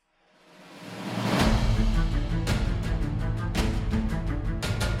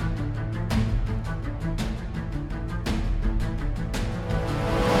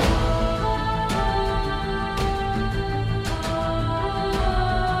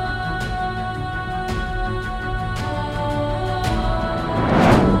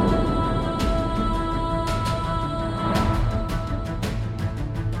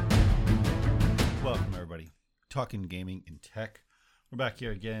talking gaming and tech. We're back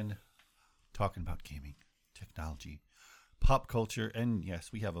here again, talking about gaming, technology, pop culture, and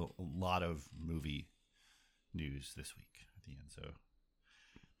yes, we have a lot of movie news this week at the end. So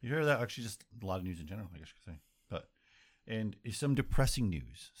you hear that? Actually, just a lot of news in general, I guess you could say. And some depressing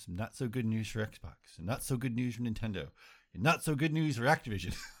news, some not so good news for Xbox, and not so good news for Nintendo, and not so good news for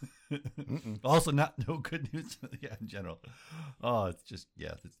Activision. Also, not no good news, in general. Oh, it's just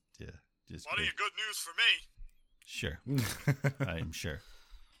just plenty of good news for me. Sure, I'm sure.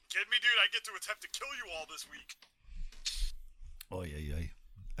 Kidding me, dude? I get to attempt to kill you all this week. Oh yeah.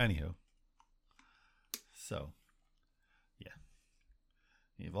 Anyhow, so yeah,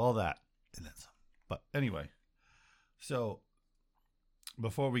 you have all that and then some. But anyway. So,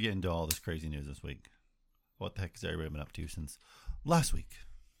 before we get into all this crazy news this week, what the heck has everybody been up to since last week?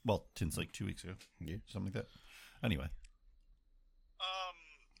 Well, since like 2 weeks ago. Yeah. Something like that. Anyway.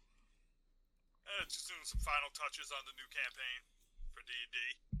 Just doing some final touches on the new campaign for D&D.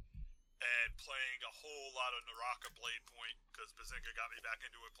 And playing a whole lot of Naraka Blade Point, because Bazinga got me back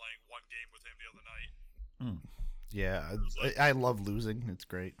into it playing one game with him the other night. Yeah, I love losing. It's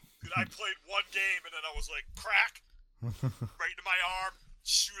great. Dude, I played one game, and then I was like, crack! Right into my arm,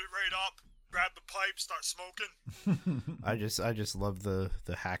 shoot it right up, grab the pipe, start smoking. I just love the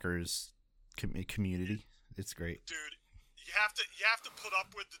hackers community. It's great, dude. You have to put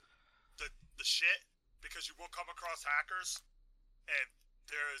up with the shit, because you will come across hackers, and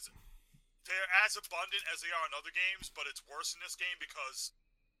they're as abundant as they are in other games, but it's worse in this game because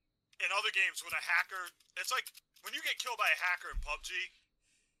in other games when a hacker, it's like when you get killed by a hacker in PUBG.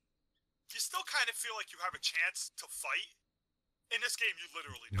 You still kind of feel like you have a chance to fight. In this game, you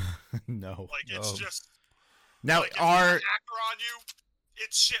literally don't. No. Like, it's just... Now, like, if there's a hacker on you,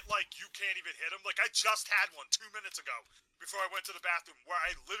 it's shit like you can't even hit him. Like, I just had one 2 minutes ago before I went to the bathroom where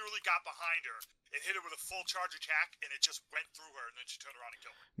I literally got behind her and hit her with a full charge attack, and it just went through her, and then she turned around and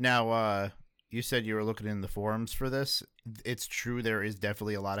killed me. Now, you said you were looking in the forums for this. It's true there is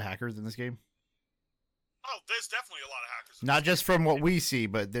definitely a lot of hackers in this game? Oh, there's definitely a lot of hackers. Not just from what we see,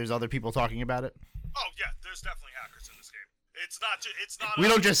 but there's other people talking about it. Oh yeah, there's definitely hackers in this game. It's not. We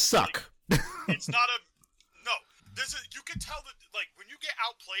don't just suck. It's not a. No, you can tell that like when you get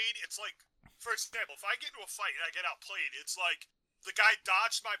outplayed, it's like, for example, if I get into a fight and I get outplayed, it's like the guy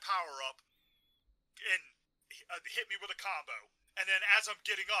dodged my power up and hit me with a combo, and then as I'm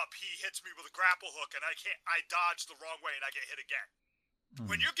getting up, he hits me with a grapple hook, and I dodge the wrong way and I get hit again.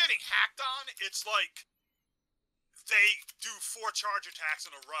 When you're getting hacked on, it's like they do 4 charge attacks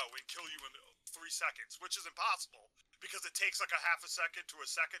in a row and kill you in 3 seconds, which is impossible because it takes like a half a second to a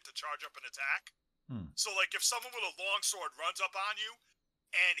second to charge up an attack. So like if someone with a long sword runs up on you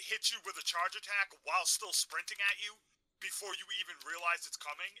and hits you with a charge attack while still sprinting at you before you even realize it's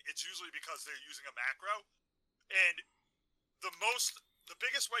coming, it's usually because they're using a macro. And the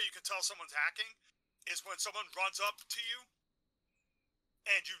biggest way you can tell someone's hacking is when someone runs up to you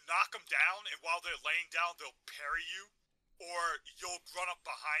and you knock them down, and while they're laying down, they'll parry you, or you'll run up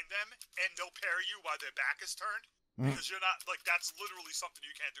behind them, and they'll parry you while their back is turned, because you're not, like, that's literally something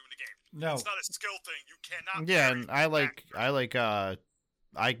you can't do in the game. No. It's not a skill thing. You cannot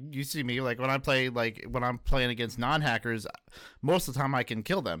and you see me, like, when I'm playing against non-hackers, most of the time I can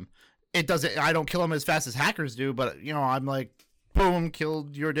kill them. I don't kill them as fast as hackers do, but, you know, I'm like, boom,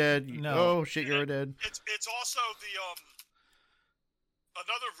 killed, you're dead. No. Oh, shit, you're dead. It's also the,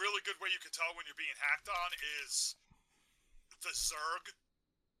 another really good way you can tell when you're being hacked on is the Zerg.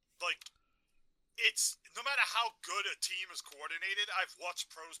 Like, it's no matter how good a team is coordinated. I've watched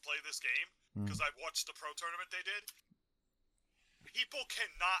pros play this game because I've watched the pro tournament they did. People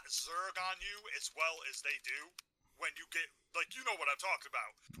cannot Zerg on you as well as they do when you get, like, you know what I'm talking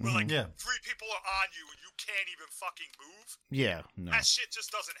about. Where, like, 3 people are on you and you can't even fucking move. Yeah, no. That shit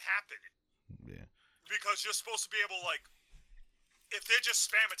just doesn't happen. Yeah. Because you're supposed to be able, like, if they're just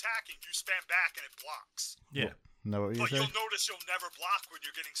spam attacking, you spam back and it blocks. Yeah. No, what but you'll notice you'll never block when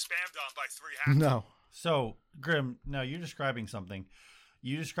you're getting spammed on by 3 hackers. No. So, Grim, now you're describing something.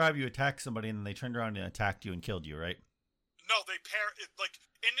 You describe you attacked somebody and then they turned around and attacked you and killed you, right? No, they pair it, like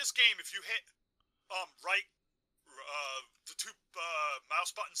in this game. If you hit the 2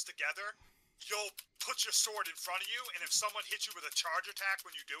 mouse buttons together, you'll put your sword in front of you, and if someone hits you with a charge attack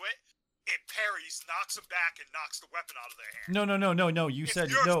when you do it, it parries, knocks them back, and knocks the weapon out of their hand. No. You said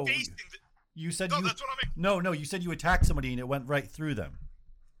no. You said no. That's what I mean. No. You said you attacked somebody and it went right through them.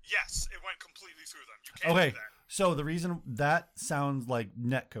 Yes, it went completely through them. You can't do that. So the reason that sounds like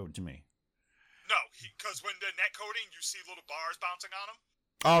netcode to me. No, because when they're netcoding, you see little bars bouncing on him.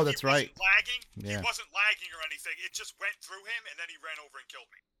 Oh, that's right. Lagging. Yeah. He wasn't lagging or anything. It just went through him, and then he ran over and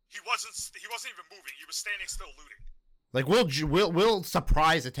killed me. He wasn't even moving. He was standing still looting. Like we'll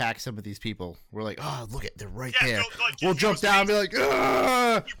surprise attack some of these people. We're like, oh, look at, they're right there. No, like, We'll jump down and be like,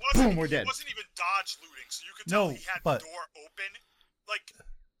 ah! Boom, we're dead. He wasn't even dodge looting, so you could tell he had the door open. Like,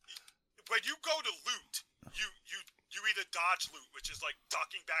 when you go to loot, you either dodge loot, which is like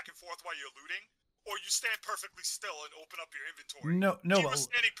ducking back and forth while you're looting, or you stand perfectly still and open up your inventory. He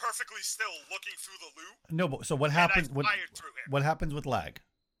was standing perfectly still, looking through the loot. No, but so what happens? What happens with lag?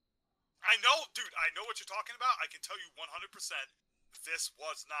 I know, dude. I know what you're talking about. I can tell you 100%. This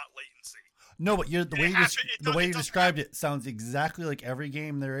was not latency. No, but the way you described it sounds exactly like every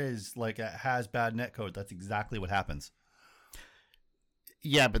game there is. Like it has bad netcode. That's exactly what happens.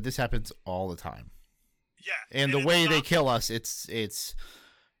 Yeah, but this happens all the time. Yeah, and the way they kill us, it's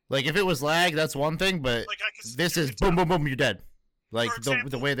like if it was lag, that's one thing, but like this is boom, boom, boom, you're dead. Like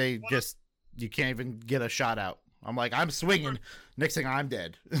the way they just you can't even get a shot out. I'm like, I'm swinging. Next thing, I'm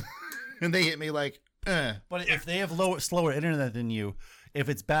dead. And they hit me like, But if they have slower internet than you, if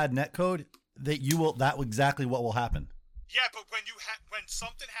it's bad netcode, that's exactly what will happen. Yeah, but when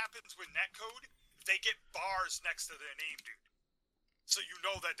something happens with netcode, they get bars next to their name, dude. So you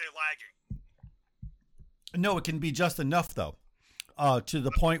know that they're lagging. No, it can be just enough though, to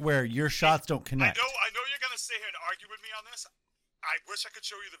the point where your shots don't connect. I know you're gonna sit here and argue with me on this. I wish I could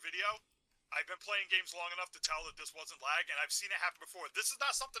show you the video. I've been playing games long enough to tell that this wasn't lag, and I've seen it happen before. This is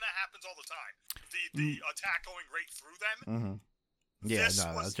not something that happens all the time. The attack going right through them. Mm-hmm. Yeah, this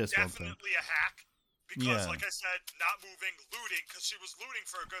was that's just definitely a hack. Because, like I said, not moving, looting, because she was looting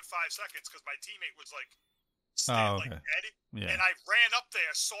for a good 5 seconds, because my teammate was like, dead. Yeah. And I ran up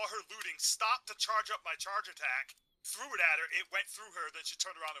there, saw her looting, stopped to charge up my charge attack, threw it at her, it went through her, then she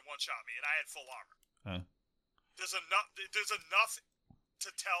turned around and one-shot me, and I had full armor. There's enough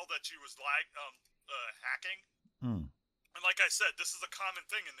to tell that she was hacking. And like I said, this is a common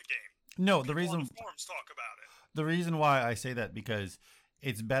thing in the game. No, the reason forums talk about it. The reason why I say that because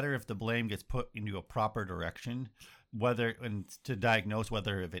it's better if the blame gets put into a proper direction, to diagnose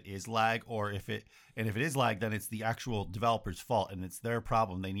whether if it is lag or if it is lag, then it's the actual developer's fault and it's their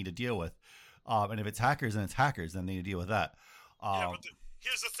problem they need to deal with. And if it's hackers, then it's hackers, then they need to deal with that. But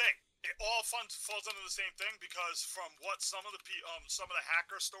here's the thing. It all falls under the same thing because from what some of the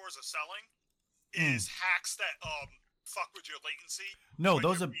hacker stores are selling is hacks that fuck with your latency. No,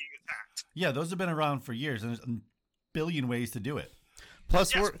 those have been around for years, and there's a billion ways to do it.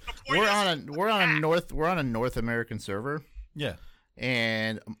 Plus, we're on a North American server. Yeah,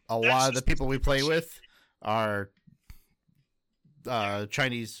 and a lot of the people we play with are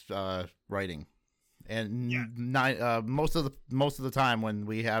Chinese writing. And most of the time when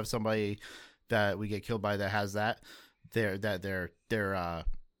we have somebody that we get killed by that has that, they're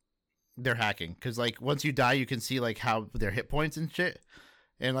hacking, because like once you die you can see like how their hit points and shit,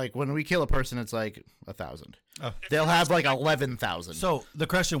 and like when we kill a person it's like 1,000. They'll have like 11,000. So the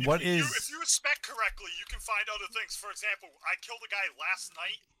question, if you respect correctly, you can find other things. For example, I killed a guy last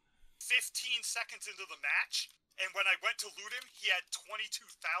night, 15 seconds into the match. And when I went to loot him, he had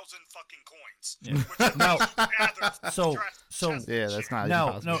 22,000 fucking coins. Yeah. That's not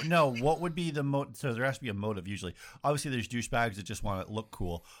no. What would be the motive? So there has to be a motive usually. Obviously, there's douchebags that just want to look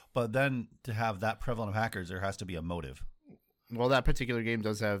cool, but then to have that prevalent of hackers, there has to be a motive. Well, that particular game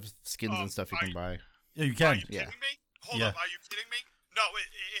does have skins and stuff you can buy. Yeah, you can. Are you kidding me? Hold up, are you kidding me? No,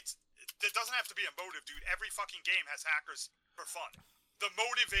 there doesn't have to be a motive, dude. Every fucking game has hackers for fun. The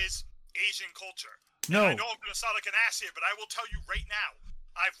motive is Asian culture. No. And I know I'm going to sound like an ass here, but I will tell you right now,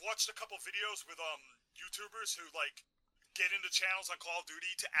 I've watched a couple videos with YouTubers who like get into channels on Call of Duty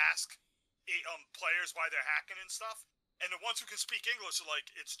to ask players why they're hacking and stuff. And the ones who can speak English are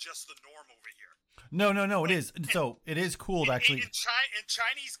like, it's just the norm over here. No, it is. So it is cool to actually. In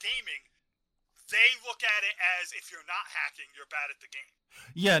Chinese gaming, they look at it as if you're not hacking, you're bad at the game.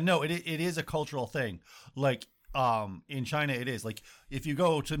 Yeah, no, it is a cultural thing. Like in China, it is like if you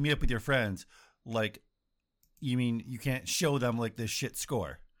go to meet up with your friends. Like, you mean you can't show them like this shit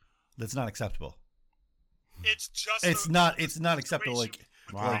score? That's not acceptable. It's not acceptable. Like,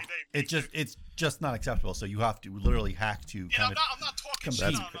 it's just not acceptable. So you have to literally hack to kind of. I'm not talking shit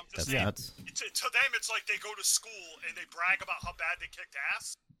on them. I'm just saying. To them, it's like they go to school and they brag about how bad they kicked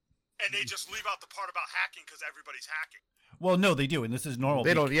ass, and they just leave out the part about hacking because everybody's hacking. Well, no, they do, and this is normal.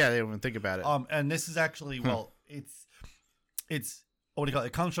 They don't. Yeah, they don't even think about it. And this is actually it's. What do you call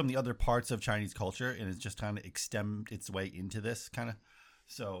it? It comes from the other parts of Chinese culture, and it's just kind of extend its way into this kind of.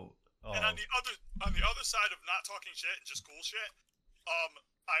 So. And on the other side of not talking shit and just cool shit,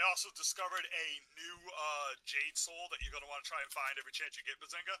 I also discovered a new Jade Soul that you're gonna want to try and find every chance you get,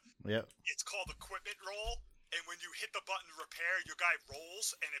 Bazinga. Yep. It's called Equipment Roll, and when you hit the button to repair, your guy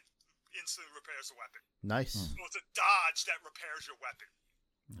rolls, and it instantly repairs the weapon. Nice. So it's a dodge that repairs your weapon.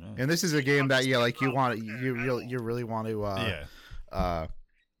 And this is a game that you really want to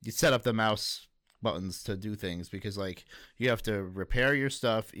you set up the mouse buttons to do things, because like you have to repair your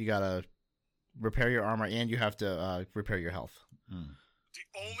stuff, you gotta repair your armor, and you have to repair your health. The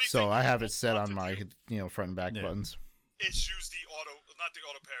only So thing I you have it don't set want on to my do front and back buttons. is use the not the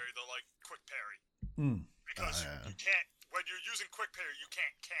auto parry, the like quick parry, because you can't, when you're using quick parry, you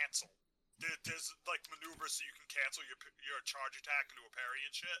can't cancel. There's like maneuvers so you can cancel your charge attack into a parry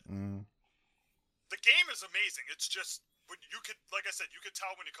and shit. The game is amazing. It's just when you could, like I said, you could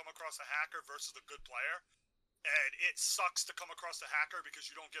tell when you come across a hacker versus a good player, and it sucks to come across a hacker because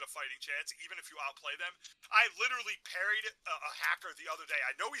you don't get a fighting chance, even if you outplay them. I literally parried a hacker the other day.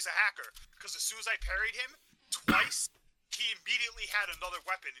 I know he's a hacker because as soon as I parried him twice, he immediately had another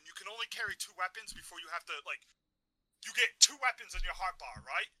weapon, and you can only carry 2 weapons before you have to, like, you get 2 weapons in your hotbar,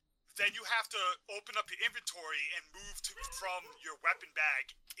 right? Then you have to open up your inventory and move from your weapon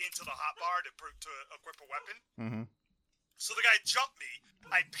bag into the hotbar to equip a weapon. So the guy jumped me.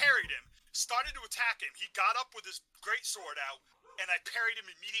 I parried him, started to attack him. He got up with his great sword out, and I parried him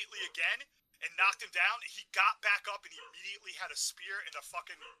immediately again and knocked him down. He got back up, and he immediately had a spear and a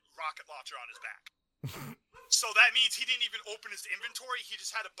fucking rocket launcher on his back. So that means he didn't even open his inventory. He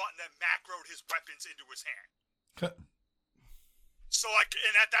just had a button that macroed his weapons into his hand. So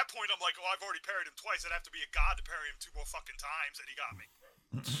and at that point, I'm like, oh, I've already parried him twice. I'd have to be a god to parry him 2 more fucking times, and he got me.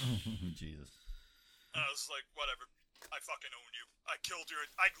 Jesus. And I was like, whatever. I fucking own you. I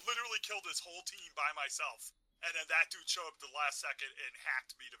literally killed this whole team by myself. And then that dude showed up at the last second and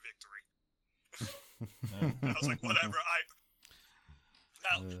hacked me to victory. I was like, whatever.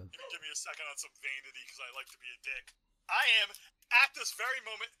 Now, give me a second on some vanity because I like to be a dick. I am, at this very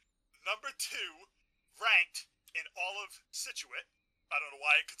moment, number 2 ranked in all of Scituate. I don't know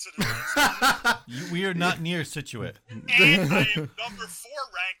why I consider it. We are not near Scituate. And I am number 4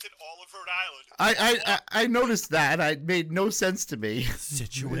 ranked in all of Rhode Island. I noticed that. It made no sense to me.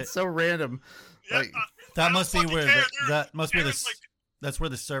 Scituate. It's so random. Yeah, Like, that must be where Aaron's like, that's where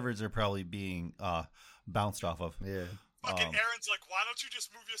the servers are probably being bounced off of. yeah. Fucking Aaron's like, why don't you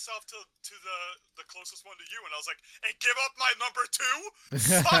just move yourself to the closest one to you? And I was like, and give up my number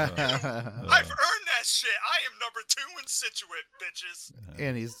 2? Fuck you. I've earned that shit. I am number 2 in Scituate, bitches.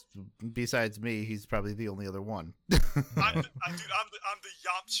 And he's, besides me, he's probably the only other one. I'm the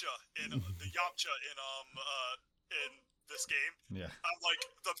Yamcha in this game. Yeah. I'm like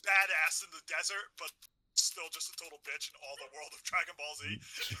the badass in the desert, but still just a total bitch in all the world of Dragon Ball Z.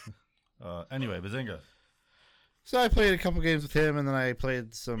 Anyway, Bazinga. So I played a couple games with him, and then I played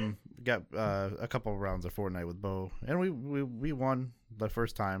got a couple rounds of Fortnite with Bo, and we won the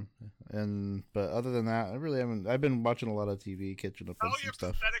first time. But other than that, I really haven't. I've been watching a lot of TV, catching up on Tell some your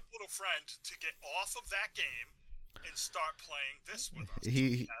stuff. pathetic little friend to get off of that game and start playing this with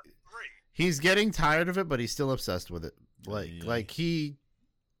us. He's getting tired of it, but he's still obsessed with it. Like he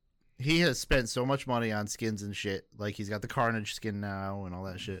has spent so much money on skins and shit. Like he's got the Carnage skin now and all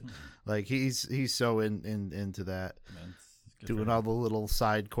that shit. Like he's so into that, doing all the little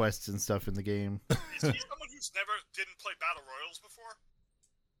side quests and stuff in the game. Is he someone who's didn't play Battle Royals before?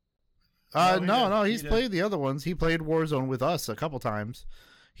 No, he's played the other ones. He played Warzone with us a couple times.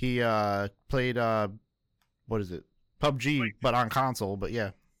 He played what is it? PUBG, but on console. But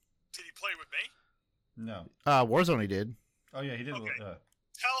yeah. Did he play with me? No. Warzone he did. Oh yeah, he did. Okay.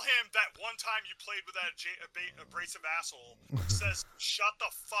 Tell him that one time you played with that abrasive asshole says, shut the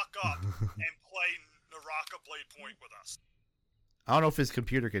fuck up and play Naraka Blade Point with us. I don't know if his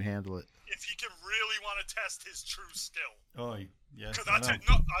computer can handle it. If he can really want to test his true skill. Oh, yeah. Because I'll tell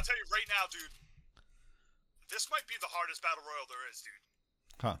you right now, dude, this might be the hardest Battle Royale there is, dude.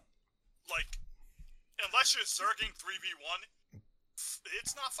 Huh. Like, unless you're Zerging 3v1,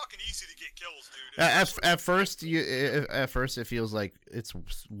 it's not fucking easy to get kills, dude. At first, it feels like it's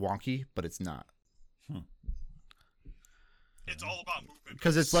wonky, but it's not. It's all about movement.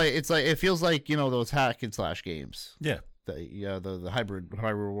 Because it's like it feels like those hack and slash games. Yeah. The hybrid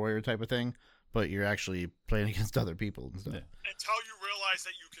warrior type of thing, but you're actually playing against other people and stuff. Yeah. Until you realize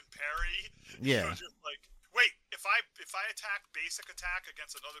that you can parry. Yeah. You're just like, wait, if I attack basic attack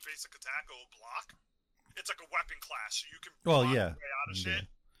against another basic attack, it'll block. It's like a weapon class, so you can block your way out of shit.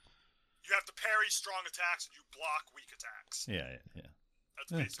 You have to parry strong attacks, and you block weak attacks. Yeah.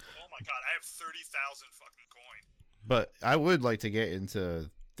 That's basically. Oh my god, I have 30,000 fucking coin. But I would like to get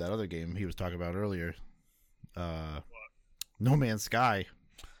into that other game he was talking about earlier. No Man's Sky.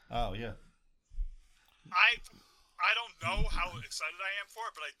 Oh yeah. I don't know how excited I am for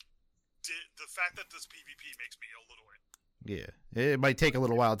it, but the fact that this PvP makes me a little. Yeah, it might take a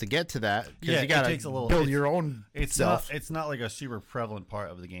little while to get to that because Yeah, you gotta it takes a little, build your own It's self. not. It's not like a super prevalent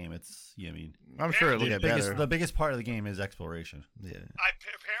part of the game. It's. I mean, I'm sure it'll the get biggest, better. the biggest part of the game is exploration. Yeah.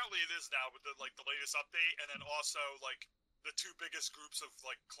 Apparently it is now with the latest update, and then also like the two biggest groups of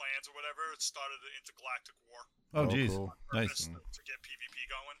like clans or whatever started an intergalactic war. Oh, geez, cool. nice. To get PvP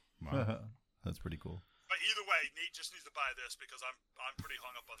going. Wow. That's pretty cool. But either way, Nate just needs to buy this because I'm pretty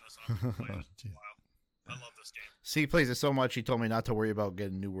hung up on this. And I'm gonna play it for a while. I love this game. See, he plays it so much. He told me not to worry about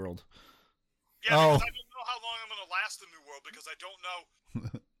getting New World. Yeah, Oh. because I don't know how long I'm gonna last in New World because I don't know.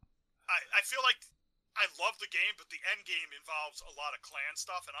 I feel like I love the game, but the end game involves a lot of clan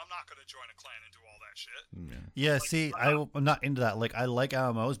stuff, and I'm not gonna join a clan and do all that shit. Yeah, see, I'm not into that. Like, I like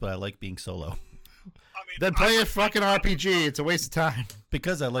MMOs, but I like being solo I mean, Then play a fucking RPG. It's a waste of time.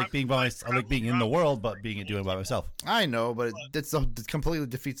 because I like being I like being in the world, but doing it by myself. I know, but it completely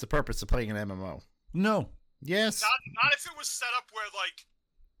defeats the purpose of playing an MMO. No, Yes. Not if it was set up where like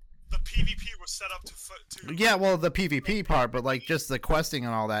the PvP was set up to. Yeah, well, the PvP part, but like just the questing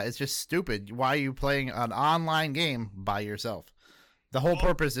and all that, it's just stupid. Why are you playing an online game by yourself? The whole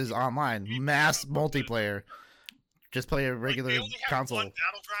purpose is online, mass multiplayer. Just play a regular They only have console. one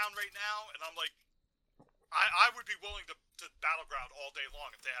battleground right now, and I'm like, I would be willing to battleground all day long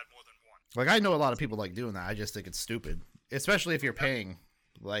if they had more than one. Like, I know a lot of people like doing that. I just think it's stupid, especially if you're paying.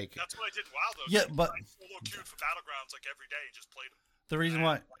 Like, That's what I did in WoW though. Yeah, but- I solo queued for battlegrounds like every day and just played them. the reason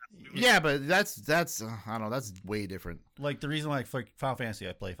why, yeah, but that's I don't know. That's way different. like the reason why, for Final Fantasy,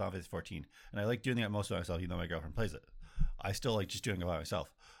 I play Final Fantasy 14, and I like doing that most by myself, even though my girlfriend plays it. I still like just doing it by myself,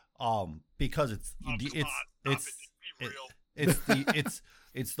 because it's Oh, come on, stop it's it. Be real.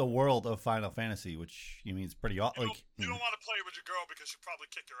 it's the world of Final Fantasy, which you mean it's pretty You like don't want to play with your girl because she'll probably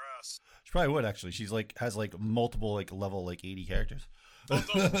kick your ass. she probably would actually. She's like has like multiple like level like 80 characters.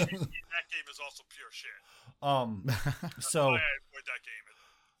 Although that game is also pure shit. That's So why I avoid that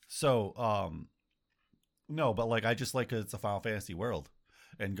game. no, but like I just like 'cause it's a Final Fantasy world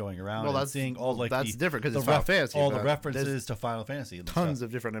and going around Well, and that's seeing all like that's different because the it's Final ref- Fantasy. all the but references there's to Final Fantasy and tons stuff.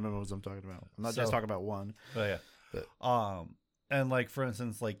 of different MMOs I'm talking about. I'm not So- just talking about one. But yeah. And like for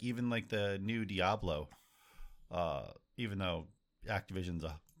instance, like even like the new Diablo, even though Activision's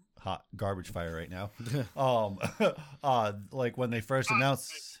a hot garbage fire right now, like when they first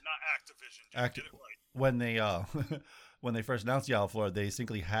announced Not Activision. Dude. Get it right. when they when they first announced Diablo 4, they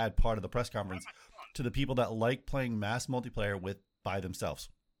simply had part of the press conference to the people that like playing mass multiplayer by themselves.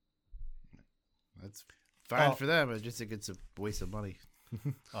 That's fine for them. I just think it's a waste of money.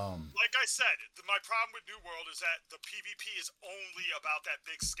 Like I said, my problem with New World is that the PvP is only about that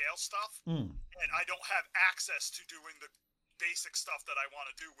big scale stuff, and I don't have access to doing the basic stuff that I want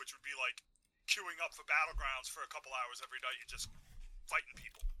to do, which would be like queuing up for battlegrounds for a couple hours every night and just fighting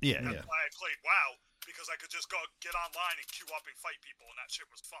people. Yeah, That's why I played WoW, because I could just go get online and queue up and fight people, and that shit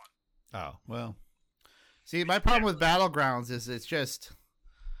was fun. Oh well. See, my problem with Battlegrounds is it's just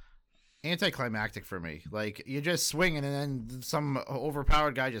anticlimactic for me. Like, you're just swinging and then some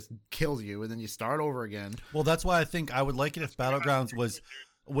overpowered guy just kills you and then you start over again. Well, that's why I think I would like it if Battlegrounds was.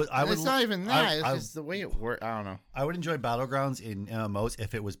 It's not even that. It's just the way it works. I don't know. I would enjoy Battlegrounds in MMOs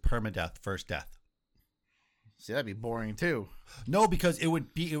if it was permadeath, first death. See, that'd be boring too. No, because it would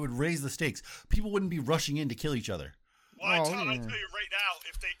raise the stakes. People wouldn't be rushing in to kill each other. Well, I Oh, tell yeah. you right now,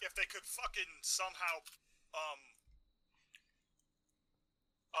 if they could fucking somehow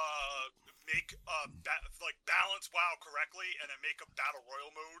make like balance WoW correctly and then make a battle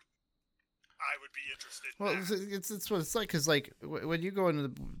royal mode, I would be interested. In Well, that. it's what it's like, because like when you go into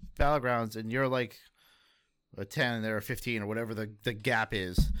the Battlegrounds and you're like a 10 and they're a 15 or whatever the gap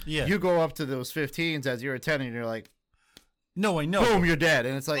is, Yeah. you go up to those 15s as you're a 10 and you're like, No, I know. boom, you're dead,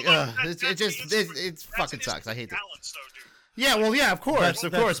 and it's like, Well, ugh, that's it just the issue. it That's fucking the sucks. I hate that. balance, though, dude. Yeah, well, yeah, of course,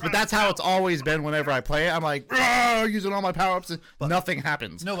 That's- but that's how it's always been. Whenever I play it, I'm like, "Argh," using all my power ups, and nothing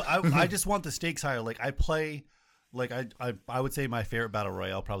happens. No, I just want the stakes higher. Like I play, like I would say my favorite battle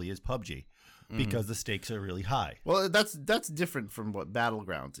royale probably is PUBG because the stakes are really high. Well, that's different from what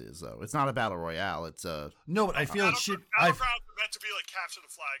Battlegrounds is, though. It's not a battle royale. It's a No, but I feel it should. I Battlegrounds are meant to be like capture the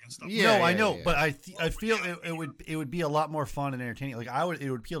flag and stuff. Yeah. no, I know, yeah. but I feel it would be a lot more fun and entertaining. Like it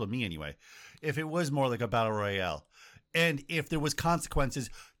would appeal to me anyway, if it was more like a battle royale, and if there was consequences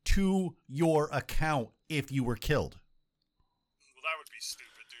to your account if you were killed. Well, that would be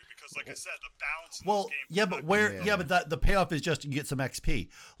stupid, dude. Because, like I said, the balance. In Well, this game yeah, but where? Yeah. Yeah, but the payoff is just you get some XP.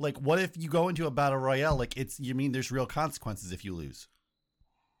 Like, what if you go into a battle royale? Like, you mean there's real consequences if you lose?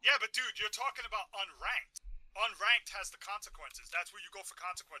 Yeah, but dude, you're talking about unranked. Unranked has the consequences. That's where you go for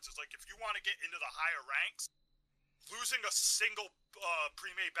consequences. Like, if you want to get into the higher ranks, losing a single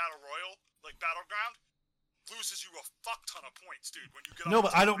pre-made battle royal, like Battleground, loses you a fuck ton of points, dude. When you get No, up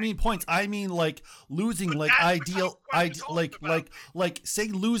but to I don't the mean points. I mean like losing But like that's the ideal, kind of point we're talking about. like say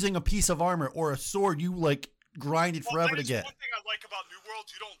losing a piece of armor or a sword you like grinded Well, forever to there's get. one thing I like about New World: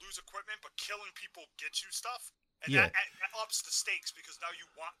 you don't lose equipment, but killing people gets you stuff, and Yeah. that ups the stakes because now you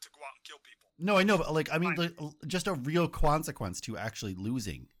want to go out and kill people. No, I know, but like I mean like, just a real consequence to actually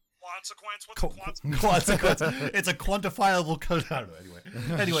losing. Consequence? What's a consequence? Consequence. It's a quantifiable code. I don't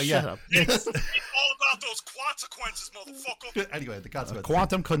know. Anyway, Shut yeah. up. It's all about those consequences, motherfucker. Anyway, the consequence.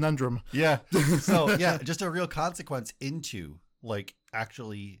 Quantum conundrum. Yeah. So yeah, just a real consequence into like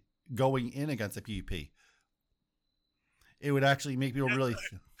actually going in against a PvP. It would actually make people really.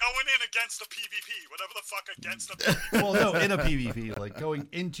 Going in against the PvP, whatever the fuck against the PvP. Well, no, in a PvP, like going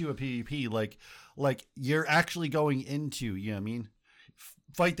into a PvP, like you're actually going into. You know what I mean?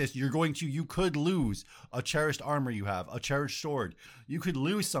 Fight this. You could lose a cherished armor you have, a cherished sword. You could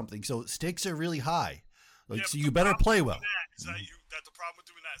lose something. So stakes are really high. Like, Yeah, so but you the better problem play with well. that the problem with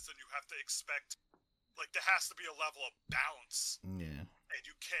doing that is then you have to expect, like, there has to be a level of balance, Yeah. and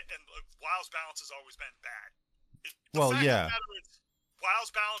you can't. And WoW's balance has always been bad. Well, fact yeah. of the matter is,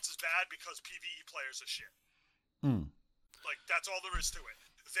 WoW's balance is bad because PvE players are shit. Mm. Like, that's all there is to it.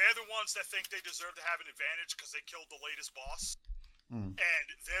 They're the ones that think they deserve to have an advantage because they killed the latest boss. Mm. And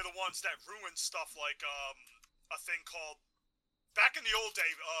they're the ones that ruin stuff like a thing called, back in the old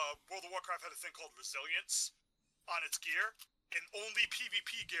day, World of Warcraft had a thing called Resilience on its gear, and only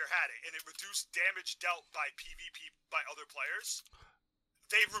PvP gear had it, and it reduced damage dealt by PvP by other players.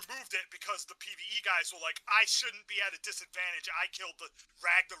 They removed it because the PvE guys were like, I shouldn't be at a disadvantage, I killed the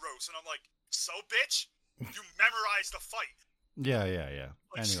Ragnaros, and I'm like, so bitch, you memorized the fight. Yeah.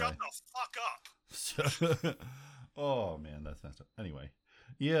 Like, Anyway. shut the fuck up. So, oh man, that's messed up. Anyway,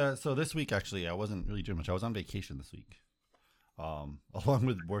 yeah. So this week, actually, I wasn't really doing much. I was on vacation this week, along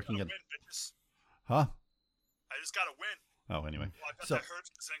with working Gotta at. win, bitches. Huh? I just gotta win. Oh, anyway. Well, I bet So- that hurts,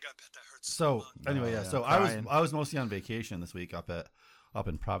 because then I bet that hurts. So much. anyway, yeah. yeah, So crying. I was mostly on vacation this week up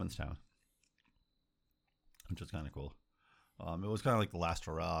in Provincetown, which was kind of cool. It was kind of like the last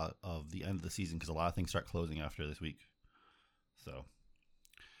hurrah of the end of the season because a lot of things start closing after this week. So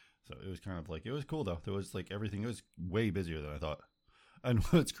it was kind of like, it was cool though. There was like everything. It was way busier than I thought. And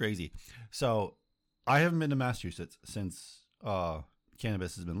it's crazy. So I haven't been to Massachusetts since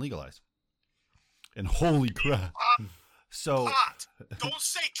cannabis has been legalized. And holy crap. So Hot. Don't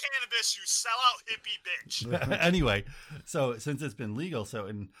say cannabis, you sellout hippie bitch. anyway, so since it's been legal, so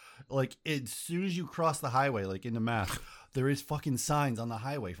and like as soon as you cross the highway, like into Mass, there is fucking signs on the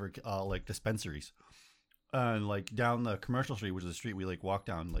highway for like dispensaries, and like down the commercial street, which is the street we like walk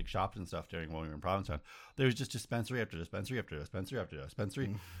down, like shops and stuff during when we were in Provincetown. There's just dispensary after dispensary after dispensary after dispensary.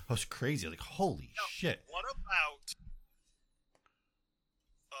 It was crazy. Like holy shit. What about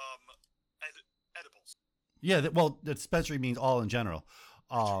edibles? Yeah. Well, the dispensary means all in general.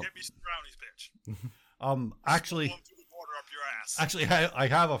 You get me some brownies, bitch. Actually. Blow 'em through the border up your ass. Actually, I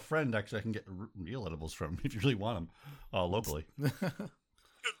have a friend actually I can get real edibles from if you really want them locally. Yeah,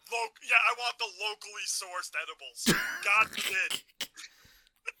 I want the locally sourced edibles. God forbid.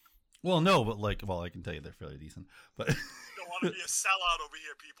 Well, no, but like, well, I can tell you they're fairly decent. But You don't want to be a sellout over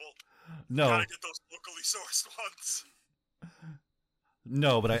here, people. no, Gotta get those locally sourced ones.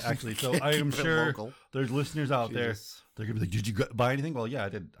 no, but I actually, so I am Keep it sure local. there's listeners out there. Jesus. They're gonna be like, "Did you buy anything?" Well, yeah, I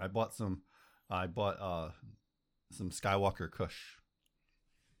did. I bought some Skywalker Kush.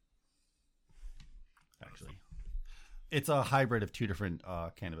 Actually, it's a hybrid of two different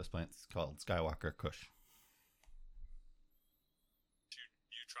cannabis plants called Skywalker Kush.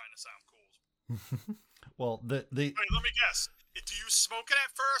 You trying to sound cool. Well, Wait, let me guess. Do you smoke it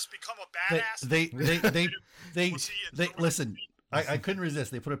at first? Become a badass? they listen. I couldn't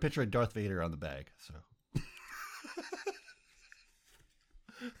resist. They put a picture of Darth Vader on the bag, so.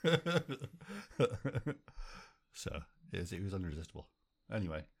 So it was unresistible.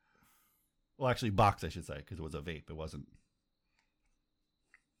 Anyway, well, actually, box I should say because it was a vape. It wasn't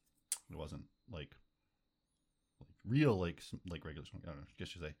like real like regular smoke. I don't know. I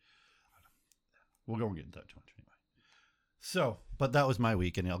guess you say. I don't know. We'll go and get into that too much anyway. So, but that was my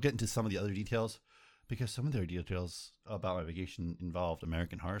week, and I'll get into some of the other details because some of their details about my vacation involved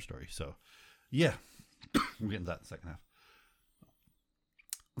American Horror Story. So, yeah, we'll get into that in the second half.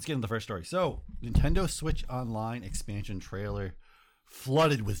 Let's get into the first story. So, Nintendo Switch Online expansion trailer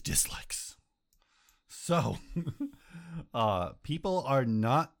flooded with dislikes. So, people are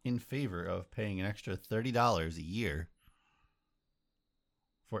not in favor of paying an extra $30 a year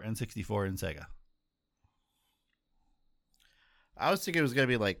for N64 and Sega. I was thinking it was going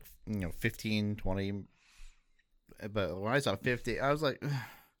to be like, 15, 20. But when I saw 50, I was like,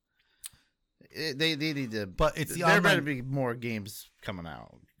 they need to. But it's the there online. better be more games coming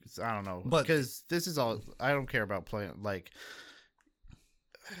out. I don't know, But- because this is all. I don't care about playing. Like,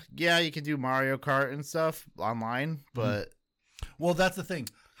 yeah, you can do Mario Kart and stuff online, but Well, that's the thing.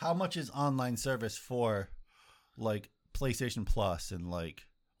 How much is online service for, like, PlayStation Plus and like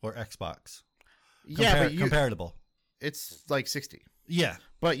or Xbox? yeah, but comparable. it's like 60. Yeah.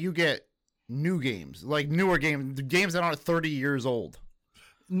 But you get new games, like newer games, games that aren't 30 years old.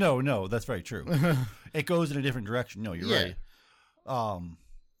 No, that's very true. It goes in a different direction. No, you're Yeah. right.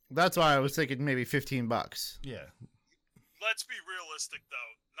 That's why I was thinking maybe $15. Yeah. Let's be realistic,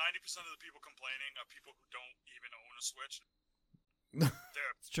 though. 90% of the people complaining are people who don't even own a Switch.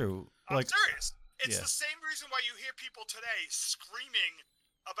 They're, It's true. I'm Like, serious. It's yeah. the same reason why you hear people today screaming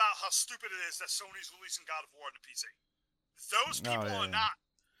about how stupid it is that Sony's releasing God of War on the PC. Those people yeah. are not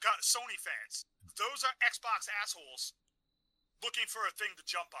Sony fans. Those are Xbox assholes looking for a thing to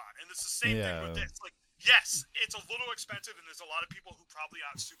jump on. And it's the same thing with Yeah. this. Like, yes, it's a little expensive, and there's a lot of people who probably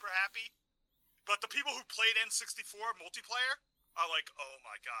aren't super happy. But the people who played N64 multiplayer are like, oh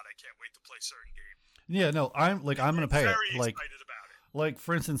my god, I can't wait to play certain games. yeah, no, I'm gonna pay Very it. Like, excited about it. like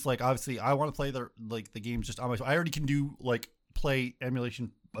for instance, like obviously I want to play the games just on my. I already can do like play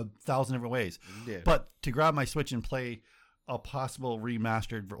emulation 1,000 different ways. Yeah. But to grab my Switch and play a possible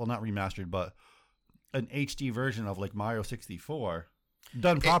remastered, well, not remastered, but an HD version of like Mario 64,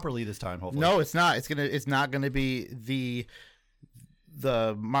 done properly this time, hopefully. No, it's not. It's not gonna be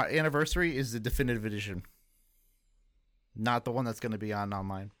my anniversary is the definitive edition, not the one that's gonna be on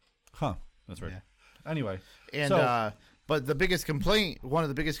online. Huh. That's right. Anyway, And so, but one of the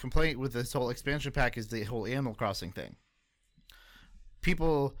biggest complaint with this whole expansion pack is the whole Animal Crossing thing.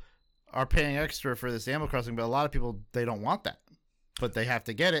 People are paying extra for this Animal Crossing, but a lot of people, they don't want that, but they have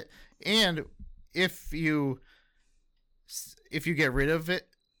to get it. And if you get rid of it,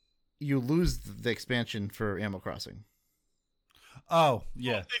 you lose the expansion for Animal Crossing. oh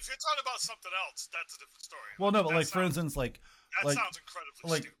yeah. Well, if you're talking about something else, that's a different story. Well, no, but That like for sounds- instance, like that sounds incredibly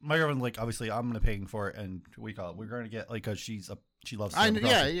like stupid. my girlfriend, like obviously I'm gonna pay for it, and we're gonna get like because she loves. Yeah, Animal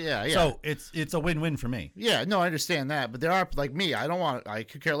Crossing. yeah. So it's a win-win for me. Yeah, no, I understand that, but there are like me. I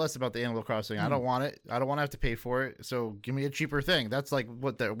could care less about the Animal Crossing. I don't want it. I don't want to have to pay for it. So give me a cheaper thing. That's like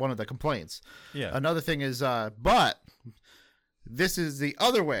one of the complaints. Yeah. Another thing is, but this is the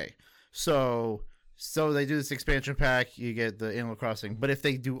other way. So they do this expansion pack. You get the Animal Crossing, but if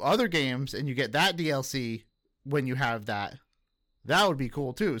they do other games and you get that DLC when you have that. That would be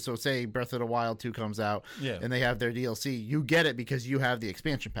cool too. So say Breath of the Wild 2 comes out Yeah. and they have their DLC, you get it because you have the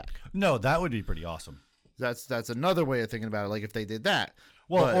expansion pack. No, that would be pretty awesome. That's another way of thinking about it. Like if they did that.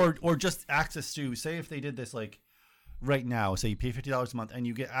 Well, But- or just access to, say if they did this like right now, say you pay $50 a month and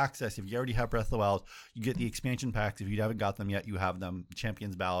you get access. If you already have Breath of the Wild, you get the expansion packs. If you haven't got them yet, you have them,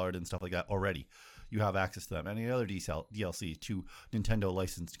 Champions Ballad and stuff like that already. You have access to them. Any other DLC to Nintendo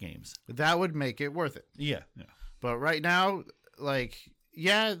licensed games. That would make it worth it. Yeah. But right now, like,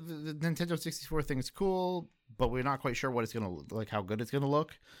 yeah, the Nintendo 64 thing is cool, but we're not quite sure what it's gonna like, how good it's gonna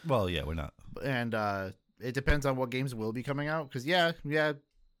look, Well, yeah, we're not. and it depends on what games will be coming out. Because yeah,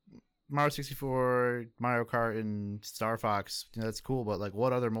 Mario 64, Mario Kart, and Star Fox, that's cool. But like,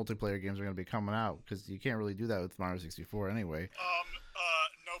 what other multiplayer games are gonna be coming out? Because you can't really do that with Mario 64 anyway.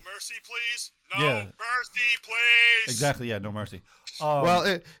 No mercy, please. No Yeah. mercy, please. Exactly. Yeah. No mercy.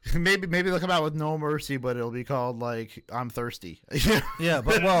 Well, maybe they'll come out with No Mercy, but it'll be called like I'm Thirsty. yeah,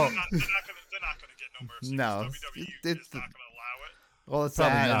 but well, They're not gonna get no mercy. No, 'cause WWE it's- is not gonna allow it. Well, it's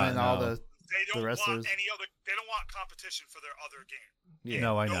Probably that, not, and then all no. the They don't wrestlers. want any other. They don't want competition for their other game. yeah.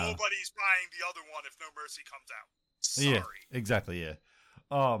 no, I know. Nobody's buying the other one if No Mercy comes out. Sorry. Yeah, exactly. Yeah.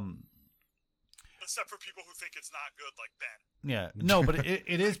 Except for people who think it's not good, like Ben. Yeah. No, but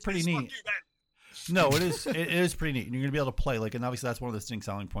it is pretty Fuck neat. you, Ben. No, it is pretty neat. And you're gonna be able to play like, and obviously that's one of the distinct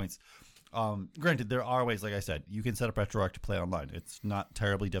selling points. Granted, there are ways, like I said, you can set up RetroArch to play online. It's not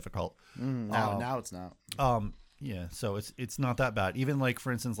terribly difficult. Now it's not. Yeah, so it's not that bad. Even like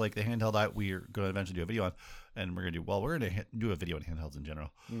for instance, like the handheld that we're going to eventually do a video on, and we're going to do a video on handhelds in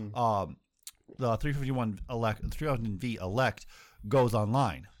general. The 350V Elect goes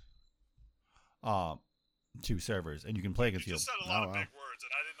online. To servers, and you can play against You you. just said a lot of wow. big words,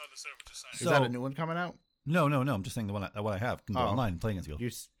 and I didn't understand what you're saying. Is So- that a new one coming out? No. I'm just saying the one I have can go Oh. online and play against you. You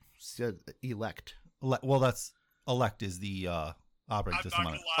said Elect. Well, that's Elect is the operating I'm system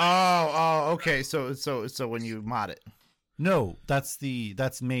not on gonna it. lie. Oh, okay. So when you mod it, No, that's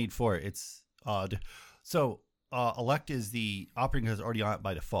made for it. It's Elect is the operating system already on it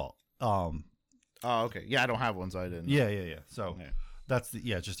by default. oh, okay. Yeah, I don't have one, so I didn't. Yeah. So Yeah. that's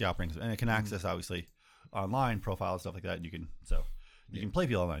just the operating system, and it can access obviously online profile and stuff like that. And you can play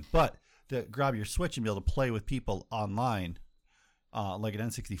people online, but to grab your Switch and be able to play with people online, like an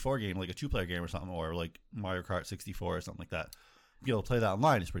N64 game, like a 2-player game or something, or like Mario Kart 64 or something like that. Be able to play that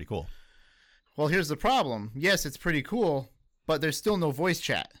online is pretty cool. Well, here's the problem. Yes, it's pretty cool, but there's still no voice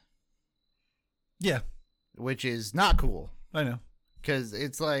chat. Yeah, which is not cool. I know. Because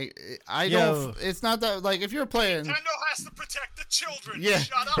it's like, it's not that, like, if you're playing... Nintendo has to protect the children. Yeah,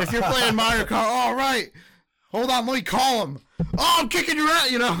 Shut up. if you're playing Mario Kart, all right. Hold on, let me call him. Oh, I'm kicking your ass.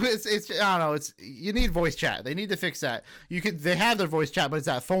 You know, it's I don't know. You need voice chat. They need to fix that. They have their voice chat, but it's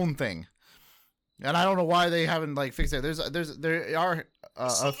that phone thing. And I don't know why they haven't, like, fixed it. There are... the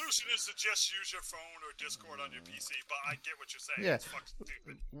solution is to just use your phone or Discord on your PC, but I get what you're saying. Yeah. It's fucking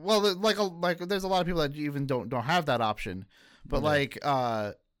stupid. Well, like there's a lot of people that even don't have that option. But like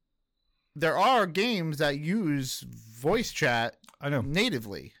there are games that use voice chat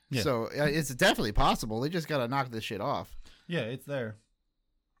natively. Yeah. So it's definitely possible. They just got to knock this shit off. Yeah, it's there.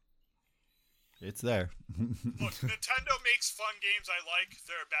 It's there. Look, Nintendo makes fun games I like.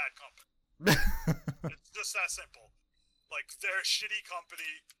 They're a bad company. It's just that simple. Like, they're a shitty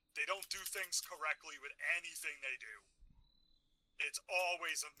company. They don't do things correctly with anything they do. It's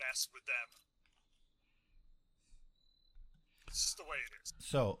always a mess with them. It's just the way it is.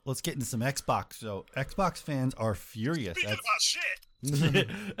 So let's get into some Xbox. So Xbox fans are furious. Speaking about shit.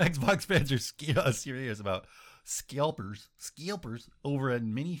 Xbox fans are serious about scalpers over a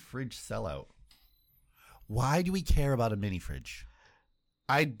mini fridge sellout. Why do we care about a mini fridge?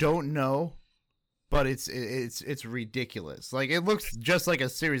 I don't know, but it's ridiculous. Like, it looks just like a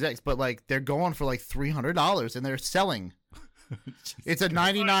Series X, but like they're going for like $300 and they're selling. It's a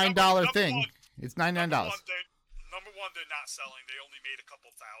 $99 thing. It's $99. Number one, they're not selling. They only made a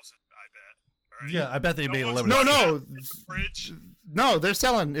couple thousand, I bet. Right? Yeah, I bet they made a little. No. Fridge. No, they're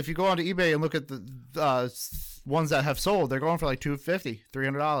selling. If you go onto eBay and look at the ones that have sold, they're going for like $250,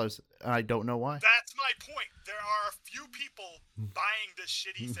 $300. And I don't know why. That's my point. There are a few people buying this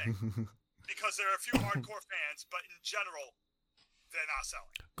shitty thing because there are a few hardcore fans, but in general, they're not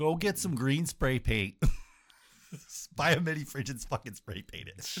selling. Go get some green spray paint. Buy a mini fridge and fucking spray paint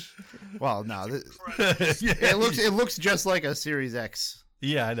it. Well, no, it looks just like a Series X.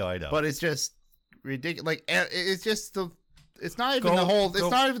 Yeah, I know. But it's just ridiculous. Like, it's just it's not even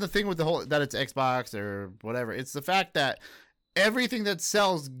not even the thing with the whole that it's Xbox or whatever. It's the fact that everything that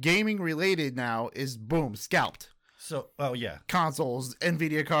sells gaming related now is boom scalped. So, consoles,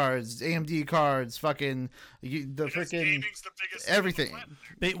 Nvidia cards, AMD cards, fucking freaking everything.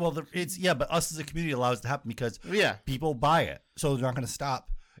 But us as a community allows it to happen because people buy it, so they're not going to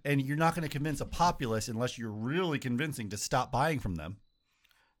stop. And you're not going to convince a populace unless you're really convincing to stop buying from them.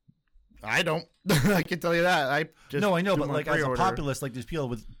 I don't. I can tell you that. I know, but like as a populace, like there's people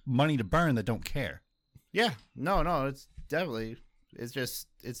with money to burn that don't care. Yeah, no, it's definitely. It's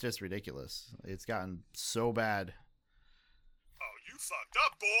just ridiculous. It's gotten so bad. Oh, you fucked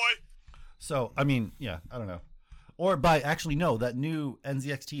up, boy. So, I mean, yeah, I don't know. No, that new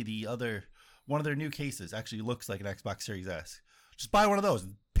NZXT, one of their new cases actually looks like an Xbox Series S. Just buy one of those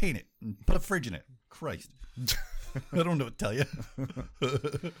and paint it and put a fridge in it. Christ. I don't know what to tell you.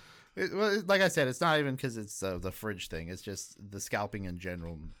 Like I said, it's not even because it's the fridge thing. It's just the scalping in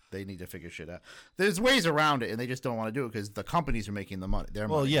general. They need to figure shit out. There's ways around it, and they just don't want to do it because the companies are making the money.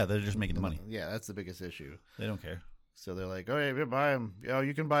 Yeah, they're just making the money. Yeah, that's the biggest issue. They don't care. So they're like, "Oh, yeah, buy them.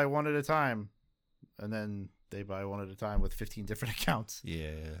 You can buy one at a time," and then they buy one at a time with 15 different accounts.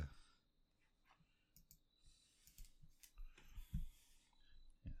 Yeah.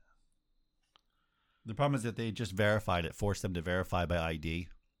 The problem is that they just verified it, forced them to verify by ID.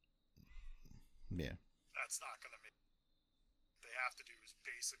 Yeah. That's not going to make... They have to do is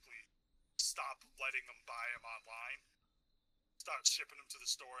basically stop letting them buy them online, start shipping them to the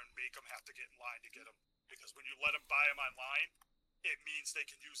store, and make them have to get in line to get them. Because when you let them buy them online, it means they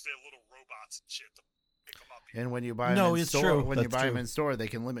can use their little robots and shit to pick them up. And when you buy them in store, you buy them in store, they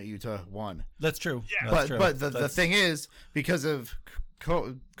can limit you to one. That's true. Yeah. But the thing is, because of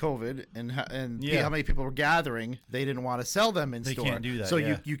COVID and how many people were gathering, they didn't want to sell them in store. They can't do that. So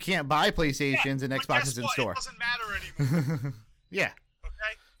you can't buy PlayStations and Xboxes in store. It doesn't matter anymore. Yeah.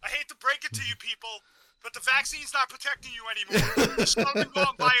 Okay? I hate to break it to you people, but the vaccine's not protecting you anymore. Just come and go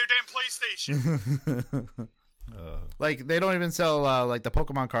and buy your damn PlayStation. Like, they don't even sell like the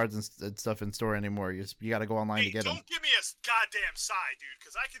Pokemon cards and stuff in store anymore. You got to go online to get them. Don't give me a goddamn side, dude,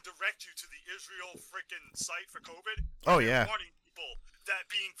 because I can direct you to the Israel freaking site for COVID. Oh, yeah. Warning people that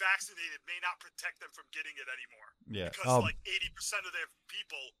being vaccinated may not protect them from getting it anymore. Yeah. Because like 80% of their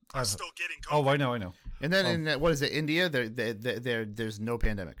people are still getting COVID. Oh, I know. And then in what is it, India? There's no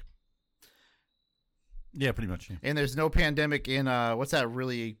pandemic. Yeah, pretty much. Yeah. And there's no pandemic in what's that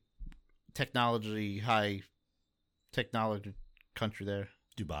really high technology country there?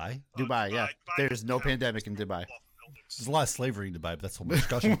 Dubai. Dubai, yeah. There's no pandemic in Dubai. There's a lot of slavery in Dubai, but that's a whole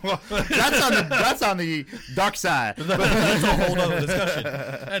discussion. that's on the dark side. That's a whole other discussion.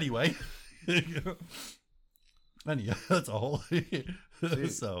 Anyway. That's a whole.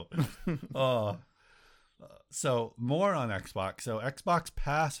 So more on Xbox. So Xbox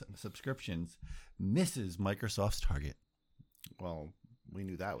Pass subscriptions misses Microsoft's target. Well, we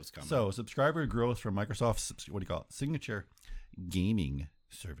knew that was coming. So subscriber growth for Microsoft's signature gaming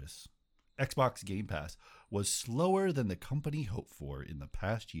service, Xbox Game Pass, was slower than the company hoped for in the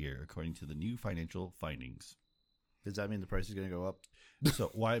past year, according to the new financial findings. Does that mean the price is going to go up?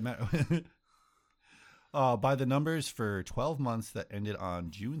 So why it matter? By the numbers for 12 months that ended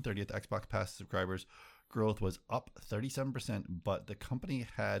on June 30th, Xbox Pass subscribers growth was up 37%, but the company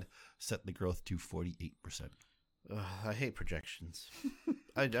had set the growth to 48%. I hate projections.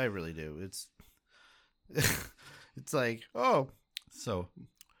 I really do. It's like, so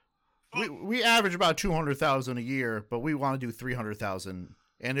we average about 200,000 a year, but we want to do 300,000.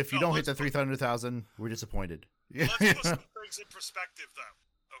 And if you don't hit the 300,000, we're disappointed. Let's put some things in perspective, though.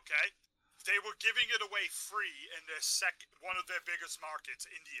 Okay, they were giving it away free in their one of their biggest markets,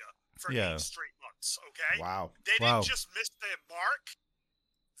 India, for 8 straight months. Okay, wow, they didn't just miss their mark;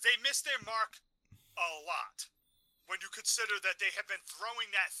 they missed their mark a lot. When you consider that they have been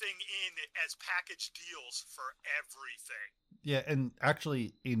throwing that thing in as package deals for everything. Yeah, and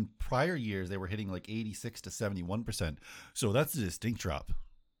actually, in prior years, they were hitting like 86 to 71%. So that's a distinct drop.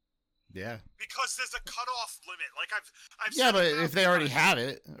 Yeah. Because there's a cutoff limit. Like I've yeah, but if they already have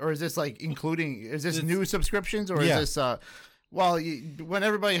it, or is this like including? Is this new subscriptions, or is this? When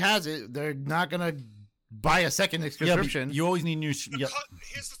everybody has it, they're not gonna buy a second subscription. Yeah, you always need new. Here's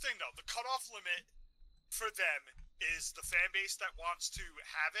the thing, though: the cutoff limit for them is the fan base that wants to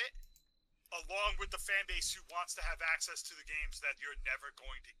have it, along with the fan base who wants to have access to the games that you're never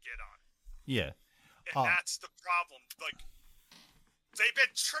going to get on. Yeah. And that's the problem. Like, they've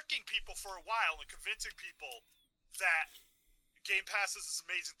been tricking people for a while and convincing people that Game Pass is this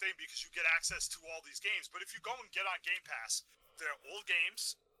amazing thing because you get access to all these games. But if you go and get on Game Pass, they're old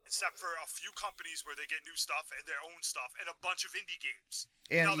games, except for a few companies where they get new stuff and their own stuff, and a bunch of indie games.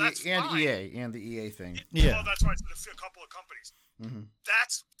 And EA, and the EA thing. Yeah. Well, that's why I said a couple of companies. Mm-hmm.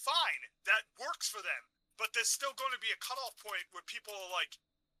 That's fine. That works for them. But there's still going to be a cutoff point where people are like,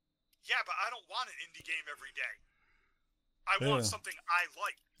 yeah, but I don't want an indie game every day. I want something I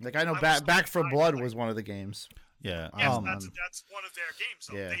like. Like, I know Back 4 Blood was one of the games. Yeah. Yes, that's one of their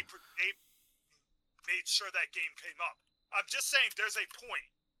games. Though. Yeah. They made sure that game came up. I'm just saying there's a point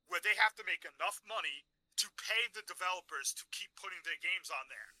where they have to make enough money to pay the developers to keep putting their games on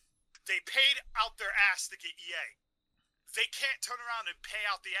there. They paid out their ass to get EA. They can't turn around and pay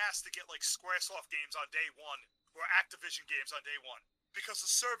out the ass to get like Squaresoft games on day one or Activision games on day one because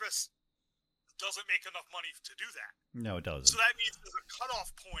the service doesn't make enough money to do that. No, it doesn't. So that means there's a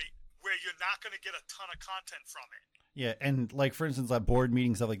cutoff point where you're not going to get a ton of content from it. Yeah, and like for instance, at board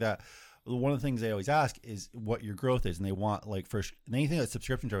meetings, stuff like that, one of the things they always ask is what your growth is, and they want like anything that's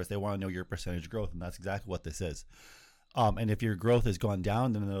subscription service, they want to know your percentage growth, and that's exactly what this is. And if your growth has gone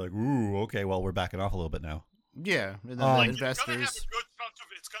down, then they're like, "Ooh, okay, well we're backing off a little bit now." Yeah, and then investors. It's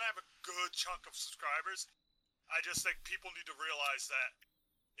going to have a good chunk of subscribers. I just think people need to realize that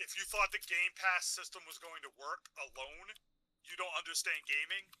if you thought the Game Pass system was going to work alone, you don't understand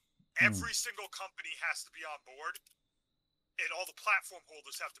gaming. Every single company has to be on board. And all the platform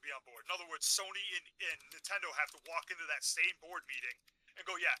holders have to be on board. In other words, Sony and Nintendo have to walk into that same board meeting and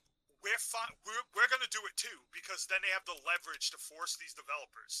go, yeah, we're fine. We're going to do it too, because then they have the leverage to force these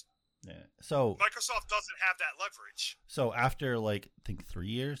developers. Yeah. So Microsoft doesn't have that leverage. So after like I think 3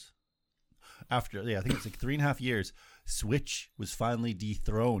 years, I think it's like 3.5 years, Switch was finally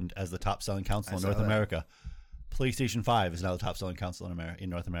dethroned as the top selling console in North America. PlayStation 5 is now the top selling console in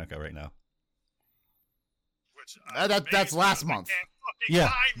North America right now. That's last month.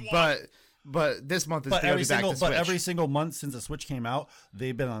 Yeah, but this month is every single month since the Switch came out,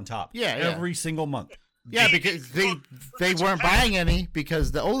 they've been on top. Yeah, every single month. Yeah, because they weren't buying any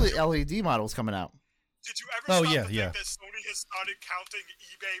because the old LED model is coming out. Did you ever think that Sony has started counting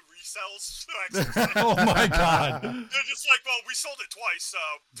eBay resales? Oh my god! They're just like, well, we sold it twice, so.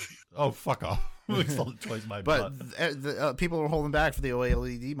 Oh, fuck off! We sold it twice, my butt. But people were holding back for the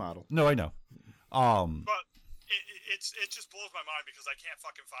OLED model. No, I know. But it just blows my mind because I can't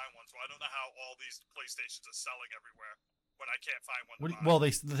fucking find one, so I don't know how all these PlayStations are selling everywhere when I can't find one. Well, the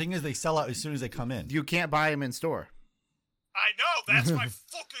thing is, they sell out as soon as they come in. You can't buy them in store. I know. That's my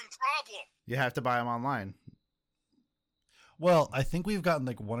fucking fucking problem. You have to buy them online. Well, I think we've gotten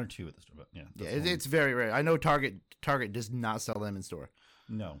like one or two at this store, but yeah. Yeah, it's very rare. I know Target does not sell them in store.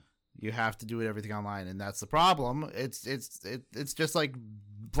 No. You have to do everything online, and that's the problem. It's just like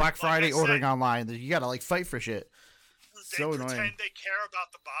Black Friday ordering online. You gotta like fight for shit. They So pretend annoying. they care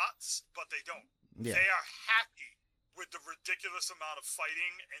about the bots, but they don't. Yeah. They are happy with the ridiculous amount of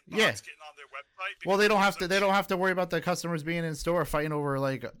fighting and bots getting on their website. Well, they don't have because to. They don't have to worry about the customers being in store fighting over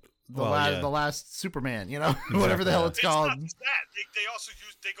like the last Superman. You know, whatever the hell it's called. Not just that. They also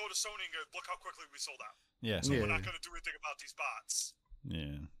they go to Sony and go, look how quickly we sold out. Yeah. So we're not going to do anything about these bots.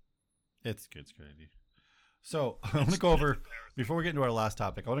 Yeah. It's good. It's crazy. So I want to go over, before we get into our last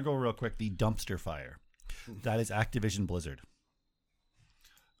topic, I want to go real quick, the dumpster fire. That is Activision Blizzard.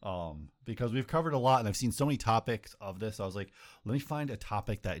 Because we've covered a lot and I've seen so many topics of this. I was like, let me find a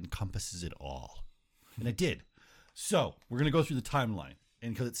topic that encompasses it all. And I did. So we're going to go through the timeline,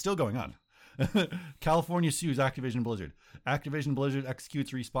 and because it's still going on. California sues Activision Blizzard. Activision Blizzard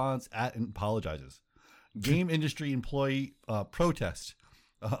executes response and apologizes. Game industry employee protest.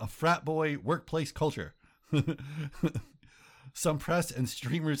 A frat boy workplace culture. Some press and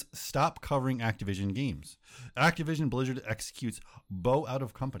streamers stop covering Activision games. Activision Blizzard executes bow out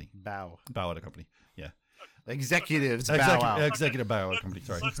of company. Bow out of company. Yeah. Executives bow out. Executive bow out of company.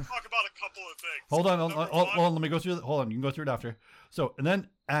 Sorry. Let's talk about a couple of things. Hold on. Let me go through. Hold on. You can go through it after. So, and then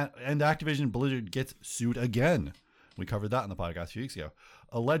Activision Blizzard gets sued again. We covered that on the podcast a few weeks ago.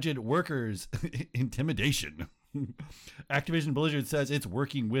 Alleged workers intimidation. Activision Blizzard says it's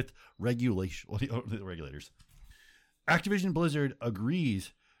working with regulators. Activision Blizzard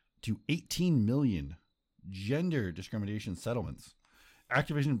agrees to 18 million gender discrimination settlements.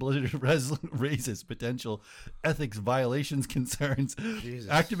 Activision Blizzard raises potential ethics violations concerns.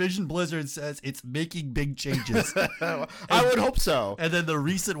 Jesus. Activision Blizzard says it's making big changes. I would hope so. And then the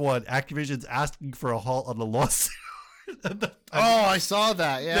recent one, Activision's asking for a halt on the lawsuit. I saw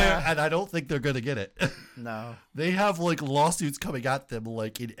that. Yeah, and I don't think they're going to get it. No. They have like lawsuits coming at them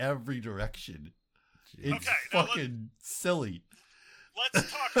like in every direction. It's fucking silly.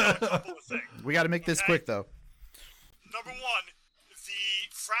 Let's talk about a couple of things. We got to make this quick though. Number one, the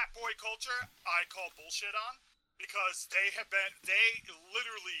frat boy culture I call bullshit on, because they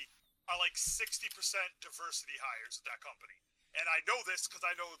literally are like 60% diversity hires at that company. And I know this because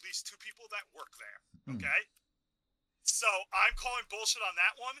I know at least two people that work there. Okay? So I'm calling bullshit on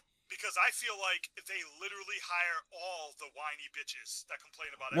that one because I feel like they literally hire all the whiny bitches that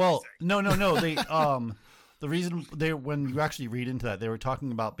complain about everything. No. They the reason when you actually read into that, they were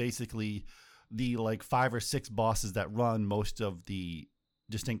talking about basically the like 5 or 6 bosses that run most of the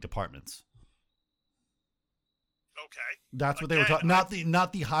distinct departments. Okay. That's what they were talking. Not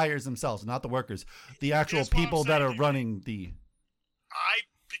the hires themselves, not the workers, the actual people that are running the.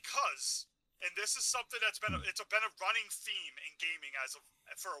 Because and this is something that's been been a running theme in gaming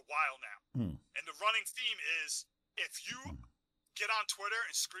for a while now. And the running theme is if you get on Twitter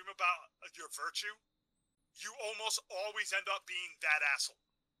and scream about your virtue, you almost always end up being that asshole.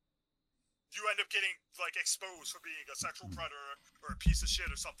 You end up getting like exposed for being a sexual predator or a piece of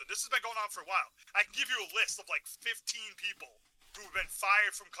shit or something. This has been going on for a while. I can give you a list of like 15 people who have been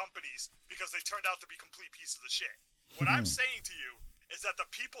fired from companies because they turned out to be complete pieces of shit. What I'm saying to you is that the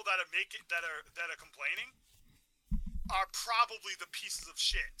people that are complaining are probably the pieces of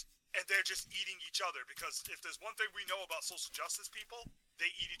shit, and they're just eating each other. Because if there's one thing we know about social justice people, they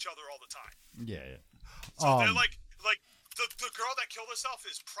eat each other all the time. Yeah. So they're like the girl that killed herself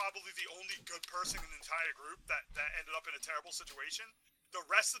is probably the only good person in the entire group that ended up in a terrible situation. The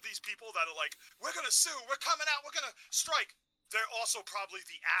rest of these people that are like, we're gonna sue, we're coming out, we're gonna strike. They're also probably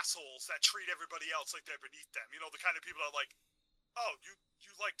the assholes that treat everybody else like they're beneath them. You know, the kind of people that are like, oh, you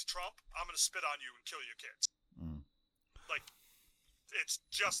liked Trump? I'm going to spit on you and kill your kids. Like, it's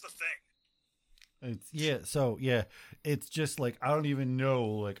just a thing. It's just like, I don't even know.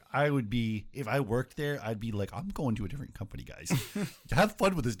 Like, I would be, if I worked there, I'd be like, I'm going to a different company, guys. Have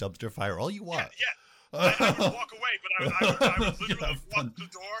fun with this dumpster fire all you want. Yeah. I would walk away, but I would literally walk to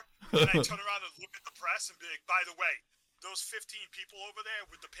the door, and I'd turn around and look at the press and be like, by the way, those 15 people over there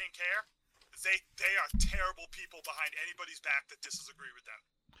with the pink hair, they are terrible people behind anybody's back that disagree with them.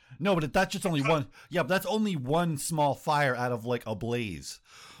 No, but that's just only one. Yeah, but that's only one small fire out of like a blaze.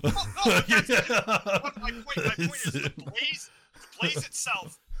 My point is the blaze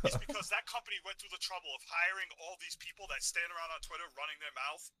itself is because that company went through the trouble of hiring all these people that stand around on Twitter running their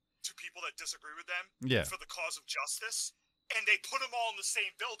mouth to people that disagree with them for the cause of justice, and they put them all in the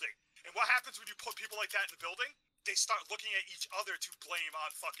same building. And what happens when you put people like that in the building? They start looking at each other to blame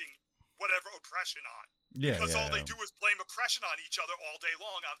on fucking whatever oppression on. Yeah, because yeah. all they do is blame oppression on each other all day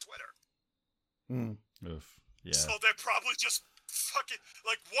long on Twitter. Oof. Yeah. So they're probably just fucking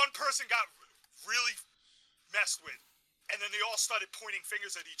like one person got really messed with, and then they all started pointing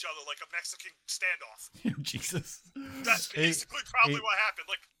fingers at each other like a Mexican standoff. Jesus. That's basically probably what happened,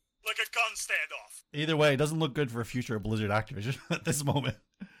 like a gun standoff. Either way, it doesn't look good for a future of Blizzard Activision at this moment.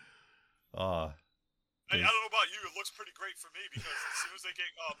 I don't know about you, it looks pretty great for me because as soon as they get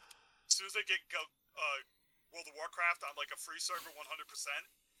World of Warcraft on like a free server 100%,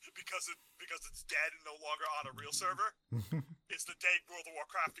 because it's dead and no longer on a real server, it's the day World of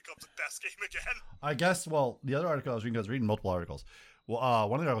Warcraft becomes the best game again. I guess. Well, the other article I was reading multiple articles. Well,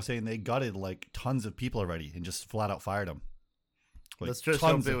 one of them was saying they gutted like tons of people already and just flat out fired them. Like, Let's just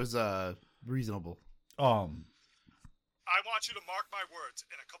hope it was reasonable. I want you to mark my words.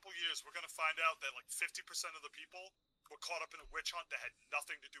 In a couple years, we're going to find out that like 50% of the people were caught up in a witch hunt that had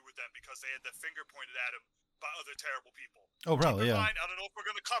nothing to do with them because they had their finger pointed at them by other terrible people. Oh, probably, yeah. I don't know if we're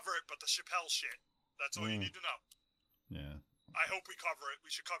going to cover it, but the Chappelle shit. That's all you need to know. Yeah. I hope we cover it.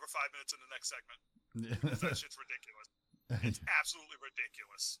 We should cover 5 minutes in the next segment. That shit's ridiculous. It's absolutely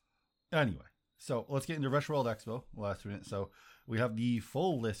ridiculous. Anyway, so let's get into Retro World Expo last minute. So we have the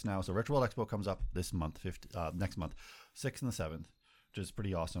full list now. So Retro World Expo comes up this month, next month, 6th and the 7th, which is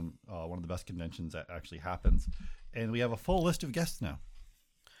pretty awesome. One of the best conventions that actually happens. And we have a full list of guests now.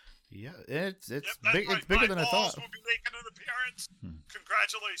 Yeah, it's big. Right. It's bigger than I thought. Will be making an appearance.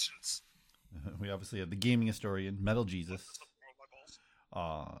 Congratulations. We obviously have the gaming historian, Metal Jesus,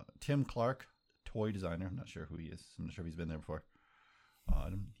 Tim Clark, toy designer. I'm not sure who he is. I'm not sure if he's been there before.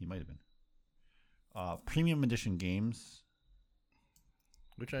 He might have been. Premium Edition Games,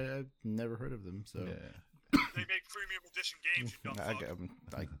 Which I've never heard of them. So yeah. They make premium edition games. You dumb fuck.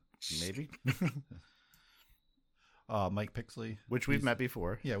 Maybe. Mike Pixley, Which we've met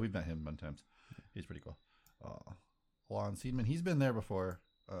before. Yeah, we've met him many times. He's pretty cool. Lon Seidman, he's been there before.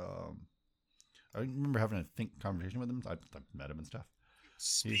 I remember having a conversation with him. I've met him and stuff.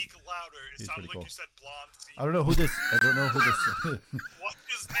 Speak louder. It sounded like cool. you said blonde. I don't know who this. What's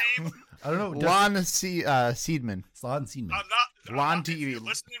his name? I don't know. Lon Seidman. Lon Seidman. I'm Lon not, if TV. you're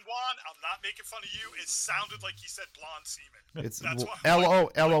listening, Juan, I'm not making fun of you. It sounded like he said blonde semen. It's That's what Lon.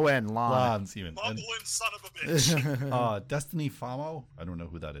 Lon Seidman. Mumbling son of a bitch. Destiny Famo. I don't know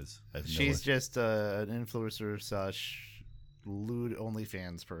who that is. She's just an influencer slash lewd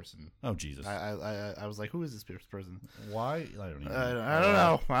OnlyFans person. Oh Jesus! I was like, who is this person? Why? I don't even. I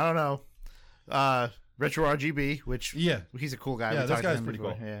don't know. Retro RGB, which he's a cool guy. Yeah, We this talked to guy's him pretty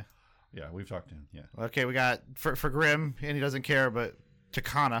before. cool. Yeah. Yeah, we've talked to him. Yeah. Okay, we got for Grim, and he doesn't care, but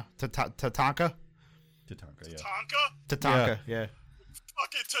Tatanka. Tatanka. Yeah. Tatanka? Yeah.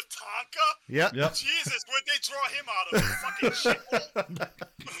 Fucking Tatanka? Yep. Jesus, where'd they draw him out of? Fucking shithole.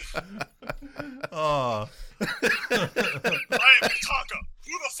 Oh. I am Tatanka.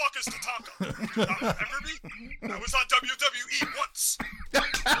 Who the fuck is Tatanka? Remember me? I was on WWE once.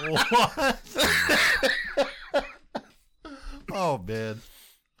 What? Oh man.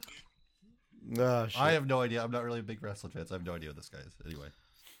 Oh, shit. I have no idea. I'm not really a big wrestling fan, so I have no idea what this guy is. Anyway.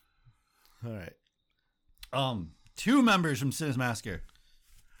 All right. 2 members from Cinemas Massacre.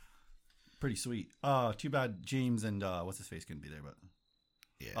 Pretty sweet. Too bad James and what's his face couldn't be there, but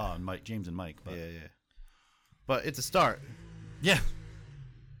yeah. James and Mike. But... Yeah. But it's a start. Yeah.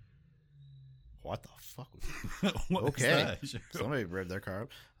 What the fuck was that? What okay. Was that? Somebody revved their car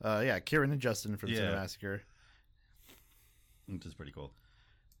up. Kieran and Justin from Cinema Massacre. Which is pretty cool.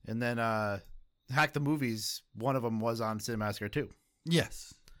 And then Hack the Movies, one of them was on Cinema Massacre too.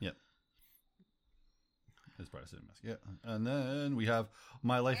 Yes. Yep. It's part of Cinema Massacre. Yeah. And then we have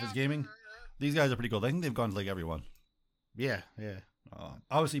My Life is Gaming. These guys are pretty cool. I think they've gone to like everyone. Yeah.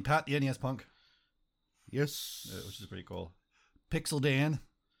 Obviously, Pat the NES Punk. Yes. Which is pretty cool. Pixel Dan.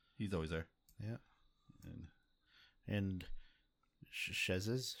 He's always there. Yeah. And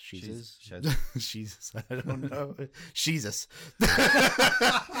Shezes? She's I don't know. Jesus.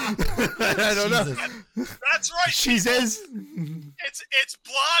 I don't know. That's right. Shezes. It's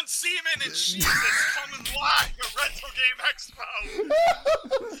blonde semen and Jesus coming live at Retro Game Expo.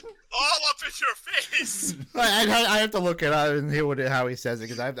 All up in your face. I have to look it up and hear how he says it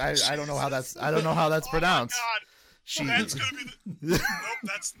because I don't know how that's pronounced. Oh my God. That's gonna be nope.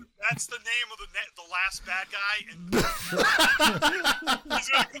 That's the name of the last bad guy, and he's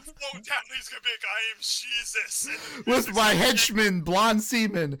gonna come float down. And he's gonna be like, "I am Jesus." With my henchman, Blonde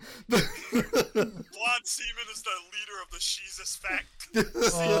Seaman. Blonde Seaman is the leader of the Jesus fact.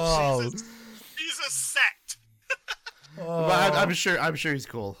 Jesus sect. But I'm sure he's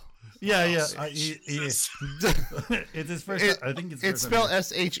cool. Yeah. It's his first. I think it's spelled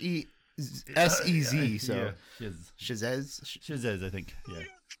SHEZES. S-E-Z. So yeah, Shazez. Shazez, I think. Yeah.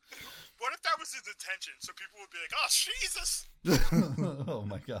 What if that was his intention? So people would be like, "Oh, Jesus!" Oh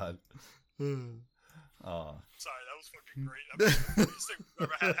my god. Oh. Sorry, that was fucking great. I mean, the funniest thing we've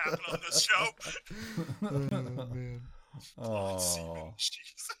ever had happen on this show. Oh man. Oh.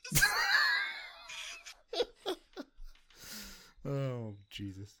 Jesus. Oh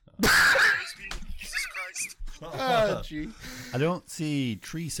Jesus. Praise be to Jesus Christ. Oh gee. I don't see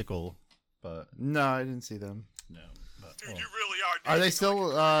Treesicle, but No, I didn't see them. no. But, Dude, oh. you really are. Are they making still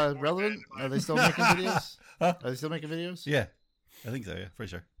like a more relevant? band Are they still making videos? Huh? Are they still making videos? Yeah, I think so. Yeah, for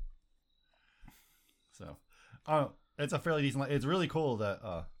sure. So, it's a fairly decent. It's really cool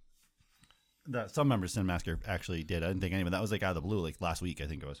that that some members of Sin Massacre actually did. I didn't think anyone. That was like out of the blue, like last week, I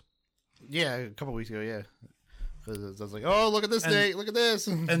think it was. Yeah, a couple weeks ago. Yeah, because I was like, oh, look at this And- date. Look at this.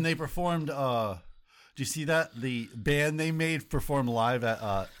 And they performed. Do you see that the band they made performed live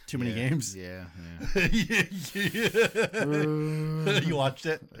at Too Many Games? Yeah. You watched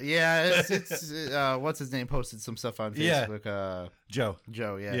it, Yeah, it's what's his name posted some stuff on Yeah. Facebook. Joe?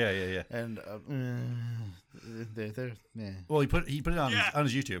 Joe, yeah. Yeah. And they're Well, he put it on Yeah. on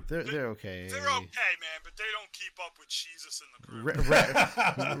his YouTube. they're okay. They're okay, man, but they don't keep up with Jesus in the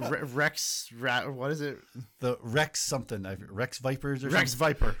crew. Rex, what is it? The Rex something, Rex Vipers or Rex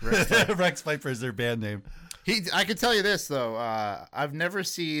something? Viper. Rex Viper. Rex Viper is their band name. I can tell you this though. I've never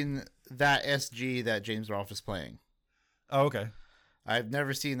seen that SG that James Rolfe is playing. Oh, okay. I've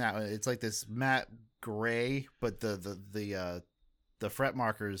never seen that one. It's like this matte gray, but the fret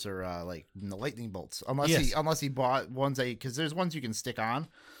markers are like the lightning bolts. Unless he bought ones because there's ones you can stick on.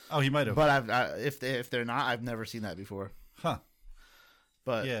 Oh, he might have. But if they're not, I've never seen that before. Huh.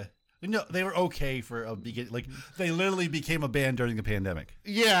 But Yeah. No, they were okay for a beginning. Like they literally became a band during the pandemic.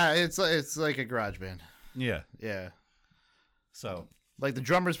 yeah, it's like a garage band. Yeah. Yeah, So like the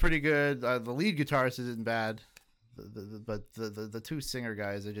drummer's pretty good. The lead guitarist isn't bad. But the two singer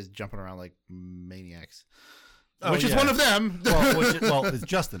guys are just jumping around like maniacs. Oh, Which is yeah. one of them. well, it's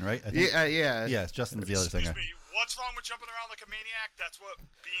Justin, right? I think. Yeah. Yeah, it's Justin's the other Excuse singer. me, what's wrong with jumping around like a maniac? That's what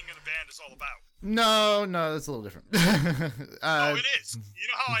being in a band is all about. No, that's a little different. Oh, it is. You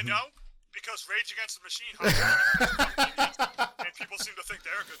know how I know? Because Rage Against the Machine, and people seem to think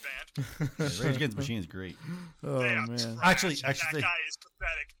they're a good band. Yeah, Rage Against the Machine is great. Oh They are man. trash, Actually, and actually- that guy is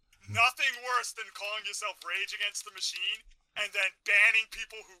pathetic. Nothing worse than calling yourself Rage Against the Machine and then banning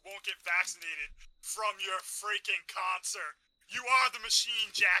people who won't get vaccinated from your freaking concert. You are the machine,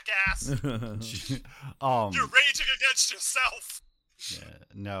 jackass. You're raging against yourself. Yeah,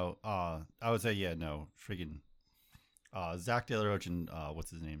 no. I would say no. Freaking. Zach De La Rocha and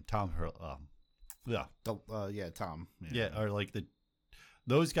what's his name? Tom Hurl. Yeah, Tom. yeah. Are like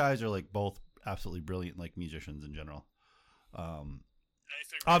those guys are like both absolutely brilliant like musicians in general. Anything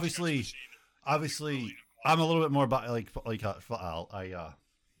Rage Obviously, Against the Machine is brilliant. I'm a little bit more I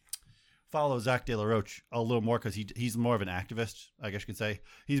follow Zach De La Rocha a little more because he's more of an activist, I guess you could say.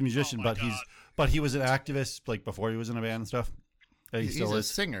 He's a musician, Oh my but he was an activist like before he was in a band and stuff. He He's still a is.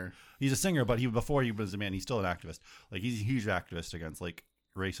 singer. He's a singer, but before he was a man, he's still an activist. Like he's a huge activist against like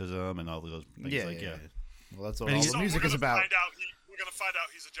racism and all those things. Yeah, like, yeah. Well, that's what And all he's- the So music we're is gonna about. we're gonna find out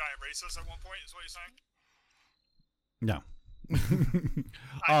he's a giant racist at one point. Is what you're saying? No.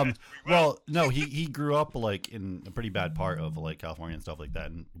 I bet we will. Well, no, he grew up like in a pretty bad part of like California and stuff like that,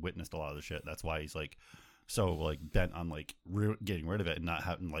 and witnessed a lot of the shit. That's why he's like so like bent on like getting rid of it and not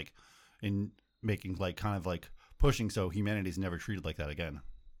having like in making like kind of like pushing so humanity's never treated like that again,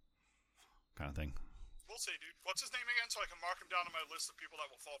 kind of thing. We'll see, dude. What's his name again, so I can mark him down on my list of people that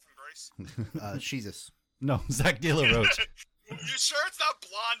will fall from grace? Jesus. No, Zach De La Rocha. You sure it's not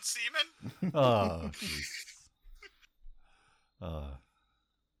blonde semen? Oh, jeez.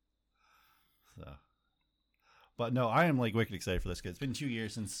 So, but no, I am like wicked excited for this. 'Cause it's been 2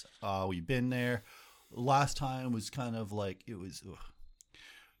 years since we've been there. Last time was kind of like it was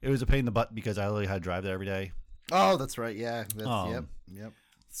a pain in the butt because I literally had to drive there every day. Oh, that's right. Yeah. Um, Yep.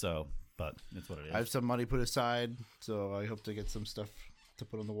 So, but it's what it is. I have some money put aside, so I hope to get some stuff to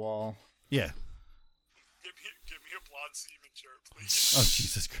put on the wall. Yeah. Give me a blonde semen shirt, please. Oh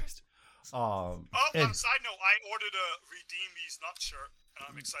Jesus Christ. Oh, and- on a side note, I ordered a Redeem These Nuts shirt, and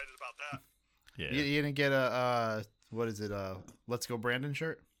I'm excited about that. Yeah. You didn't get a what is it? Let's Go Brandon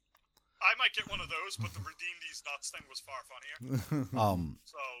shirt. I might get one of those, but the Redeem These Nuts thing was far funnier.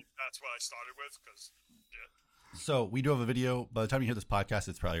 So that's what I started with, because, yeah. So we do have a video. By the time you hear this podcast,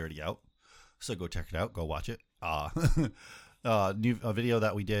 it's probably already out. So go check it out. Go watch it. A video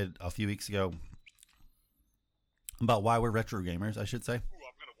that we did a few weeks ago about why we're retro gamers, I should say. Ooh,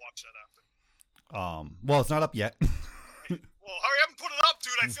 I'm going to watch that after. Well, it's not up yet. Well, hurry up and put it up,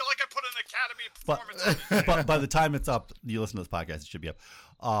 dude. I feel like I put in Academy of Performance. But by the time it's up, you listen to this podcast, it should be up.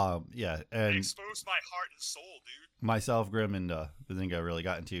 Yeah, and It exposed my heart and soul, dude. myself, Grim, and Bazinga really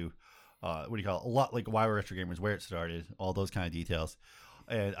got into what do you call it? A lot like why we're retro gamers, where it started, all those kind of details.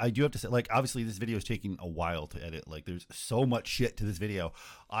 And I do have to say, like, obviously this video is taking a while to edit. Like, there's so much shit to this video.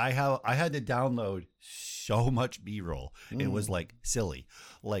 I had to download so much B-roll. It was like silly.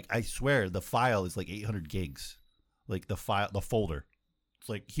 Like, I swear the file is like 800 gigs. Like the folder, it's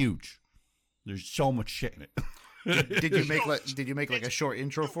like huge. There's so much shit in it. Did you make like a short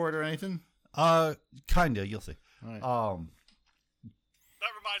intro for it or anything? Kinda. You'll see. All right.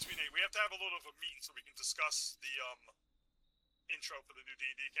 That reminds me, Nate. We have to have a little of a meeting so we can discuss the intro for the new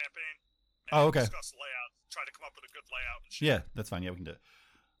D&D campaign. And Oh, okay. Discuss layout. Try to come up with a good layout and shit. Yeah, that's fine. Yeah, we can do it.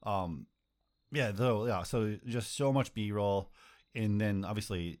 Yeah, though, yeah. So just so much B-roll, and then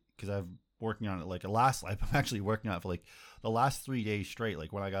obviously because I'm working on it like I'm actually working on it for like the last 3 days straight.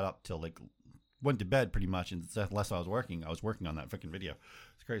 Like when I got up till like went to bed pretty much, and unless I was working on that freaking video.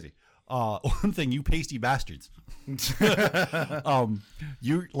 It's crazy. One thing, you pasty bastards.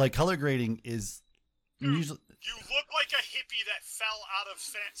 You like color grading is usually. You look like a hippie that fell out of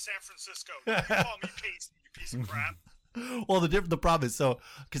San Francisco. You call me pasty, you piece of crap. Well, the problem is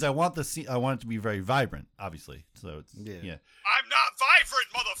because I want I want it to be very vibrant, obviously. So it's yeah. I'm not vibrant,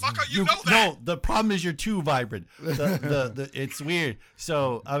 motherfucker. You know that. No, the problem is you're too vibrant. It's weird.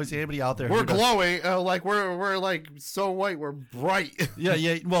 So obviously, anybody out there, We're glowing, like we're like so white, we're bright.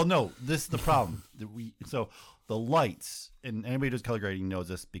 Yeah. Well, no, this is the problem. The lights, and anybody who does color grading knows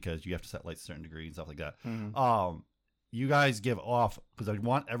this because you have to set lights a certain degree and stuff like that. Mm-hmm. You guys give off because I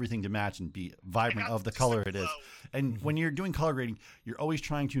want everything to match and be vibrant of the color it is. And when you're doing color grading, you're always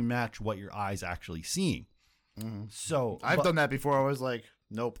trying to match what your eye's actually seeing. So I've done that before. I was like,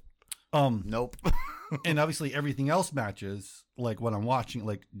 nope. Nope. And obviously everything else matches, like when I'm watching,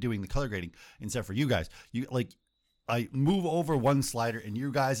 like doing the color grading, except for you guys. You like, I move over one slider and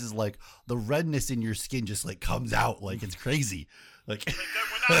you guys is like the redness in your skin just like comes out like it's crazy. Like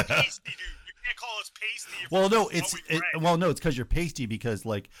we're not pasty, dude. You can't call us pasty. Well, no, it's because you're pasty because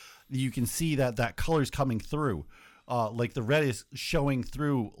like you can see that color's coming through. Like the red is showing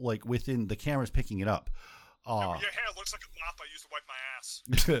through, like within the camera's picking it up. Your hair looks like a mop I used to wipe my ass.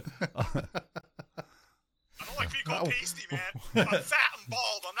 I don't like being called pasty, man. I'm fat and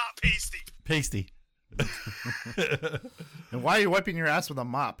bald. I'm not pasty. Pasty. And why are you wiping your ass with a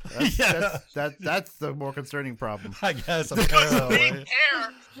mop? That's the more concerning problem. I guess. Because big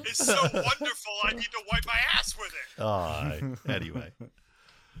hair is so wonderful, I need to wipe my ass with it. Anyway.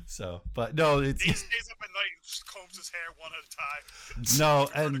 So, but no, it's. He stays up at night and just combs his hair one at a time. No,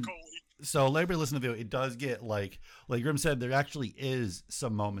 and so later listen to the video. It does get like Grim said, there actually is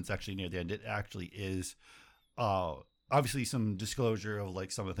some moments actually near the end. It actually is, obviously some disclosure of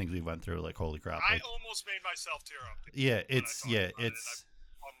like some of the things we went through. Like holy crap! I almost made myself tear up. Yeah, it's. I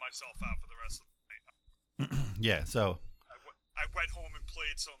bummed myself out for the rest of the night. Yeah, so. I went home and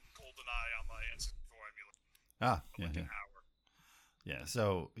played some GoldenEye on my N64 emulator. Yeah. An hour. Yeah,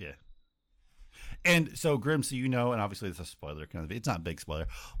 so, yeah. And so, Grim, so you know, and obviously it's a spoiler, it's not a big spoiler,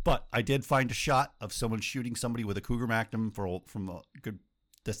 but I did find a shot of someone shooting somebody with a Cougar Magnum from a good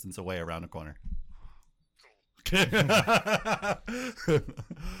distance away around a corner. Cool. Well, I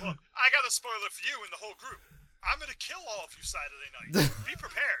got a spoiler for you and the whole group. I'm going to kill all of you Saturday night. Be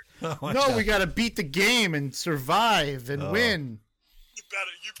prepared. No, we got to beat the game and survive and win. You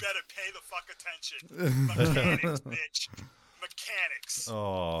better pay the fuck attention. Mechanics, bitch. Mechanics.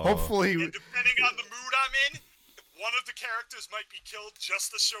 Oh. Hopefully. And depending on the mood I'm in, one of the characters might be killed just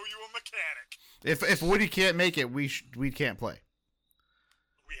to show you a mechanic. If Woody can't make it, we can't play.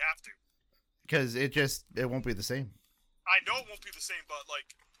 We have to. Because it won't be the same. I know it won't be the same, but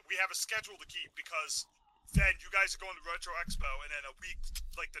like we have a schedule to keep because then you guys are going to Retro Expo, and then a week,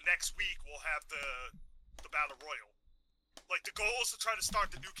 like the next week, we'll have the Battle Royal. Like the goal is to try to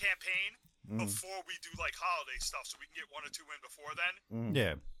start the new campaign before we do like holiday stuff, so we can get 1 or 2 in before then.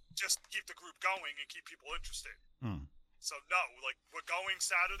 Yeah. Just to keep the group going and keep people interested. So no, like we're going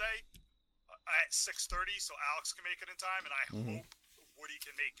Saturday at 6:30, so Alex can make it in time, and I hope Woody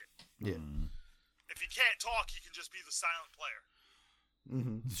can make it. Yeah. If he can't talk, he can just be the silent player.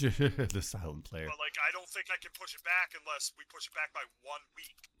 The silent player. But like, I don't think I can push it back unless we push it back by 1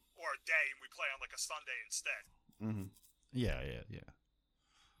 week or a day, and we play on like a Sunday instead. Yeah.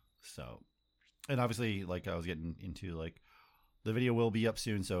 So, and obviously, like I was getting into, like the video will be up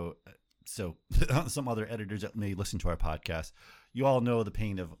soon. So some other editors that may listen to our podcast, you all know the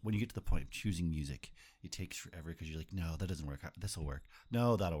pain of when you get to the point of choosing music. It takes forever because you're like, no, that doesn't work. This will work.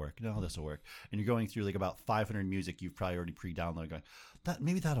 No, that'll work. No, this will work. And you're going through like about 500 music you've probably already pre-downloaded. Going,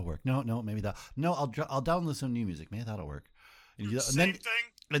 maybe that'll work. No, maybe that. No, I'll download some new music. Maybe that'll work. And Same thing.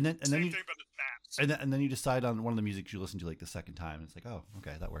 And then Same you, thing, but it's maps. and then you decide on one of the music you listen to like the second time. And it's like, oh,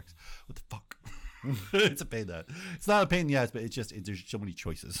 okay, that works. What the fuck? It's a pain. It's not a pain in the ass, but it's just there's so many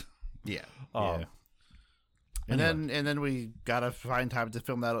choices. Yeah. Yeah. And then we gotta find time to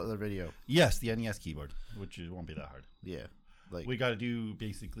film that other video. Yes, the NES keyboard, which won't be that hard. Yeah, like We got to do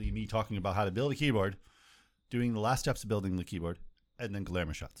basically me talking about how to build a keyboard, doing the last steps of building the keyboard, and then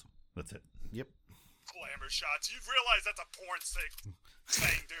glamour shots. That's it. Yep. Glamour shots. You realize that's a porn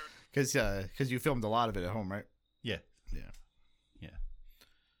thing, dude. Because you filmed a lot of it at home, right? Yeah. Yeah. Yeah.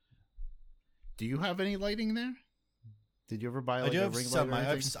 Do you have any lighting there? Did you ever buy like I do a have ring some. light or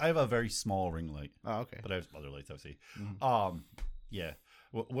I anything? have a very small ring light, Oh, okay. but I have other lights. Obviously. Mhm. Yeah.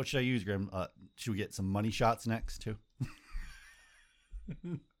 What should I use, Grim? Should we get some money shots next too? Yeah,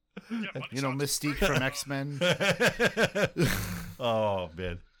 money You know, shots is Mystique great. from X-Men. Oh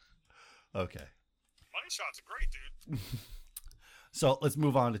man. Okay. Money shots are great, dude. So let's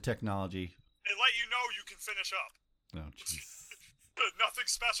move on to technology. They let you know you can finish up. Oh jeez. Nothing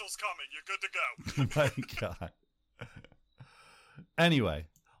special's coming. You're good to go. My God. Anyway,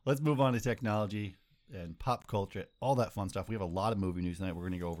 let's move on to technology and pop culture, all that fun stuff. We have a lot of movie news tonight. We're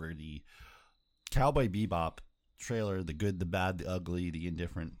going to go over the Cowboy Bebop trailer, the good, the bad, the ugly, the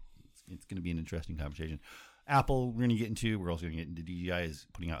indifferent. It's going to be an interesting conversation. Apple, we're going to get into. We're also going to get into DJI is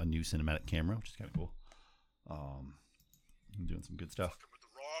putting out a new cinematic camera, which is kind of cool. Doing some good stuff. Fucking with the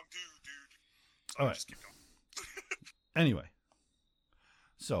wrong dude. All right. Just keep going. Anyway,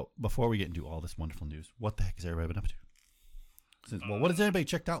 so before we get into all this wonderful news, what the heck has everybody been up to? What has anybody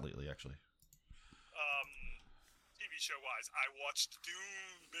checked out lately, actually? TV show wise, I watched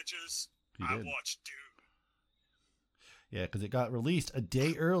Dune, bitches. You I did. watched Dune. Yeah, because it got released a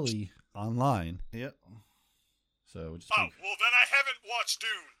day early online. Yep. So just Oh, well, then I haven't watched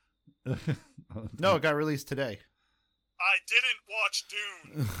Dune. No, it got released today. I didn't watch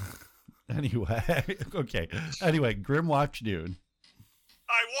Dune. Anyway, okay. Anyway, Grim watched Dune.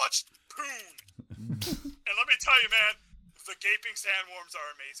 I watched Poon. And let me tell you, man, the gaping sandworms are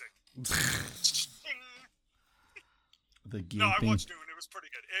amazing. The No, I gaping. watched Dune. It was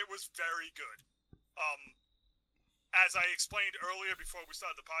pretty good. It was very good. As I explained earlier before we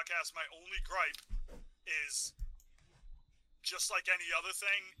started the podcast, my only gripe is just like any other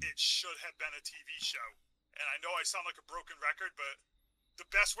thing, it should have been a TV show. And I know I sound like a broken record, but the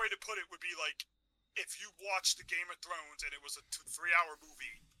best way to put it would be like if you watched the Game of Thrones and it was a 3-hour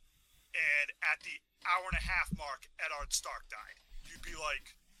movie, and at the hour and a half mark, Eddard Stark died, you'd be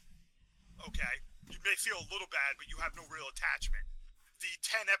like, okay, you may feel a little bad, but you have no real attachment. The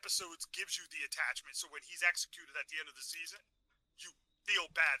 10 episodes gives you the attachment, so when he's executed at the end of the season, you feel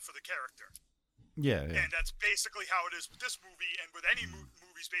bad for the character. Yeah, yeah. And that's basically how it is with this movie and with any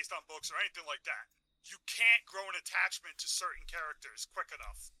movies based on books or anything like that. You can't grow an attachment to certain characters quick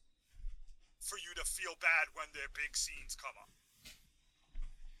enough for you to feel bad when their big scenes come up.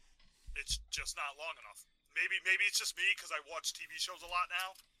 It's just not long enough. Maybe it's just me because I watch TV shows a lot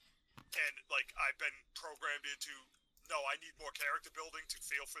now, and like I've been programmed into, no, I need more character building to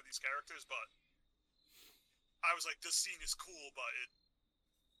feel for these characters. But I was like, this scene is cool, but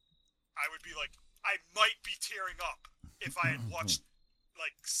I would be like, I might be tearing up if I had watched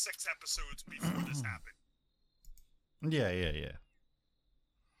like 6 episodes before this happened. Yeah.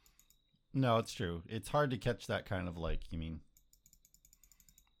 No, it's true. It's hard to catch that kind of like, you mean,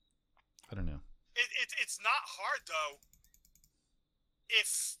 I don't know. It's not hard though.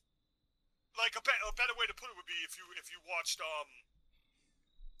 If like a better way to put it would be if you watched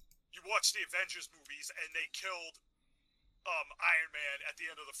you watched the Avengers movies and they killed Iron Man at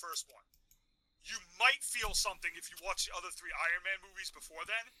the end of the first one. You might feel something if you watch the other 3 Iron Man movies before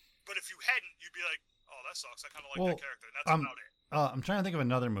then, but if you hadn't, you'd be like, oh, that sucks. I kind of like that character. And that's about it. I'm trying to think of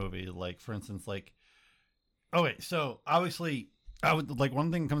another movie, like for instance, like, okay, so obviously, I would like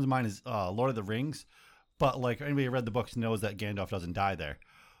one thing that comes to mind is Lord of the Rings, but like anybody who read the books knows that Gandalf doesn't die there.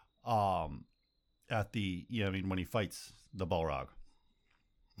 At the when he fights the Balrog,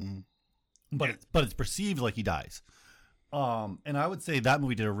 but it's perceived like he dies. And I would say that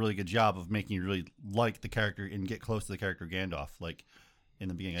movie did a really good job of making you really like the character and get close to the character Gandalf, like in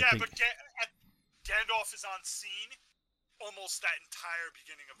the beginning. Yeah, I think, but Gandalf is on scene almost that entire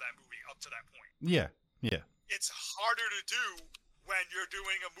beginning of that movie up to that point. Yeah. It's harder to do when you're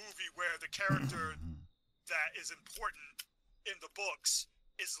doing a movie where the character that is important in the books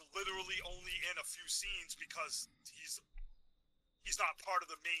is literally only in a few scenes because he's he's not part of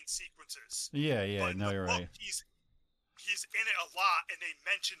the main sequences. Yeah, But in no, the you're book, right. He's in it a lot, and they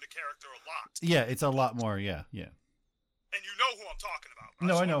mention the character a lot. Yeah, it's a lot more. Yeah. And you know who I'm talking about.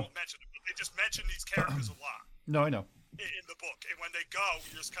 No, I So know. won't mention it, but they just mention these characters a lot No, I know. in the book, and when they go,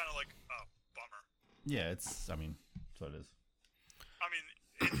 you're just kind of like, oh, bummer. Yeah, it's. I mean, that's what it is. I mean,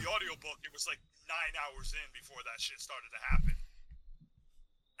 in the audiobook, it was like 9 hours in before that shit started to happen.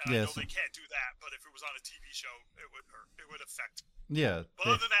 And I know they can't do that, but if it was on a TV show, it would hurt. It would affect. Yeah.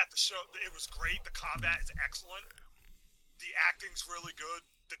 But other than that, the show, it was great. The combat is excellent. The acting's really good.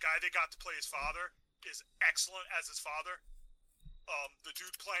 The guy they got to play his father is excellent as his father. The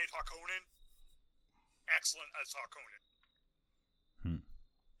dude playing Harkonnen, excellent as Harkonnen.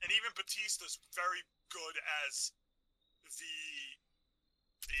 And even Batista's very good as the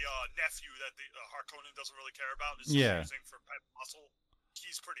nephew that the Harkonnen doesn't really care about. Is using for pet muscle.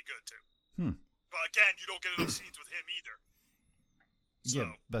 He's pretty good too. But again, you don't get enough scenes with him either. So,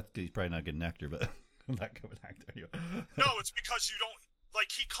 yeah, he's probably not a good actor, but not good actor. Anyway. No, it's because you don't like.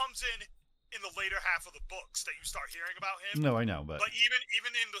 He comes in the later half of the books that you start hearing about him. No, I know, but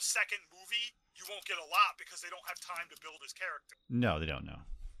even in the second movie, you won't get a lot because they don't have time to build his character. No, they don't know.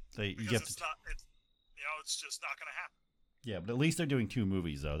 Because it's just not going to happen. Yeah, but at least they're doing 2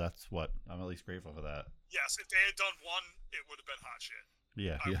 movies, though. That's what I'm at least grateful for that. Yes, if they had done one, it would have been hot shit.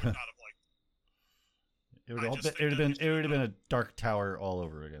 Yeah, I would not have liked. It would have been a Dark Tower all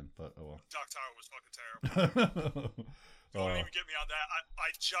over again. But oh well. Dark Tower was fucking terrible. Don't even get me on that.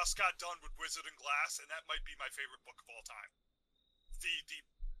 I just got done with Wizard and Glass, and that might be my favorite book of all time.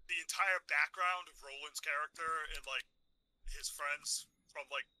 The entire background of Roland's character and like his friends from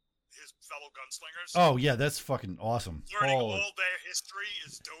like his fellow gunslingers. Oh yeah, that's fucking awesome. Learning all their history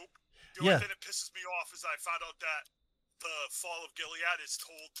is dope. The only thing that pisses me off is I found out that the Fall of Gilead is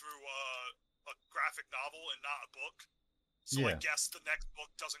told through a graphic novel and not a book. So I guess the next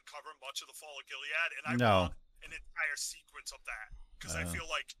book doesn't cover much of the Fall of Gilead, and I want an entire sequence of that because I feel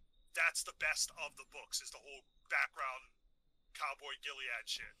like that's the best of the books is the whole background cowboy Gilead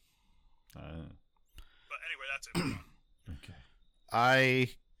shit. But anyway, that's it. Okay.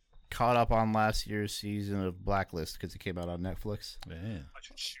 I caught up on last year's season of Blacklist because it came out on Netflix. Yeah. I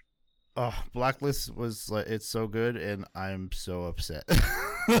should shoot. Oh, Blacklist was like, it's so good, and I'm so upset.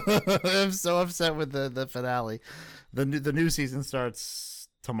 I'm so upset with the finale. The new season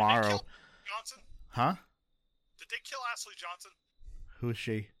starts tomorrow. Did they kill Johnson? Huh? Did they kill Ashley Johnson? Who is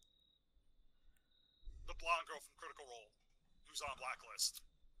she? The blonde girl from Critical Role, who's on Blacklist,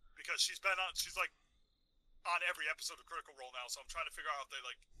 because she's like on every episode of Critical Role now. So I'm trying to figure out if they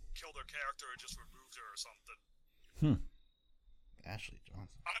like killed her character or just removed her or something. Ashley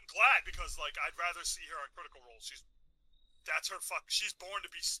Johnson. I'm glad because like I'd rather see her on Critical Role. She's born to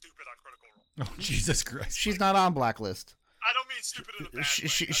be stupid on Critical Role. Oh Jesus Christ! She's not on Blacklist. I don't mean stupid in a bad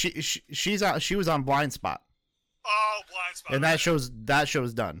way. She was on Blind Spot. Oh, Blind Spot. And that show's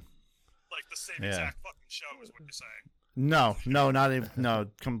done. Like the same exact fucking show is what you're saying. No, not even. No,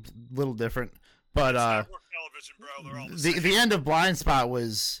 little different. But network television, bro. They're all the same. The end of Blind Spot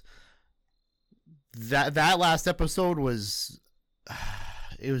was that last episode was.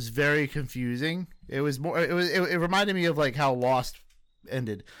 It was very confusing. It was more. It reminded me of like how Lost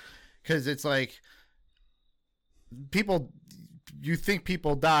ended, because it's like people. You think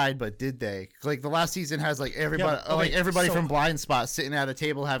people died, but did they? Like the last season has like everybody, from Blind Spot sitting at a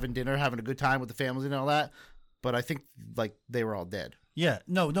table having dinner, having a good time with the families and all that. But I think like they were all dead. Yeah,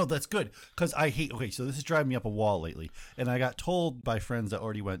 no, that's good because I hate. Okay, so this is driving me up a wall lately, and I got told by friends that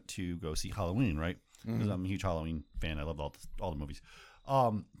already went to go see Halloween, right? Because I'm a huge Halloween fan. I love all the movies.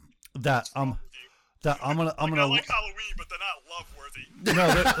 That I'm gonna like Halloween, but they're not love worthy.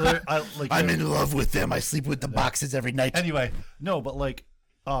 No, I'm in love with them. I sleep with the boxes every night. Anyway, no, but like,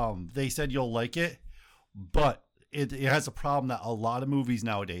 they said you'll like it, but it has a problem that a lot of movies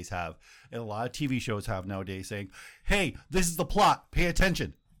nowadays have, and a lot of TV shows have nowadays, saying, "Hey, this is the plot. Pay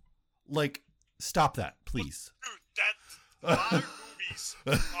attention." Like, stop that, please. Dude,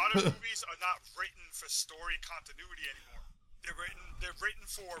 modern movies are not written for story continuity anymore. They're written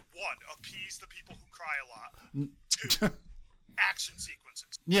for one, appease the people who cry a lot. Two, action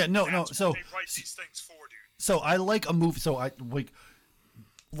sequences. Yeah, no. So they write these things for, dude. So I like a movie. So I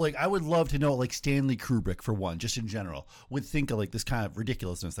like I would love to know like Stanley Kubrick for one, just in general, would think of like this kind of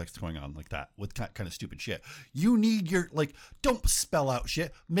ridiculousness that's going on like that with kind of stupid shit. You need your like, don't spell out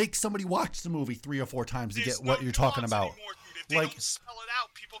shit. Make somebody watch the movie 3 or 4 times to get what you're talking about. Anymore, dude. If they don't spell it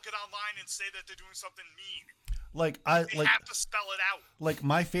out, people get online and say that they're doing something mean. They have to spell it out. Like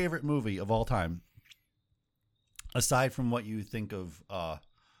my favorite movie of all time, aside from what you think of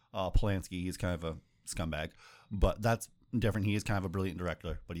Polanski, he's kind of a scumbag, but that's different. He is kind of a brilliant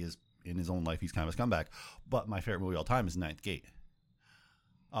director, but he is in his own life, he's kind of a scumbag. But my favorite movie of all time is Ninth Gate.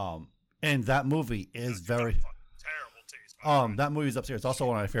 And that movie is very terrible taste. that movie is upstairs. It's also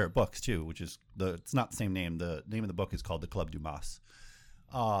one of my favorite books too, which is it's not the same name. The name of the book is called The Club Dumas.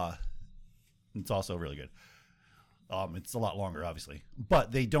 It's also really good. It's a lot longer, obviously,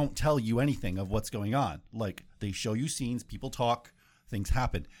 but they don't tell you anything of what's going on. Like, they show you scenes, people talk, things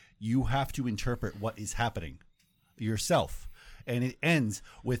happen. You have to interpret what is happening yourself. And it ends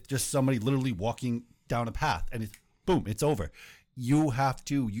with just somebody literally walking down a path, and it's boom, it's over. You have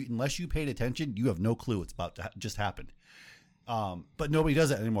to, unless you paid attention, you have no clue what's about to just happen. But nobody does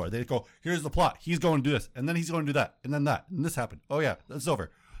that anymore. They go, here's the plot. He's going to do this, and then he's going to do that, and then that, and this happened. Oh yeah, that's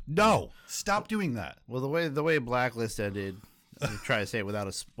over. No, stop doing that. Well, the way Blacklist ended, I'm try to say it without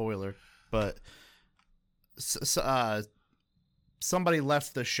a spoiler, but somebody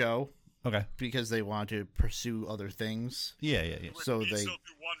left the show. Okay. Because they want to pursue other things. Yeah. So they still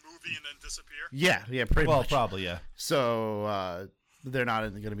do one movie and then disappear. Yeah, pretty much. Well, probably, yeah. So they're not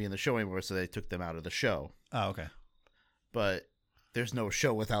going to be in the show anymore, so they took them out of the show. Oh, okay. But there's no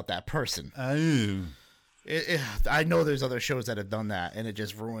show without that person. Oh. I know there's other shows that have done that, and it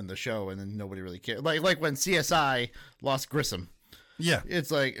just ruined the show, and then nobody really cared. Like when CSI lost Grissom. Yeah. It's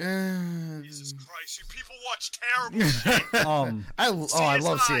like, Jesus Christ, you people watch terrible shit. I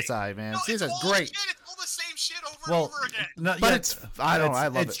love CSI, man. No, CSI's it's great. Shit. It's all the same shit over and over again. No, But yeah, I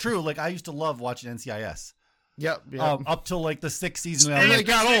love it. It's true. Like, I used to love watching NCIS. Yep. Up till like the 6th season. And it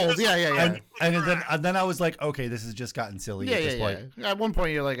got old. Yeah. And then I was like, okay, this has just gotten silly at this point. At one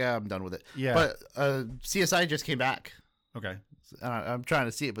point, you're like, I'm done with it. Yeah. But CSI just came back. Okay. I'm trying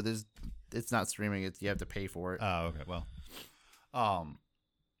to see it, but it's not streaming. You have to pay for it. Oh, okay. Well,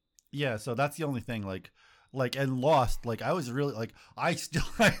 yeah. So that's the only thing. Like, and Lost. Like, I was really like, I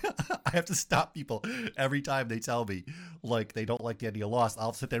have to stop people every time they tell me like they don't like the idea of Lost.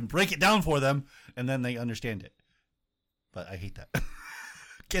 I'll sit there and break it down for them, and then they understand it. But I hate that.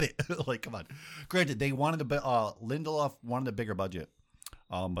 Get it? Like, come on. Granted, they wanted Lindelof wanted a bigger budget,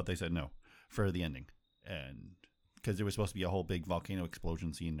 but they said no for the ending, and because there was supposed to be a whole big volcano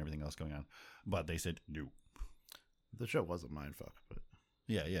explosion scene and everything else going on, but they said no. The show wasn't mindfuck, but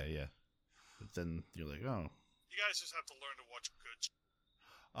yeah. But then you're like, oh. You guys just have to learn to watch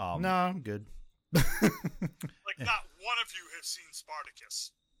good. No, I'm good. Like, not one of you have seen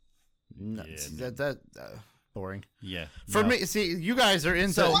Spartacus. No, Yeah, that boring. Yeah. For no. me, see, you guys are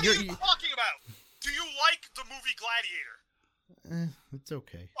into. What are you talking about? Do you like the movie Gladiator? It's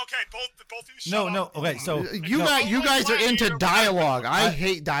okay. Okay, both of you. Shut No. up. Okay, so You guys are into dialogue. I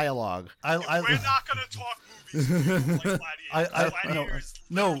hate dialogue. We're not gonna talk movies. If you don't like Gladiator. Gladiator is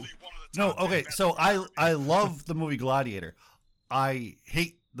no. literally one of the top Okay, 10 best so movies. I love the movie Gladiator. I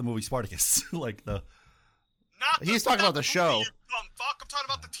hate the movie Spartacus. Like the. He's talking about the show. You dumb fuck. I'm talking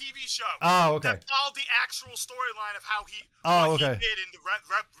about the TV show. Oh, okay. That followed the actual storyline of how he. Oh, what okay. He did in the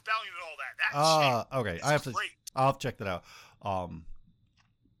rebellion and all that. That shit. Okay. is I have to. Great. I'll have to check that out.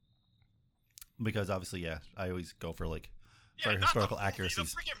 Because obviously, yeah, I always go for like for Not historical the movie. accuracies. The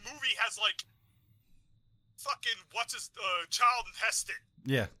freaking movie has like fucking what's his Charlton Heston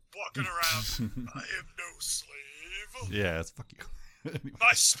Yeah. walking around. I am no slave. Yeah, it's fuck you.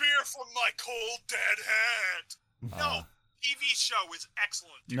 My spear from my cold dead hand. No, TV show is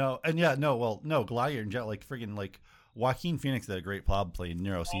excellent. Dude. No, Gladiator and Jet, like freaking like Joaquin Phoenix did a great job playing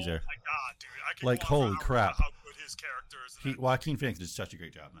Nero Caesar. Oh my god, dude! I can Like, go on for holy hours crap. about how good his character is. in that movie. Joaquin Phoenix did such a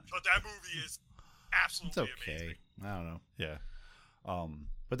great job in that show. But that movie is It's absolutely okay. amazing. I don't know. Yeah.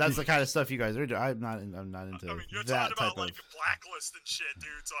 But that's the kind of stuff you guys are doing. I'm not into I mean, you're that talking type about like of. a blacklist and shit, dude.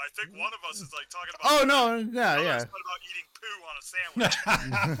 So I think one of us is like talking about. Oh no! the Yeah. other's about eating poo on a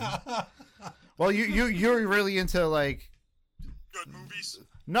sandwich. Well, you're really into like. Good movies.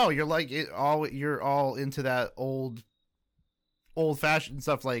 No, you're like You're all into that old-fashioned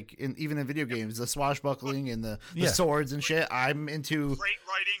stuff, like even in video games, the swashbuckling and the swords and shit. I'm into Great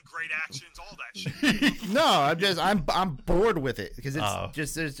writing, great actions, all that shit. no. I'm bored with it because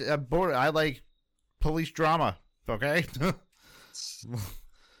I'm bored. I like police drama. Okay, it's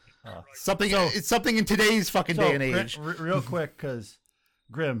something in today's fucking day and age. Real quick, because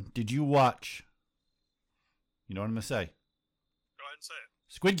Grim, did you watch? You know what I'm gonna say? Go ahead and say it.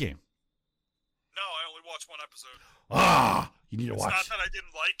 Squid Game. No, I only watched one episode. You need to It's watch. not that I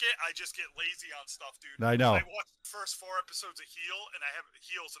didn't like it. I just get lazy on stuff, dude. I know. I watched the first 4 episodes of Heels, and I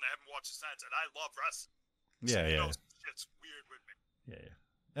haven't watched it since. And I love wrestling. Yeah. It's weird with me.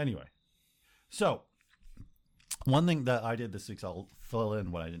 Yeah. Anyway, so one thing that I did this week, so I'll fill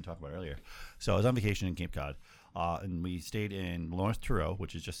in what I didn't talk about earlier. So I was on vacation in Cape Cod, and we stayed in North Truro,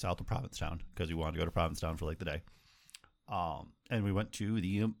 which is just south of Provincetown, because we wanted to go to Provincetown for like the day. And we went to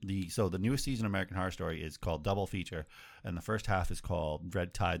the newest season of American Horror Story is called Double Feature, and the first half is called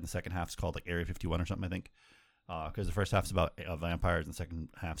Red Tide, and the second half is called like Area 51 or something, I think. Because the first half is about vampires, and the second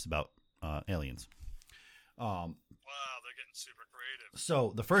half is about aliens. Wow, they're getting super creative.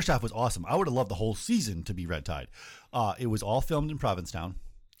 So the first half was awesome. I would have loved the whole season to be Red Tide. It was all filmed in Provincetown,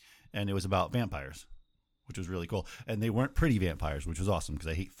 and it was about vampires, which was really cool. And they weren't pretty vampires, which was awesome because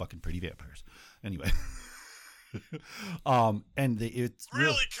I hate fucking pretty vampires. Anyway. And it's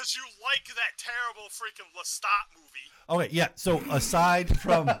really because you like that terrible freaking Lestat movie. Okay, yeah. So aside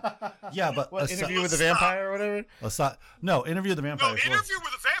from Interview with the Vampire or whatever. Interview with the Vampire. No, Interview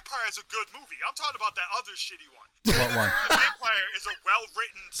with the Vampire is a good movie. I'm talking about that other shitty one. What one? The Vampire is a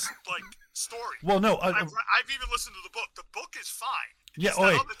well-written story. Well, no, I've even listened to the book. The book is fine. Yeah, it's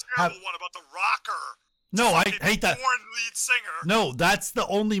the other terrible one about the rocker. No, I hate that. Born lead singer. No, that's the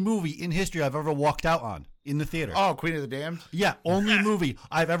only movie in history I've ever walked out on in the theater. Oh, Queen of the Damned? Yeah, only movie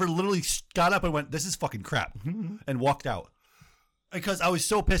I've ever literally got up and went, this is fucking crap, and walked out. Because I was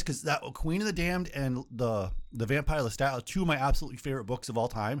so pissed because that Queen of the Damned and the Vampire Lestat are two of my absolutely favorite books of all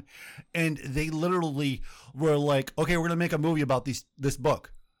time. And they literally were like, okay, we're going to make a movie about this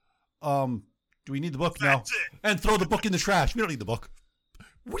book. Do we need the book? That's No. it. And throw the book in the trash. We don't need the book.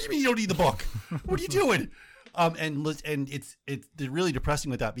 What do you mean you don't need the book? What are you doing? And it's really depressing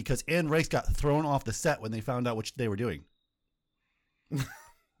with that because Anne Rice got thrown off the set when they found out what they were doing.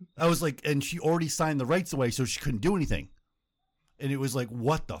 I was like, and she already signed the rights away, so she couldn't do anything. And it was like,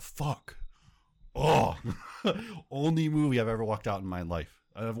 what the fuck? Oh, only movie I've ever walked out in my life.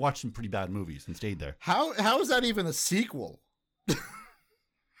 I've watched some pretty bad movies and stayed there. How is that even a sequel?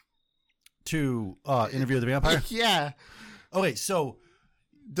 To Interview with the Vampire? Yeah. Okay, so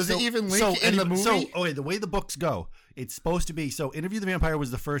Does it even link in the movie? So, okay, the way the books go, it's supposed to be, so Interview with the Vampire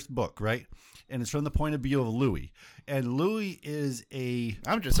was the first book, right? And it's from the point of view of Louis. And Louis is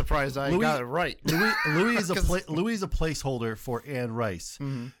I'm just surprised I got it right. Louis is a placeholder for Anne Rice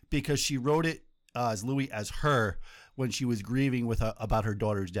because she wrote it as Louis as her when she was grieving about her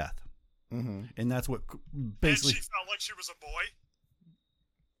daughter's death. Mm-hmm. And that's what basically... And she felt like she was a boy?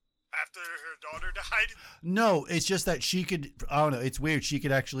 After her daughter died? No, it's just that she could, I don't know, it's weird. She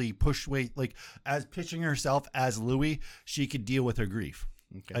could actually push weight, like, as pitching herself as Louis, she could deal with her grief.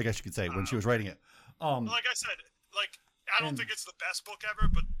 Okay. I guess you could say, when she was writing it. Like I said, I don't think it's the best book ever,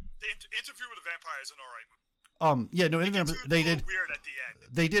 but the Interview with the Vampire is an alright movie. Yeah, no, they did. Weird at the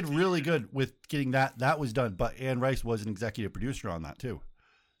end. They did really good with getting that. That was done, but Anne Rice was an executive producer on that, too.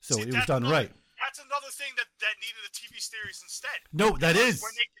 So it was done right. That's another thing that needed a TV series instead. No, that is.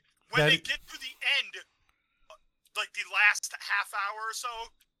 When they get to the end, like the last half hour or so,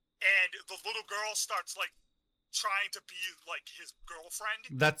 and the little girl starts like trying to be like his girlfriend.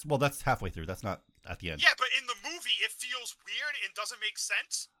 That's halfway through. That's not at the end. Yeah, but in the movie, it feels weird and doesn't make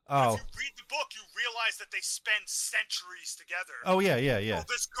sense. Oh. If you read the book, you realize that they spend centuries together. Oh yeah. So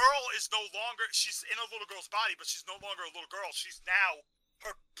this girl is no longer. She's in a little girl's body, but she's no longer a little girl. She's now.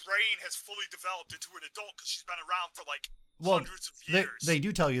 Her brain has fully developed into an adult because she's been around for like hundreds of years. They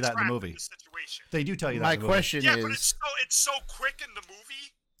do tell you that in the movie. They do tell you that. My question is, yeah, but it's so quick in the movie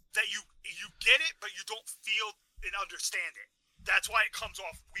that you get it, but you don't feel and understand it. That's why it comes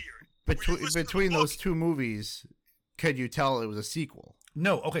off weird. Between those two movies, could you tell it was a sequel?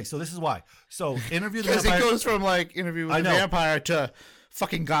 No. Okay, so this is why. So Interview with the Vampire. Vampire. It goes from like Interview with the Vampire to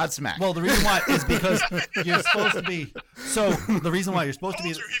fucking Godsmack. Well, the reason why is because you're supposed to be. So the reason why you're supposed to be.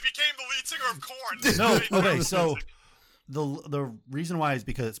 He became the lead singer of Korn. No. Okay. So the reason why is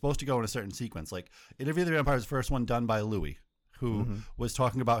because it's supposed to go in a certain sequence. Like Interview with the Vampire is the first one done by Louis, who was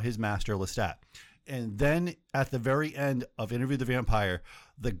talking about his master Lestat, and then at the very end of Interview with the Vampire,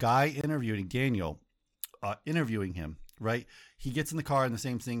 the guy interviewing Daniel, interviewing him, right? He gets in the car and the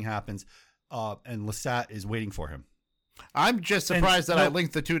same thing happens, and Lestat is waiting for him. I'm just surprised that I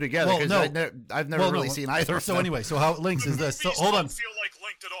linked the two together because I've never really seen either. So anyway, so how it links is this. So hold on. Feel like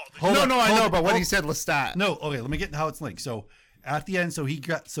linked at all. I know, but when he said Lestat, no, okay, let me get how it's linked. So at the end,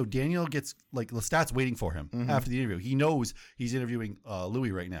 so Daniel gets like Lestat's waiting for him after the interview. He knows he's interviewing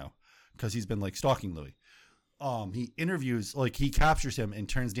Louis right now because he's been like stalking Louis. He interviews, like he captures him and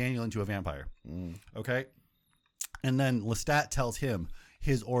turns Daniel into a vampire. Okay, and then Lestat tells him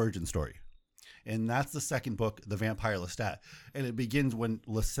his origin story. And that's the second book, The Vampire Lestat. And it begins when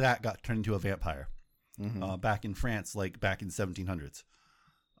Lestat got turned into a vampire back in France, like back in 1700s.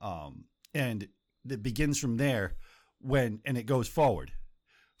 And it begins from there and it goes forward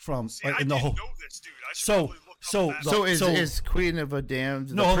from I didn't know this, dude. I should probably look up that. Is Queen of a Damned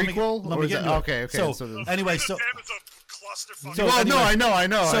the prequel? Let me get into it. Okay. So anyway, Queen of a Damned is a clusterfuck. I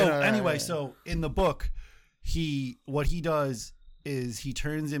know. So in the book, what he does is he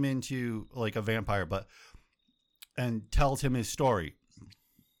turns him into like a vampire, and tells him his story.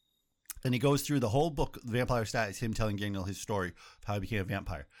 And he goes through the whole book, Vampire Stat, is him telling Daniel his story of how he became a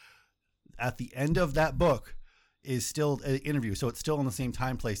vampire. At the end of that book is still an interview, so it's still in the same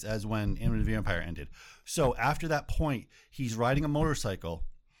time place as when Interview with the Vampire ended. So after that point, he's riding a motorcycle,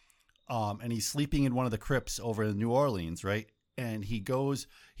 and he's sleeping in one of the crypts over in New Orleans, right? And he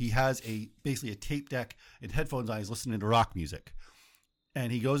has basically a tape deck and headphones on. He's listening to rock music.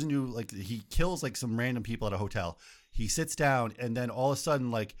 And he goes into, like, he kills like some random people at a hotel. He sits down, and then all of a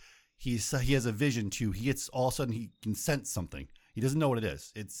sudden, like, he has a vision too. All of a sudden he can sense something. He doesn't know what it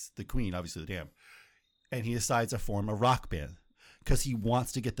is. It's the Queen, obviously the Damned. And he decides to form a rock band because he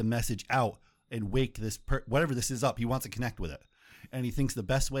wants to get the message out and wake whatever this is up. He wants to connect with it. And he thinks the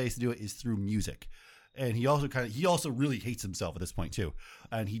best ways to do it is through music. And he also really hates himself at this point too.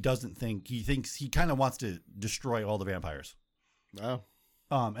 And he thinks he kind of wants to destroy all the vampires. Oh.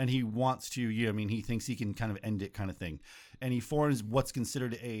 And he wants to, he thinks he can kind of end it, kind of thing. And he forms what's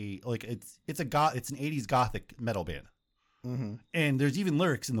considered it's an 80s gothic metal band. Mm-hmm. And there's even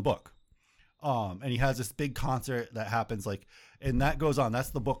lyrics in the book. And he has this big concert that happens, and that goes on. That's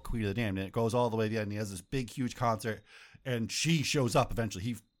the book, Queen of the Damned. And it goes all the way to the end. And he has this big, huge concert, and she shows up eventually.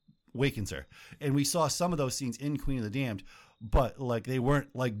 He wakens her. And we saw some of those scenes in Queen of the Damned, but they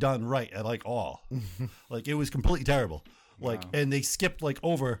weren't done right at all. It was completely terrible. Wow. And they skipped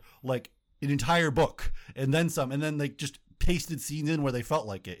over an entire book and then some, and then they just pasted scenes in where they felt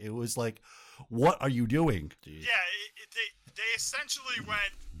like it. It was what are you doing? Jeez. Yeah, they essentially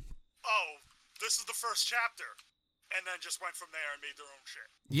went, oh, this is the first chapter, and then just went from there and made their own shit.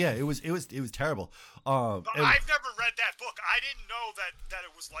 Yeah, it was terrible. But I've never read that book. I didn't know that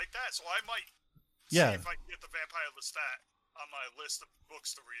it was like that, so I might see if I can get the Vampire Lestat on my list of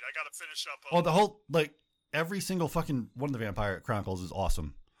books to read. I got to finish up. The whole every single fucking one of the Vampire Chronicles is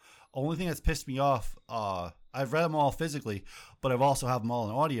awesome. Only thing that's pissed me off, I've read them all physically, but I've also have them all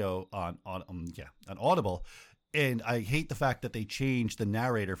in audio on Audible, and I hate the fact that they changed the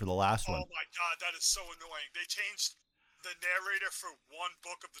narrator for the last one. Oh my god, that is so annoying. They changed the narrator for one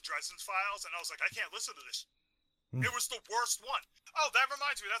book of the Dresden Files, and I was like, I can't listen to this. It was the worst one. Oh, that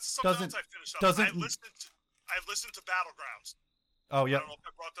reminds me. That's something else I finished up. I listened to Battlegrounds. Oh yeah. I don't know if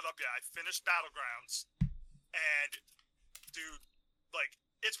I brought that up yet. I finished Battlegrounds, and dude,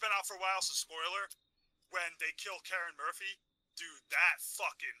 it's been out for a while, so spoiler. When they kill Karen Murphy, dude, that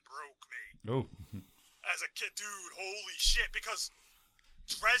fucking broke me. Oh. As a kid, dude, holy shit! Because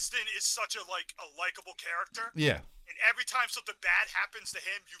Dresden is such a likable character. Yeah. And every time something bad happens to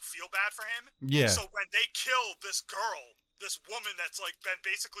him, you feel bad for him. Yeah. So when they kill this girl, this woman that's been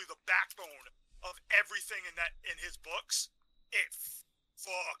basically the backbone of everything in his books, it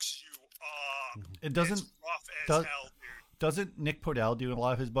fucks you up. It doesn't. It's rough as hell, dude. Doesn't Nick Podell do a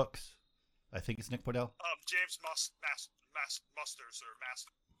lot of his books? I think it's Nick Podell. James Musters or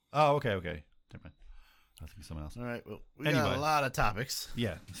Master. Oh, okay. Never mind. I think it's someone else. All right. Well, we got a lot of topics.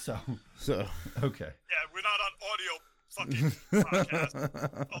 Yeah. So okay. Yeah, we're not on audio fucking podcast.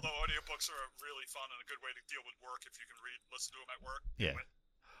 Although audiobooks are really fun and a good way to deal with work if you can listen to them at work. Yeah.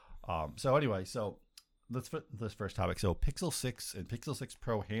 So anyway, let's put this first topic. So Pixel 6 and Pixel 6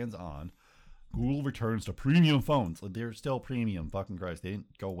 Pro hands-on. Google returns to premium phones. They're still premium. Fucking Christ. They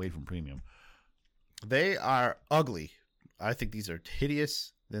didn't go away from premium. They are ugly. I think these are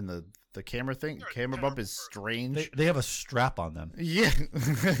hideous. Then the camera thing, camera bump is strange. They have a strap on them. Yeah. How can you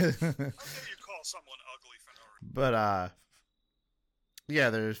call someone ugly for no reason? But yeah,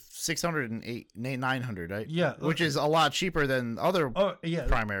 there's 600 and 900, right? Yeah, which is a lot cheaper than other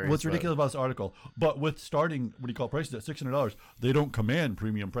primaries. What's ridiculous about this article? But with starting prices at $600, they don't command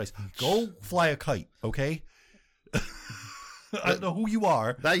premium price. Go fly a kite, okay? I don't know who you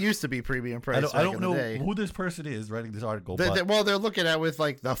are. That used to be premium price. I don't know who this person is writing this article. Well, they're looking at with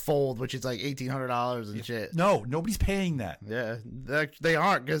the Fold, which is $1,800 and shit. No, nobody's paying that. Yeah, they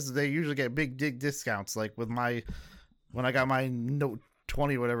aren't, because they usually get big discounts. Like when I got my Note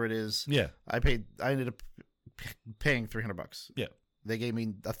 20, whatever it is. Yeah, I ended up paying $300. Yeah, they gave me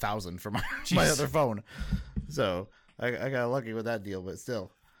 $1,000 for my other phone, so I got lucky with that deal. But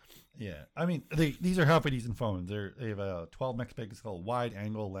still. Yeah, I mean, these are halfway decent phones. They have a 12 megapixel wide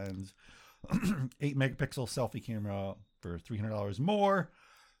angle lens, 8 megapixel selfie camera for $300 more.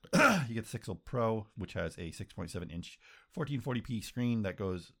 You get the Pixel Pro, which has a 6.7 inch 1440p screen that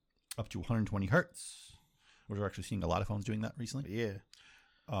goes up to 120 hertz. We're actually seeing a lot of phones doing that recently. Yeah.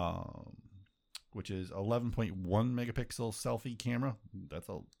 Which is 11.1 megapixel selfie camera. That's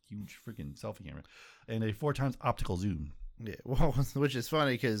a huge freaking selfie camera, and a 4x optical zoom. Yeah, well, which is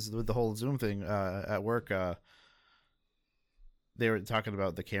funny because with the whole Zoom thing at work, they were talking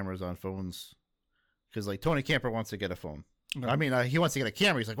about the cameras on phones. Because like Tony Camper wants to get a phone. Okay. I mean, he wants to get a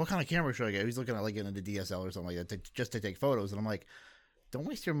camera. He's like, "What kind of camera should I get?" He's looking at like getting into DSL or something like that, just to take photos. And I'm like, "Don't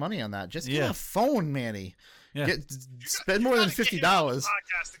waste your money on that. Just get a phone, Manny. Yeah. Spend more than $50."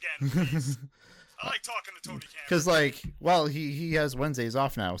 Podcast again, please. I like talking to Tony Camper. Because like, well, he has Wednesdays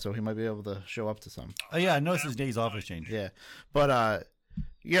off now, so he might be able to show up to some. Oh yeah, I noticed his days off has changed. Yeah, but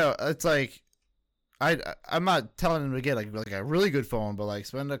it's like I'm not telling him to get like a really good phone, but like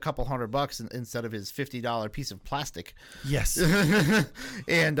spend a couple $100 instead of his $50 piece of plastic. Yes,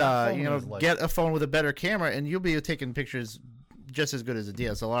 and like... get a phone with a better camera, and you'll be taking pictures just as good as a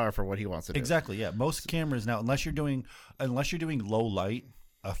DSLR for what he wants to do. Exactly. Yeah, most cameras now, unless you're doing low light,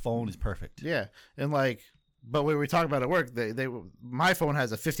 a phone is perfect. Yeah, and like, but when we talk about at work, my phone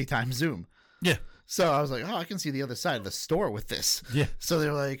has a 50 times zoom. Yeah. So I was like, oh, I can see the other side of the store with this. Yeah. So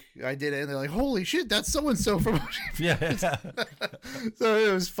they're like, I did it, and they're like, holy shit, that's so and so from. Yeah. So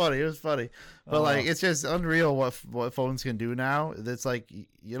it was funny. But like, it's just unreal what phones can do now. It's like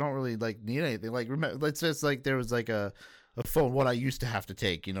you don't really like need anything. Like, remember, let's just like there was like a phone. What I used to have to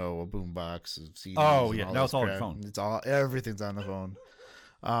take, a boombox, CDs. Oh yeah, now it's all on the phone. Everything's on the phone.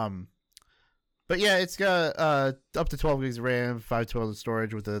 But yeah, it's got up to 12 gigs of RAM, 512 of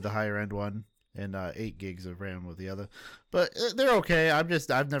storage with the higher end one, and 8 gigs of RAM with the other. But they're okay. I've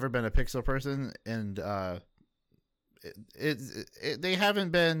never been a Pixel person, and they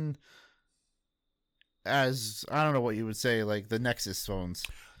haven't been as, I don't know what you would say, like the Nexus phones.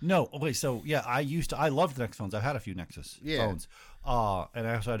 No, okay, so yeah, I loved Nexus phones. I've had a few Nexus phones. And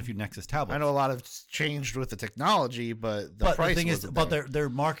I also had a few Nexus tablets. I know a lot have changed with the technology, but the price wasn't there. Their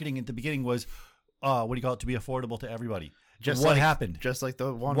marketing at the beginning was, to be affordable to everybody. Just what happened? Just like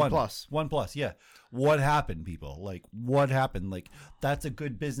the OnePlus. OnePlus, yeah. What happened, people? Like, what happened? Like, that's a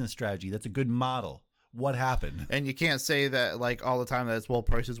good business strategy. That's a good model. What happened? And you can't say that like all the time that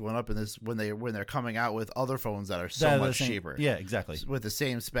prices went up in this when they're coming out with other phones that are so much cheaper. Yeah, exactly. With the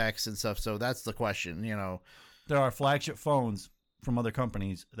same specs and stuff. So that's the question, There are flagship phones from other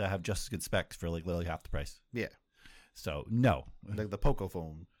companies that have just as good specs for like literally half the price. Yeah. So no, like the Poco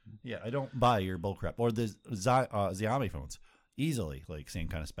phone. Yeah, I don't buy your bullcrap or the Xiaomi phones. Easily like same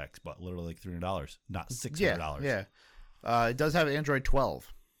kind of specs, but literally like $300, not $600. Yeah. It does have Android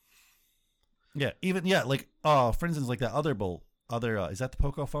 12. Yeah, even like for instance, like that other is that the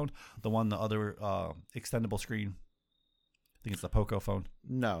Poco phone? The other extendable screen. I think it's the Poco phone.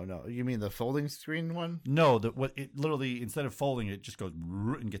 No. You mean the folding screen one? No, it literally instead of folding, it just goes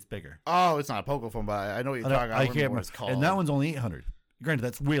and gets bigger. Oh, it's not a Poco phone, but I know what you're talking about. I can't remember what it's called. And that one's only $800. Granted,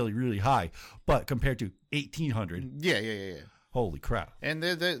 that's really, really high, but compared to $1,800, yeah. Holy crap! And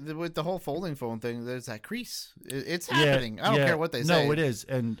with the whole folding phone thing, there's that crease. It's happening. I don't care what they say. No, it is,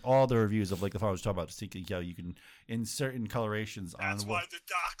 and all the reviews of like the phone I was talking about, to see how you can in certain colorations. That's why the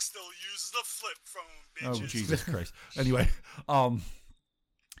doc still uses the flip phone, bitches. Oh Jesus Christ! Anyway,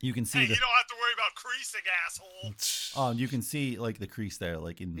 you can see. Hey, you don't have to worry about creasing, asshole. You can see like the crease there,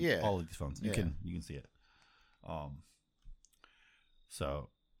 like in all of these phones. You can see it. So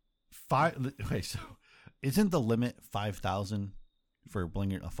so isn't the limit 5,000 for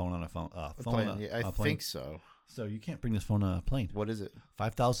bringing a phone on a phone? I think so. So you can't bring this phone on a plane. What is it?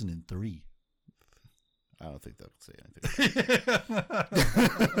 5,003. I don't think that'll say anything.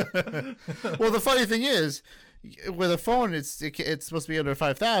 Well, the funny thing is, with a phone, it's supposed to be under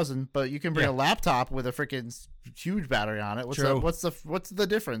 5,000, but you can bring a laptop with a freaking huge battery on it. What's the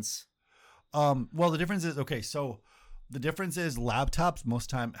difference? Well, the difference is the difference is laptops most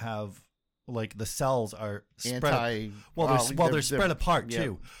time have like the cells are spread. They're spread apart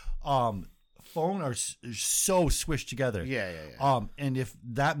too. Phone are so squished together. Yeah. And if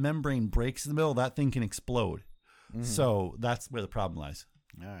that membrane breaks in the middle, that thing can explode. Mm-hmm. So that's where the problem lies.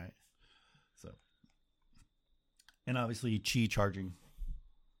 All right. So, and obviously Qi charging.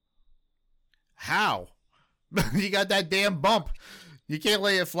 How? You got that damn bump. You can't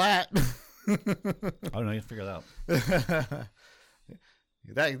lay it flat. I don't know. You have to figure it out.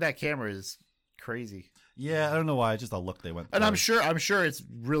 That camera is crazy. Yeah, I don't know why. It's just a look they went. And I'm sure it's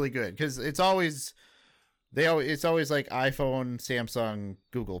really good because it's always like iPhone, Samsung,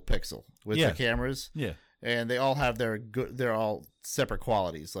 Google Pixel with the cameras. Yeah, and they all have they're all separate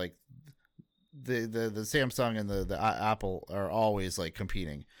qualities. Like the Samsung and the Apple are always like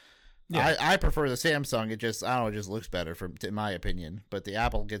competing. Yeah. I prefer the Samsung. It just it just looks better in my opinion. But the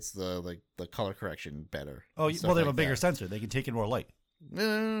Apple gets the color correction better. Oh well, they have a bigger sensor. They can take in more light.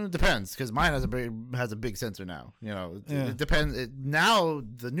 Depends, because mine has a big sensor now. It depends. Now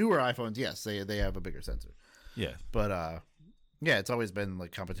the newer iPhones, yes, they have a bigger sensor. Yeah, but Yeah, it's always been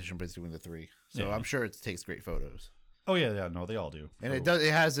like competition between the three. So Yeah. I'm sure it takes great photos. Oh yeah, no, they all do. And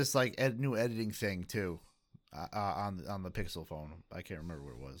it has this like new editing thing too, on the Pixel phone. I can't remember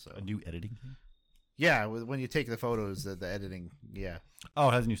what it was. So. A new editing thing. Yeah, when you take the photos, the editing. Yeah. Oh,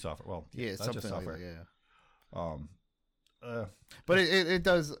 it has new software. Well, Yeah, that's something just software. like that. Yeah. Um, But it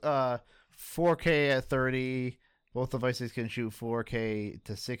does 4K at 30. Both devices can shoot 4K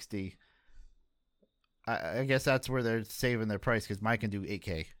to 60. I guess that's where they're saving their price because mine can do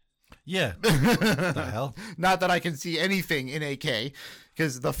 8K. yeah. The hell? Not that I can see anything in 8K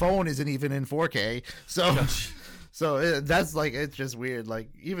because the phone isn't even in 4K. So that's like, it's just weird. Like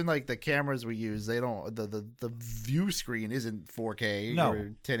even like the cameras we use, they don't, the view screen isn't 4K No.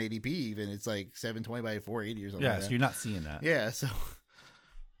 or 1080p even. It's like 720 by 480 or something. Yeah, like so that. you're not seeing that. Yeah, so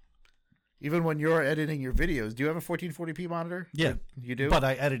even when you're editing your videos, do you have a 1440p monitor? Yeah. You do? But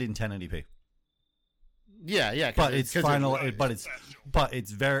I edit in 1080p. yeah. But it's final. Right, But it's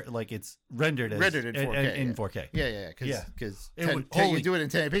it's very like it's rendered Rendered in 4K, in yeah. 4K. Yeah. Yeah. Because It would- you holy- do it in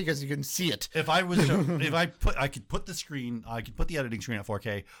 1080p because you can see it. If I was if I could put the screen, I could put the editing screen at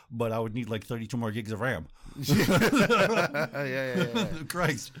 4K, but I would need like 32 more gigs of RAM. yeah.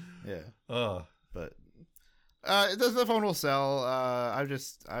 Christ. Yeah. But the phone will sell. I've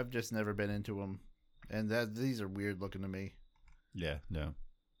just never been into them, and these are weird looking to me. Yeah, no.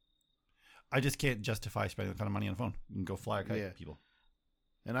 I just can't justify spending that kind of money on a phone. You can go fly a kite, Yeah. people.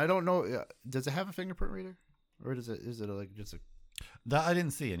 And I don't know. Does it have a fingerprint reader, or is it like just a? That I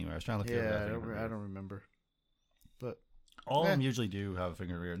didn't see anywhere. I was trying to look. Yeah, at I don't remember. But all of them usually do have a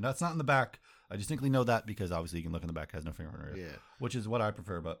fingerprint reader. And that's not in the back. I distinctly know that because obviously you can look in the back, it has no fingerprint reader. yeah. Which is what I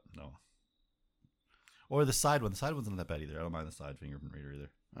prefer, but no. Or the side one. The side one's not that bad either. I don't mind the side fingerprint reader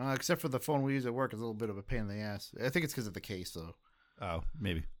either. Except for the phone we use at work is a little bit of a pain in the ass. I think it's because of the case, though. Oh,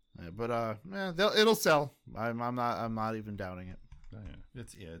 maybe. Yeah, but it'll sell. I'm not even doubting it. Oh, yeah.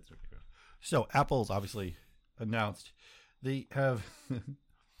 It's okay. So Apple's obviously announced they have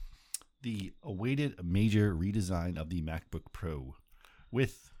the awaited major redesign of the MacBook Pro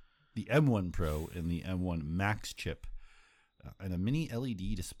with the M1 Pro and the M1 Max chip and a mini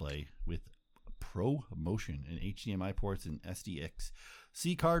LED display with Pro Motion and HDMI ports and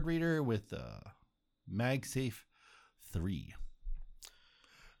SDXC card reader with MagSafe 3,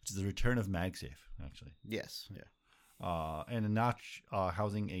 which is the return of MagSafe, actually. Yes. Yeah. And a notch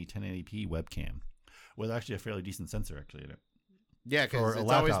housing a 1080p webcam with actually a fairly decent sensor actually in it. Yeah, For because a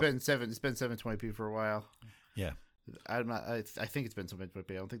it's always laptop. been 720p for a while. Yeah. I'm not. I think it's been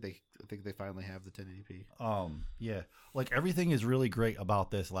 720p. I think they finally have the 1080p. Yeah. Like everything is really great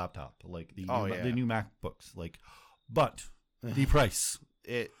about this laptop. Like the the new MacBooks. Like, but the price.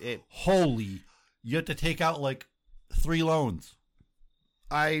 It Holy! You have to take out like 3 loans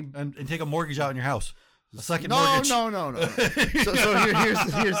and take a mortgage out on your house. A second mortgage. No. So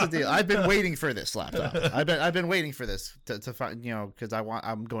here's the deal. I've been waiting for this laptop. I've been waiting for this to find, because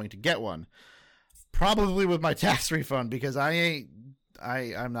I'm going to get one, probably with my tax refund, because I'm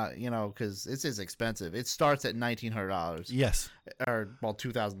not, because this is expensive. It starts at $1,900. Yes. Or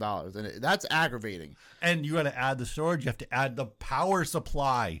 $2,000, and that's aggravating. And you got to add the storage. You have to add the power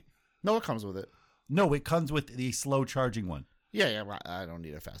supply. No, it comes with it. No, it comes with the slow charging one. Yeah. I don't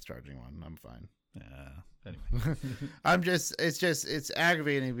need a fast charging one. I'm fine. Anyway, it's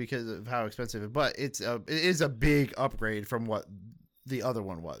aggravating because of how expensive it, but it is a big upgrade from what the other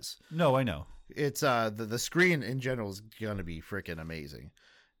one was. no, I know. It's the screen in general is gonna be freaking amazing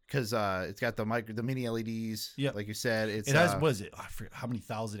because it's got the mini LEDs. Yeah, like you said, it has. Was it? I forget how many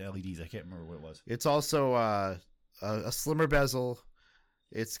thousand LEDs? I can't remember what it was. It's also a slimmer bezel.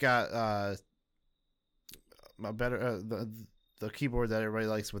 It's got a better the keyboard that everybody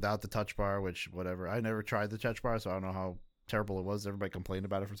likes without the touch bar, which whatever. I never tried the touch bar, so I don't know how terrible it was. Everybody complained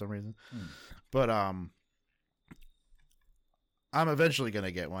about it for some reason. But I'm eventually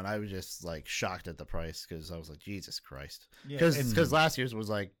gonna get one. I was just like shocked at the price because I was like, Jesus Christ, because last year's was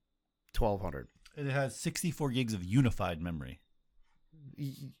like $1,200. It has 64 gigs of unified memory.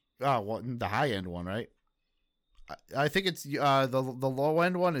 Oh, well, the high end one, right? I think it's the low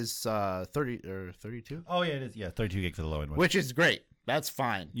end one is 30 or 32. Oh yeah, it is. Yeah, 32 gig for the low end one, Which is great. That's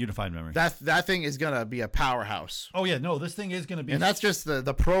fine. Unified memory. That thing is gonna be a powerhouse. Oh yeah, no, this thing is gonna be. And that's just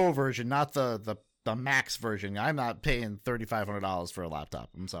the Pro version, not the Max version. I'm not paying $3,500 for a laptop.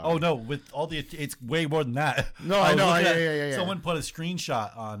 I'm sorry. Oh no, with all it's way more than that. No, I know. Yeah. Someone put a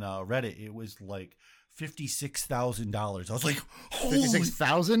screenshot on Reddit. It was like $56,000. I was like, holy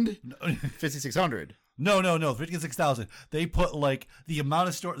 56,000? 5,600. No, 56,000. They put like the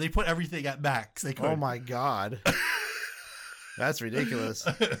amount of they put everything at max. They could. Oh my god. That's ridiculous.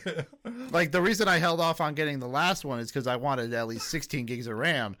 Like, the reason I held off on getting the last one is because I wanted at least 16 gigs of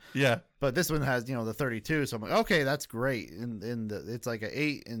RAM. Yeah. But this one has, the 32, so I'm like, okay, that's great. It's like a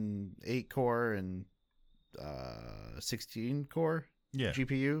 8 core and 16 core Yeah.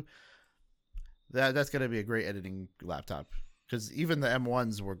 GPU. That's gonna be a great editing laptop because even the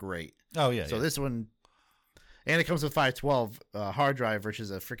M1s were great. Oh yeah. So yeah. this one, and it comes with 512 hard drive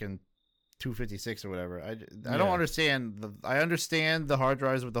versus a freaking 256 or whatever. I don't understand. I understand the hard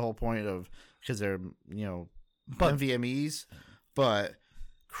drives with the whole point of because they're But- NVMe's, but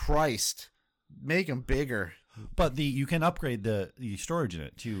Christ, make them bigger. But you can upgrade the storage in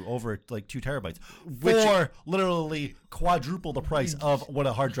it to over like 2 terabytes Which- for literally quadruple the price of what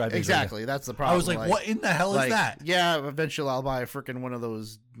a hard drive is. Exactly, that's the problem. I was like, what in the hell is that? Yeah, eventually I'll buy a freaking one of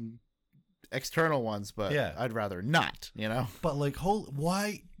those external ones, but Yeah. I'd rather not. But like,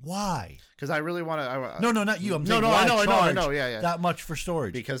 why? Because I really want to. No, not you. I'm No, saying no, why I know, charge yeah. that much for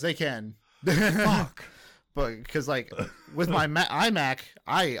storage. Because they can. Fuck. But because like with my iMac,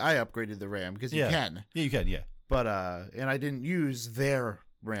 I upgraded the RAM because you Yeah. can. Yeah, you can. Yeah. But and I didn't use their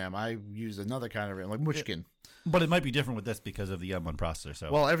RAM. I used another kind of RAM, like Mushkin. But it might be different with this because of the M1 processor.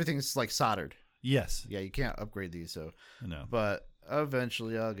 So Well, everything's like soldered. yes, Yeah, you can't upgrade these. So, no. but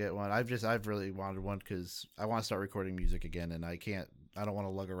eventually I'll get one. I've really wanted one because I want to start recording music again, and I don't want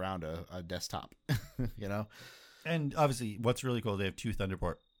to lug around a desktop. And obviously, what's really cool, they have 2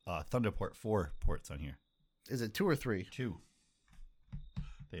 Thunderport 4 ports on here. Is it 2 or 3? 2.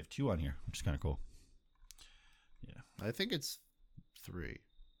 They have 2 on here, which is kind of cool. I think it's 3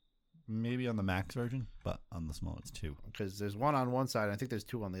 Maybe on the Max version, but on the small, it's 2. because there's one on one side. And I think there's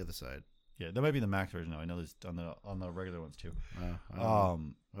 2 on the other side. Yeah, that might be the Max version. Now I know there's on the regular ones too. I don't know.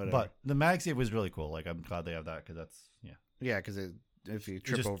 Whatever. But the MagSafe was really cool. Like I'm glad they have that because that's Yeah, because if you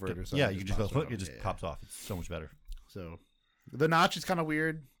trip just, over it or something, yeah, you just go pops right it off. just Yeah, pops off. It's so much better. So the notch is kind of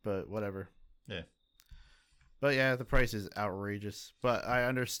weird, but whatever. Yeah. But yeah, the price is outrageous. But I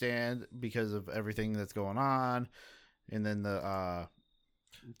understand because of everything that's going on, and then the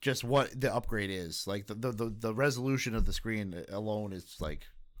just what the upgrade is. Like the resolution of the screen alone is like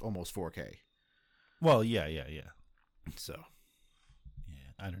almost 4K. Well, yeah. So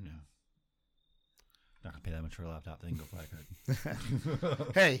I don't know. Not gonna pay that much for a laptop. Then go buy a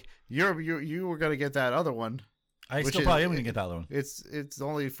card. hey, you were gonna get that other one. I Which still is- probably am gonna get that one. It's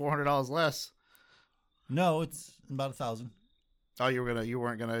only $400 less. No, it's about 1,000. Oh, you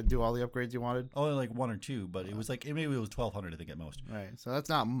weren't gonna do all the upgrades you wanted. Only like 1 or 2, but it was like maybe it was 1,200. I think at most. Right, so that's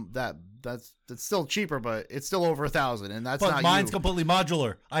not that's still cheaper, but it's still over 1,000, and that's But not mine's you. completely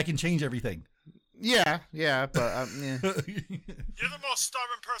modular. I can change everything. Yeah, but yeah. You're the most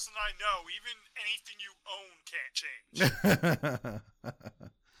stubborn person I know. Even anything you own can't change.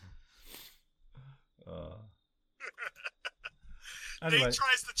 Anyway, Nate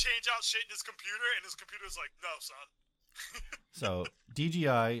tries to change out shit in his computer, and his computer's like, no, son. so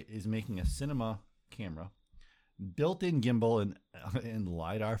DJI is making a cinema camera, built-in gimbal and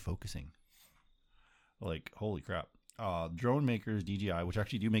lidar focusing. Like holy crap! Drone makers DJI, which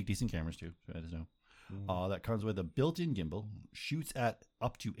actually do make decent cameras too, so I just know. That comes with a built-in gimbal, shoots at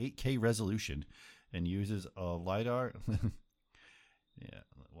up to 8K resolution, and uses a lidar. Yeah,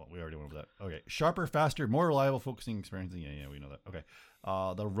 well, we already went over that. Okay, sharper, faster, more reliable focusing experience. Yeah, we know that. Okay,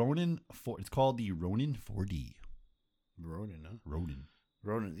 the Ronin 4. It's called the Ronin 4D. Ronin, huh?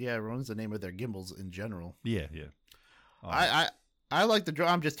 Ronin. Yeah, Ronin's the name of their gimbals in general. Yeah. I like the drone.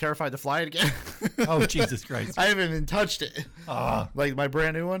 I'm just terrified to fly it again. Oh Jesus Christ! I haven't even touched it. Like my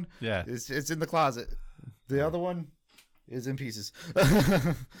brand new one. Yeah. It's in the closet. The other one is in pieces.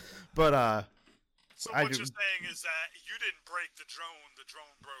 But So I what do- you're saying is that you didn't break the drone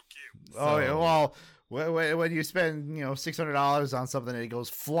broke you. oh yeah, So- well, when you spend $600 on something and it goes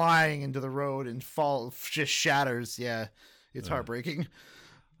flying into the road and just shatters, yeah, it's heartbreaking.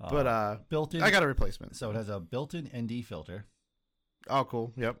 But built-in. I got a replacement. So it has a built-in ND filter Oh,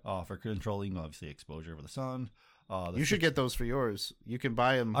 cool. Yep. for controlling obviously exposure over the sun. You should get those for yours. You can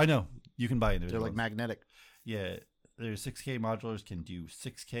buy them. I know you can buy individual. They're like ones. magnetic. Yeah, their 6K modulars can do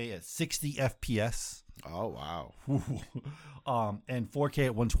 6K at 60 FPS. Oh wow. And 4K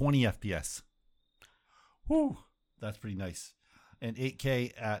at 120 FPS. Whew, that's pretty nice. And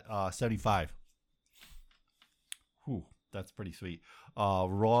 8K at 75. Whew, that's pretty sweet.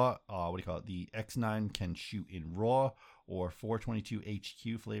 RAW, what do you call it? The X9 can shoot in RAW or 422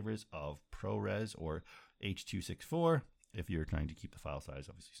 HQ flavors of ProRes or H.264 if you're trying to keep the file size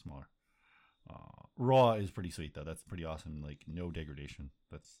obviously smaller. RAW is pretty sweet though. That's pretty awesome. Like no degradation.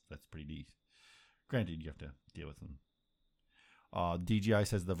 That's pretty neat. Granted, you have to deal with them. DJI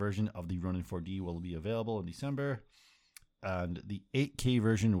says the version of the Ronin 4D will be available in December. and the 8K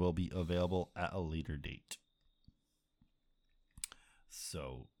version will be available at a later date.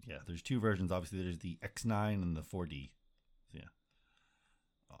 So, yeah, there's two versions. Obviously, there's the X9 and the 4D. So, yeah.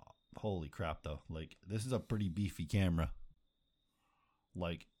 Oh, holy crap, though. Like, this is a pretty beefy camera.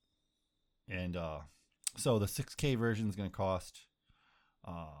 Like, and, so the 6K version is going to cost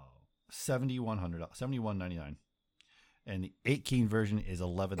 $7,199. And the 8K version is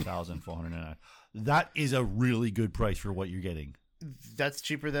 $11,499. That is a really good price for what you're getting. That's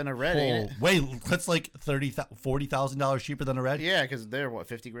cheaper than a red, ain't it? Wait, that's like $40,000 cheaper than a red? Yeah, because they're, what,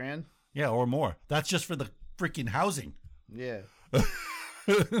 50 grand? Yeah, or more. That's just for the freaking housing. Yeah.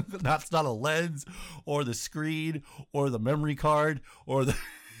 That's not a lens or the screen or the memory card or the...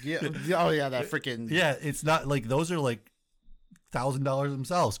 Yeah. Oh, yeah, that freaking... Yeah, it's not like... Those are like $1,000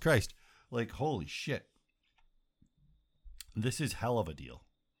 themselves. Christ. Like, holy shit. This is hell of a deal.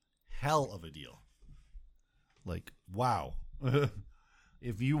 Hell of a deal. Like, wow.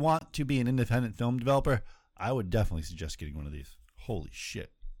 If you want to be an independent film developer, I would definitely suggest getting one of these. Holy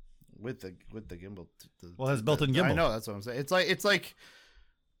shit. With the gimbal. Well, it has built-in gimbal. I know, that's what I'm saying. It's like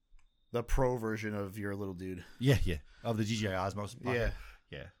the pro version of your little dude. Yeah. Of the DJI Osmos. Yeah.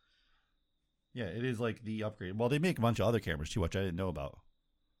 Yeah, it is like the upgrade. Well, they make a bunch of other cameras too, which I didn't know about.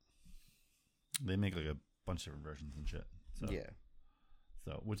 They make like a bunch of different versions and shit. So, yeah.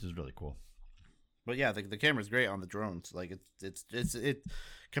 So, which is really cool. But yeah, the camera's great on the drones. Like it's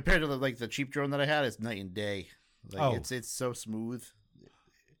compared to the cheap drone that I had, it's night and day. Like it's so smooth.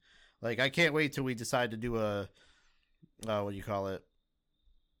 Like I can't wait till we decide to do a what do you call it?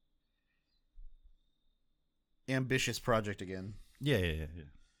 Ambitious project again. Yeah.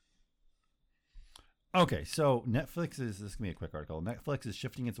 Okay, so Netflix this is gonna be a quick article. Netflix is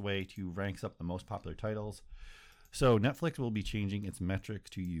shifting its way to ranks up the most popular titles. So Netflix will be changing its metrics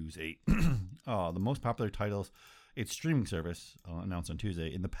to use the most popular titles. Its streaming service announced on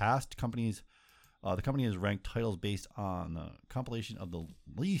Tuesday. In the past, the company has ranked titles based on the compilation of the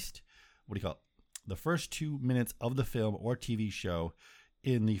least, the first 2 minutes of the film or TV show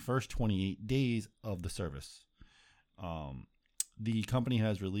in the first 28 days of the service. The company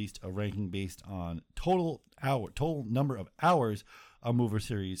has released a ranking based on total number of hours a movie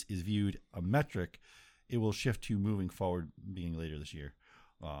series is viewed, a metric it will shift to moving forward, being later this year.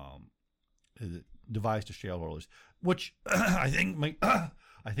 Devised to shareholders, which I think might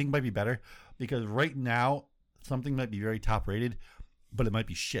be better, because right now something might be very top rated, but it might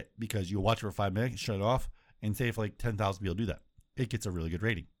be shit because you'll watch it for 5 minutes, shut it off, and say if like 10,000 people do that, it gets a really good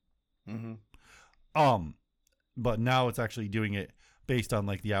rating. Mm-hmm. But now it's actually doing it based on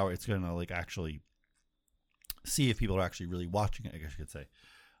like the hour. It's gonna like actually see if people are actually really watching it, I guess you could say.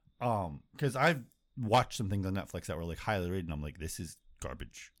 Because I've watched some things on Netflix that were like highly rated, and I'm like, this is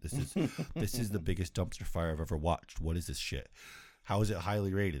garbage. This is the biggest dumpster fire I've ever watched. What is this shit? How is it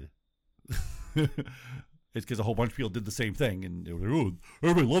highly rated? It's because a whole bunch of people did the same thing, and they were like, oh,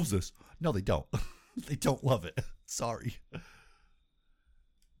 everybody loves this. No, they don't. They don't love it. Sorry.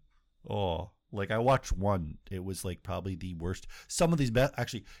 Oh, like I watched one. It was like probably the worst. Some of these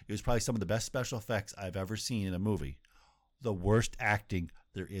actually, it was probably some of the best special effects I've ever seen in a movie. The worst acting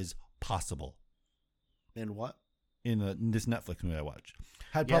there is possible. In what? In this Netflix movie I watched.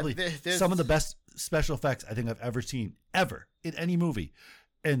 Had probably some of the best special effects I think I've ever seen, ever, in any movie.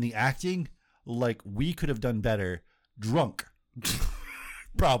 And the acting, like, we could have done better drunk.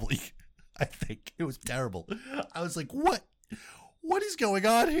 Probably. I think. It was terrible. I was like, what? What is going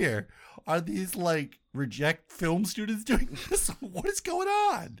on here? Are these, like, reject film students doing this? What is going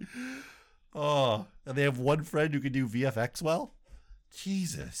on? Oh, and they have one friend who can do VFX well?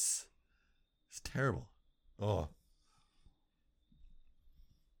 Jesus. It's terrible. Oh.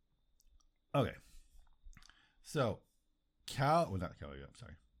 Okay. So,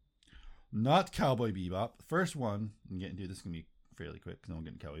 not Cowboy Bebop. The first one, I'm getting to this is going to be fairly quick because I'm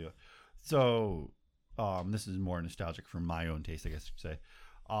getting Cowboy Bebop. So, this is more nostalgic for my own taste, I guess you could say.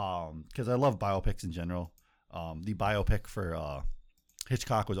 Because I love biopics in general. The biopic for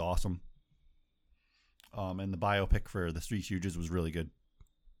Hitchcock was awesome. And the biopic for the Three Stooges was really good.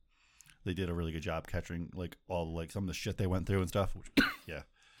 They did a really good job capturing like all like some of the shit they went through and stuff. Which, yeah,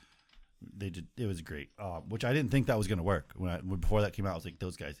 they did. It was great. Which I didn't think that was going to work when before that came out. I was like,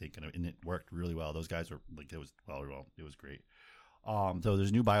 those guys ain't gonna, and it worked really well. Those guys were like, it was great. So there's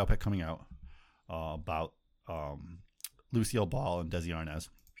a new biopic coming out about Lucille Ball and Desi Arnaz,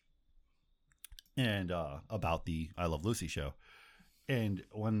 and about the I Love Lucy show. And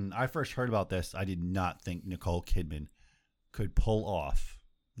when I first heard about this, I did not think Nicole Kidman could pull off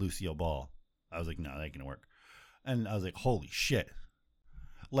Lucille Ball. I was like, no, that ain't gonna work. And I was like, holy shit.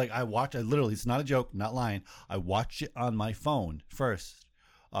 Like I literally, it's not a joke, not lying. I watched it on my phone first.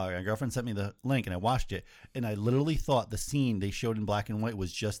 My girlfriend sent me the link and I watched it, and I literally thought the scene they showed in black and white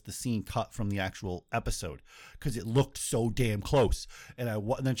was just the scene cut from the actual episode because it looked so damn close. And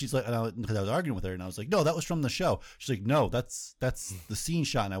then she's like, because I was arguing with her, and I was like, no, that was from the show. She's like, no, that's the scene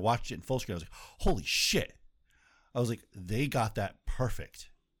shot. And I watched it in full screen. I was like, holy shit. I was like, they got that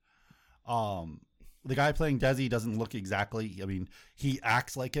perfect. The guy playing Desi doesn't look exactly. I mean, he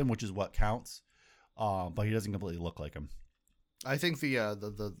acts like him, which is what counts. But he doesn't completely look like him. I think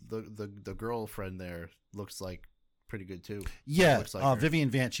the girlfriend there looks like pretty good too. Yeah, like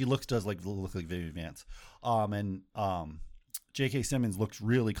Vivian Vance. She look like Vivian Vance. And J.K. Simmons looks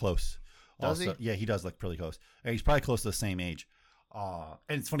really close. Does also. he? Yeah, he does look pretty close. And he's probably close to the same age.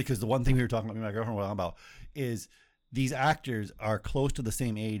 And it's funny because the one thing we were talking about, me and my girlfriend were talking about, is these actors are close to the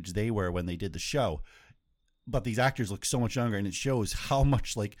same age they were when they did the show. But these actors look so much younger, and it shows how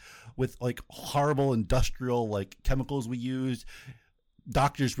much, like, with like horrible industrial like chemicals we used,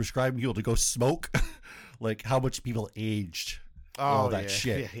 doctors prescribing people to go smoke, like how much people aged, all that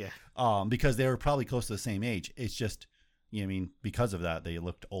shit. Yeah. Because they were probably close to the same age. It's just, you know what I mean, because of that they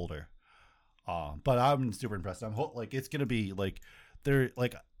looked older. But I'm super impressed. Like it's gonna be like they're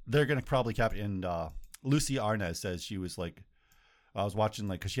gonna probably cap. And Lucy Arnaz says she was like, I was watching,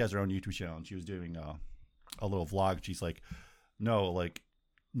 like, because she has her own YouTube channel, and she was doing a little vlog. She's like, no, like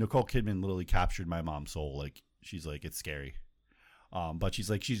Nicole Kidman literally captured my mom's soul. Like, she's like, it's scary. But she's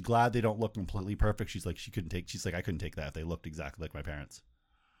like, she's glad they don't look completely perfect. She's like, she's like, I couldn't take that if they looked exactly like my parents.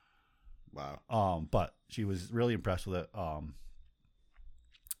 Wow. But she was really impressed with it.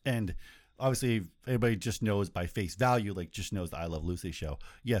 And obviously, if anybody just knows by face value, like just knows the I Love Lucy show.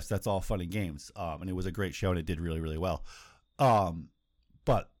 Yes, that's all fun and games. And it was a great show, and it did really, really well.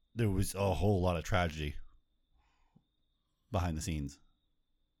 But there was a whole lot of tragedy behind the scenes.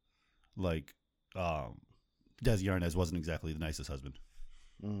 Like, Desi Arnaz wasn't exactly the nicest husband.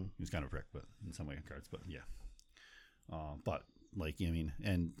 He was kind of a prick, but in some way regards. But yeah. But like, I mean,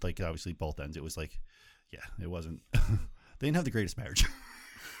 and like obviously both ends, it was like, yeah, it wasn't. They didn't have the greatest marriage.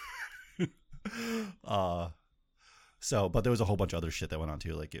 So, but there was a whole bunch of other shit that went on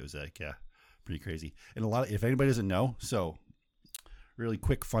too. Like, it was like, yeah, pretty crazy. And if anybody doesn't know, so really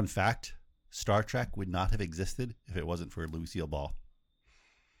quick fun fact: Star Trek would not have existed if it wasn't for Lucille Ball.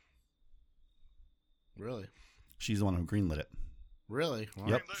 Really? She's the one who greenlit it. Really? Wow.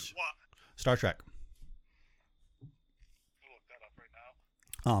 Yep. Greenlit what? Star Trek. I'll look that up right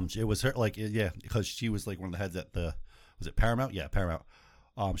now. It was her, like, yeah, because she was like one of the heads at was it Paramount? Yeah, Paramount.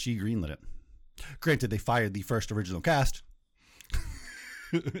 She greenlit it. Granted, they fired the first original cast,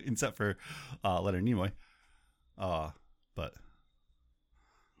 except for Leonard Nimoy. But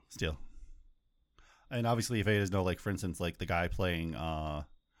still. And obviously, if it is no, like, for instance, like the guy playing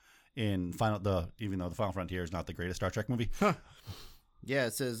in even though the Final Frontier is not the greatest Star Trek movie. Huh. Yeah,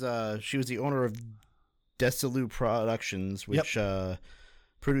 it says she was the owner of Desilu Productions, which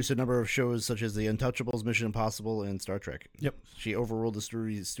produced a number of shows such as The Untouchables, Mission Impossible, and Star Trek. Yep. She overruled the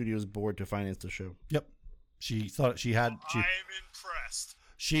studio's board to finance the show. Yep. She thought she had. I'm impressed.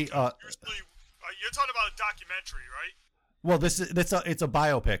 She Usually, you're talking about a documentary, right? Well, it's a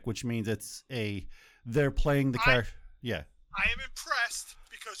biopic, which means they're playing the character. Yeah. I am impressed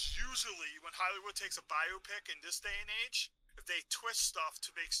because usually when Hollywood takes a biopic in this day and age, they twist stuff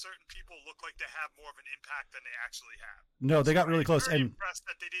to make certain people look like they have more of an impact than they actually have. No, they got really close. I'm and impressed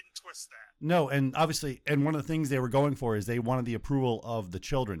that they didn't twist that. No, and obviously, and one of the things they were going for is they wanted the approval of the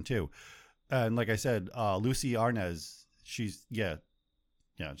children too. And like I said, Lucy Arnaz, she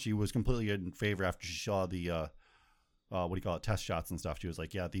was completely in favor after she saw the test shots and stuff. She was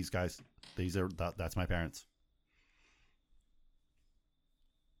like, yeah, these guys, that's my parents.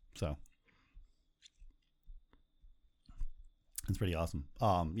 So it's pretty awesome.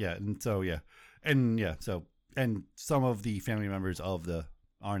 And some of the family members of the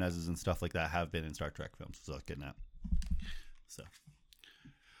Arnazes and stuff like that have been in Star Trek films. So getting that. So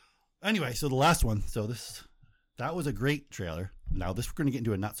anyway, so the last one. So that was a great trailer. Now we're going to get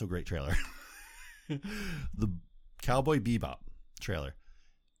into a not so great trailer. The Cowboy Bebop trailer.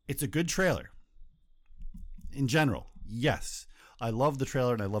 It's a good trailer. In general, yes. I love the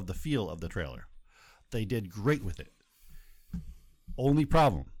trailer and I love the feel of the trailer. They did great with it. Only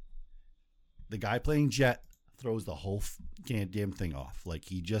problem, the guy playing Jet throws the whole damn thing off. Like,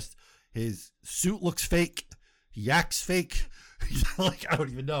 his suit looks fake. He acts fake. Like, I don't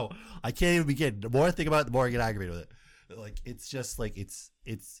even know. I can't even begin. The more I think about it, the more I get aggravated with it. Like, it's just like, it's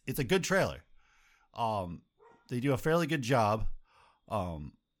a good trailer. They do a fairly good job.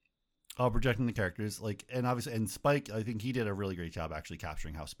 projecting the characters, like, and obviously, and Spike, I think he did a really great job actually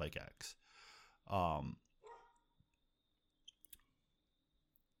capturing how Spike acts.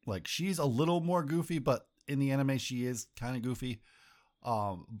 Like, she's a little more goofy, but in the anime she is kind of goofy.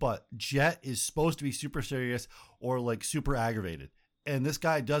 But Jet is supposed to be super serious or like super aggravated, and this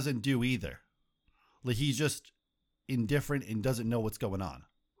guy doesn't do either. Like, he's just indifferent and doesn't know what's going on.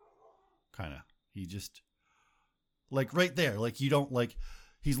 Kind of, he just like right there, like you don't like.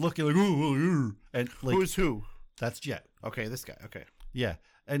 He's looking like ooh, and like Who's who? That's Jet. Okay, this guy. Okay. Yeah.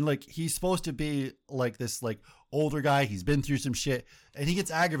 And like he's supposed to be like this like older guy. He's been through some shit, and he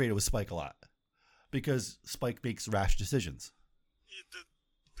gets aggravated with Spike a lot because Spike makes rash decisions.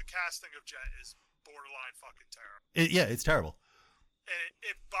 The casting of Jet is borderline fucking terrible. It's terrible. And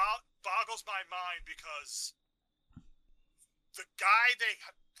it boggles my mind because the guy they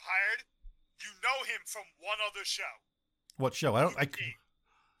hired, you know him from one other show. What show?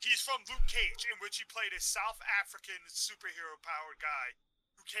 He's from Luke Cage, in which he played a South African superhero-powered guy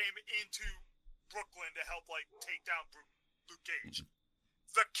who came into Brooklyn to help, like, take down Luke Cage.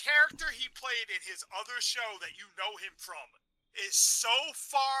 The character he played in his other show that you know him from is so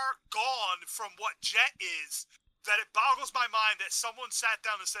far gone from what Jet is that it boggles my mind that someone sat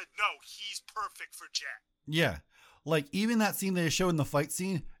down and said, no, he's perfect for Jet. Yeah. Like, even that scene they showed in the fight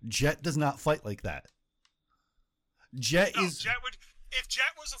scene, Jet does not fight like that. Jet would... If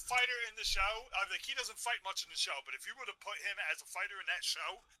Jet was a fighter in the show, like he doesn't fight much in the show, but if you were to put him as a fighter in that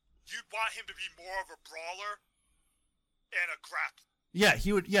show, you'd want him to be more of a brawler and a grappler. Yeah,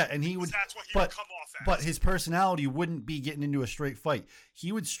 he would. Yeah, and he would. That's what he would come off as. But his personality wouldn't be getting into a straight fight.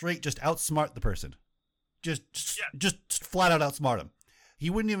 He would straight just outsmart the person, just flat out outsmart him. He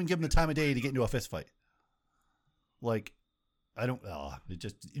wouldn't even give him the time of day to get into a fist fight. Like, I don't. It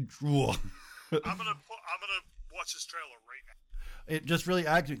just. I'm gonna watch this trailer right now. It just really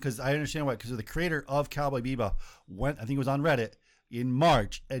acted because I understand why. Because the creator of Cowboy Bebop went, I think it was on Reddit in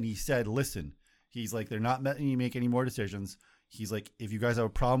March, and he said, "Listen, he's like, they're not letting me make any more decisions. He's like, if you guys have a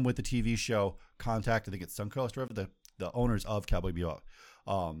problem with the TV show, contact, I think it's Suncoast or whatever, the owners of Cowboy Bebop.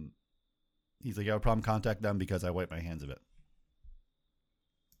 He's like, you have a problem, contact them because I wipe my hands of it."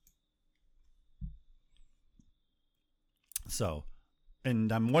 So,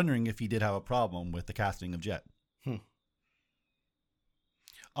 and I'm wondering if he did have a problem with the casting of Jet.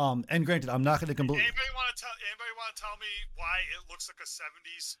 And granted, I'm not going to completely. Anybody want to tell me why it looks like a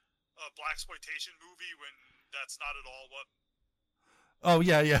 '70s blaxploitation movie when that's not at all what? Oh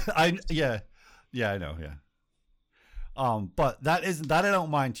yeah, I know, yeah. But that I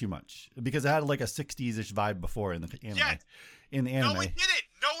don't mind too much because it had like a '60s-ish vibe before in the anime. Yeah. In the anime. No, it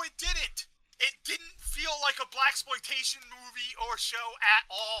didn't. It didn't feel like a blaxploitation movie or show at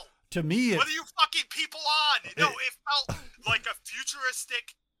all. To me, what are you fucking people on? No, it felt like a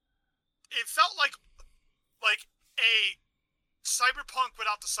futuristic. It felt like a cyberpunk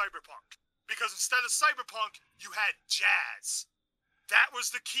without the cyberpunk. Because instead of cyberpunk, you had jazz. That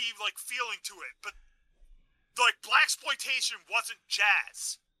was the key, like, feeling to it. But, like, blaxploitation wasn't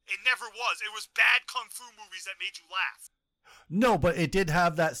jazz. It never was. It was bad kung fu movies that made you laugh. No, but it did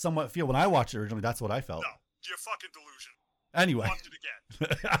have that somewhat feel. When I watched it originally, that's what I felt. No, you're fucking delusional. Anyway. Watch it again.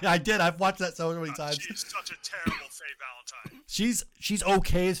 I did. I've watched that so many times. She's such a terrible Faye Valentine. She's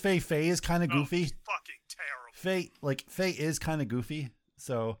okay as Faye. Faye is kind of goofy. She's fucking terrible. Faye is kind of goofy.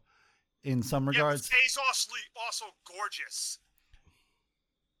 So, in some regards, but Faye's also gorgeous.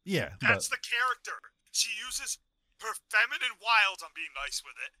 Yeah, that's the character. She uses her feminine wiles. I'm being nice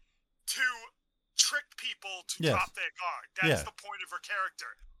with it to trick people to drop their guard. That's the point of her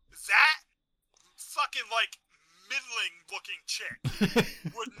character. That fucking like middling looking chick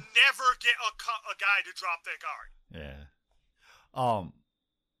would never get a guy to drop their guard. Yeah.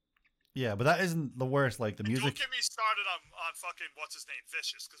 Yeah, but that isn't the worst. Like the music. Don't get me started on fucking what's his name,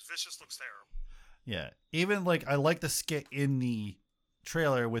 Vicious, because Vicious looks terrible. Yeah, even like I like the skit in the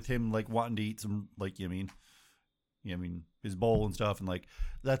trailer with him like wanting to eat some like I mean his bowl and stuff, and like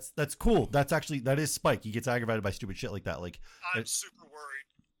that's cool. That is Spike. He gets aggravated by stupid shit like that. Like I'm super worried.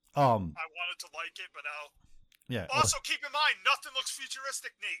 I wanted to like it, but now. Yeah. Also, keep in mind, nothing looks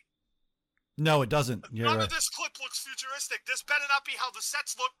futuristic, Nate. No, it doesn't. None of this clip looks futuristic. This better not be how the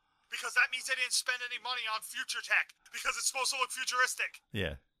sets look, because that means they didn't spend any money on future tech, because it's supposed to look futuristic.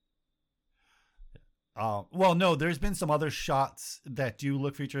 Yeah. Well, no, there's been some other shots that do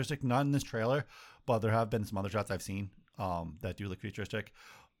look futuristic, not in this trailer, but there have been some other shots I've seen that do look futuristic.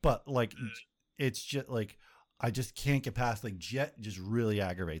 But like, it's just like I just can't get past like Jet just really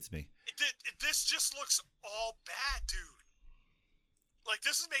aggravates me. This just looks all bad, dude. Like,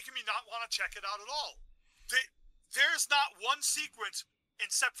 this is making me not want to check it out at all. There's not one sequence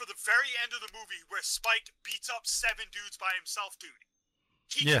except for the very end of the movie where Spike beats up 7 dudes by himself, dude.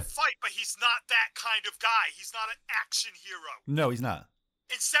 He Yeah. can fight, but he's not that kind of guy. He's not an action hero. No, he's not.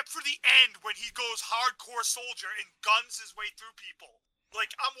 Except for the end when he goes hardcore soldier and guns his way through people.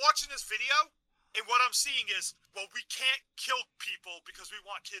 Like, I'm watching this video, and what I'm seeing is, well, we can't kill people because we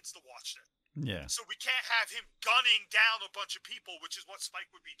want kids to watch it. Yeah. So we can't have him gunning down a bunch of people, which is what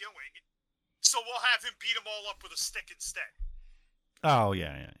Spike would be doing. So we'll have him beat them all up with a stick instead. Oh,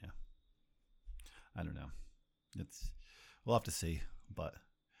 yeah. I don't know. We'll have to see.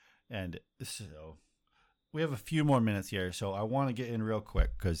 And so we have a few more minutes here, so I want to get in real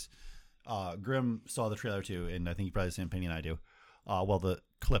quick because Grim saw the trailer too, and I think he probably has the same opinion I do. Well, the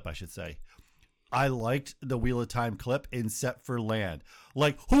clip, I should say. I liked the Wheel of Time clip except for Lan.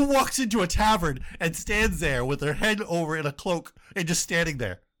 Like, who walks into a tavern and stands there with their head over in a cloak and just standing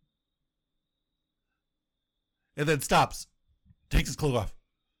there? And then stops, takes his cloak off.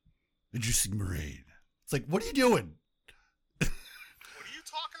 Did you see Moraine? It's like, what are you doing? What are you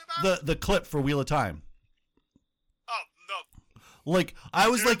talking about? The clip for Wheel of Time. Oh, no. Like, I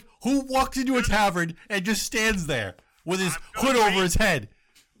was like, who walks into a tavern and just stands there with his hood over his head?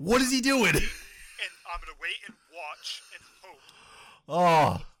 What is he doing? And I'm going to wait and watch and hope.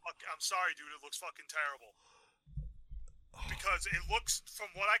 Oh. I'm sorry, dude. It looks fucking terrible. Because it looks,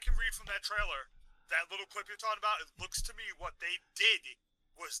 from what I can read from that trailer, that little clip you're talking about, it looks to me what they did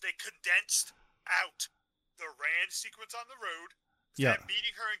was they condensed out the Rand sequence on the road, Yeah. them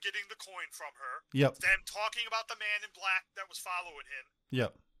meeting her and getting the coin from her, Yep. them talking about the man in black that was following him,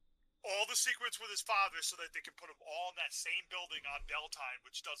 Yep. all the sequence with his father so that they can put them all in that same building on Beltane,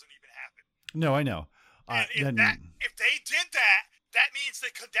 which doesn't even happen. No, I know. And if they did that, that means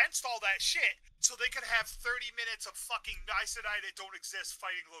they condensed all that shit so they could have 30 minutes of fucking Aes Sedai that don't exist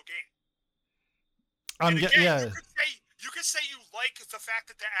fighting Logain. Yeah. You could say you like the fact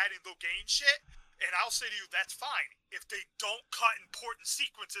that they're adding Logain shit, and I'll say to you, that's fine. If they don't cut important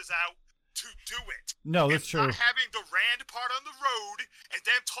sequences out to do it. No, that's true. Not having the Rand part on the road and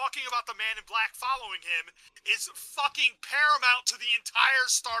them talking about the man in black following him is fucking paramount to the entire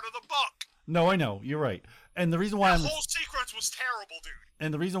start of the book. No, I know. You're right. And the reason why the whole sequence was terrible, dude.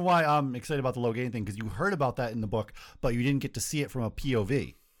 And the reason why I'm excited about the Logain thing, because you heard about that in the book, but you didn't get to see it from a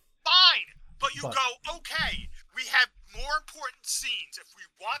POV. Fine, but you go, okay, we have more important scenes. If we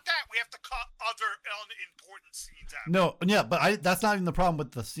want that, we have to cut other unimportant scenes out. No, yeah, but that's not even the problem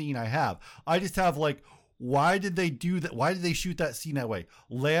with the scene I have. I just have, like, why did they do that? Why did they shoot that scene that way?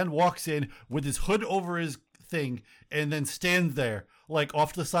 Lan walks in with his hood over his thing and then stands there, like,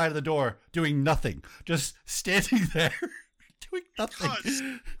 off to the side of the door, doing nothing. Just standing there, doing nothing. Because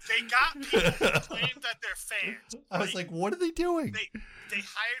they got people who claim that they're fans. I was like, what are they doing? They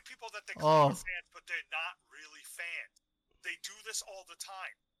hired people that they claim are fans, but they're not really fans. They do this all the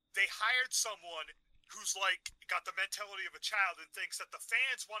time. They hired someone who's, like, got the mentality of a child and thinks that the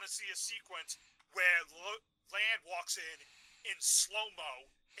fans want to see a sequence where Lan walks in slow-mo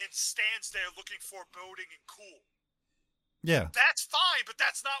and stands there looking foreboding and cool. Yeah. That's fine, but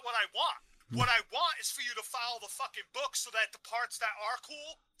that's not what I want. What I want is for you to follow the fucking book so that the parts that are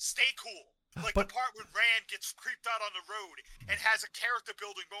cool stay cool. Like the part when Rand gets creeped out on the road and has a character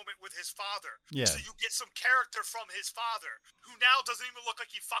building moment with his father. Yeah. So you get some character from his father, who now doesn't even look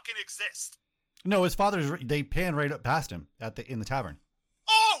like he fucking exists. No, his father's, they pan right up past him in the tavern.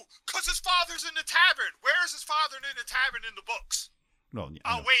 Oh, because his father's in the tavern. Where is his father in the tavern in the books? No,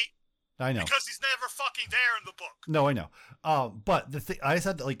 wait. I know. Because he's never fucking there in the book. No, I know. But the thing, I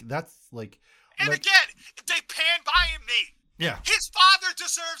said, like, that's, like... And like, again, they pan by him, Nate. Yeah. His father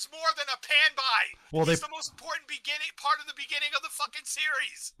deserves more than a pan by. Well, he's the most important part of the beginning of the fucking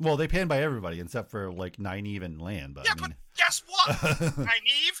series. Well, they pan by everybody except for, like, Nynaeve and Lan. But yeah, but guess what?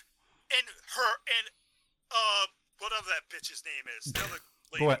 Nynaeve and her and whatever that bitch's name is, the other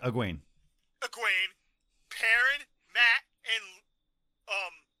lady. Egwene. Perrin, Matt, and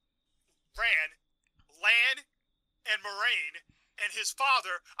Rand, Lan, and Moraine, and his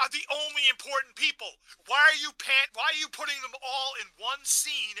father are the only important people. Why are you putting them all in one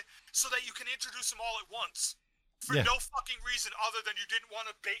scene so that you can introduce them all at once? For no fucking reason other than you didn't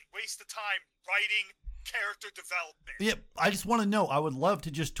want to waste the time writing character development. Yeah, I just want to know. I would love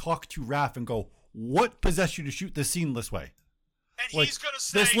to just talk to Raph and go, what possessed you to shoot this scene this way? And like, he's going to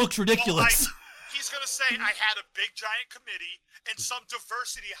say, this looks ridiculous. He's going to say, I had a big giant committee and some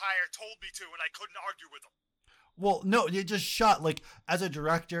diversity hire told me to, and I couldn't argue with him. Well, no, you just shot, like, as a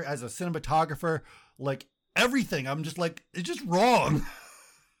director, as a cinematographer, like, everything. I'm just like, it's just wrong.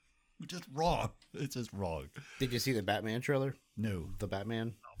 It's just wrong. It's just wrong. Did you see the Batman trailer? No. The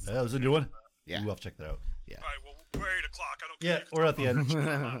Batman? That was a new one? Yeah. You will have to check that out. All right, well, we're 8 o'clock. I don't care. Yeah, You can we're talk at the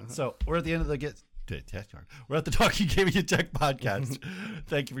end. So we're at the end of the we're at the Talking Gaming and Tech podcast.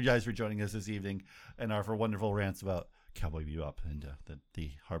 Thank you for guys for joining us this evening and our for wonderful rants about Cowboy Bebop and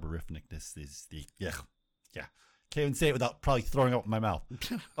the harborificness is the yeah. Can't even say it without probably throwing up in my mouth.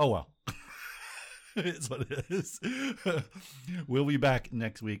 Oh well, it's what it is. We'll be back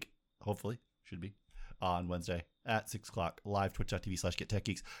next week. Hopefully, should be on Wednesday at 6 o'clock, live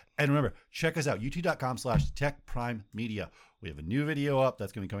twitch.tv/GetTechGeeks. And remember, check us out, youtube.com/TechPrimeMedia. We have a new video up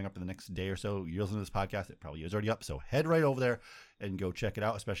that's going to be coming up in the next day or so. You're listening to this podcast, it probably is already up. So head right over there and go check it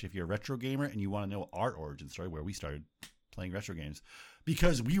out, especially if you're a retro gamer and you want to know our origin story, where we started playing retro games.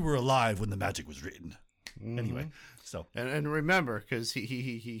 Because we were alive when the magic was written. Anyway, so. And remember, because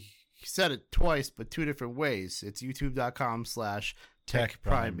he said it twice, but 2 different ways. It's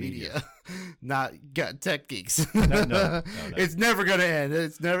youtube.com/TechPrimeMedia, not Get Tech Geeks. No. It's never gonna end.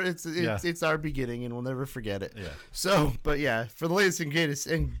 It's our beginning, and we'll never forget it. Yeah. So, but yeah, for the latest and greatest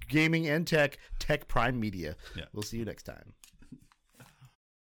in gaming and tech, Tech Prime Media. Yeah. We'll see you next time.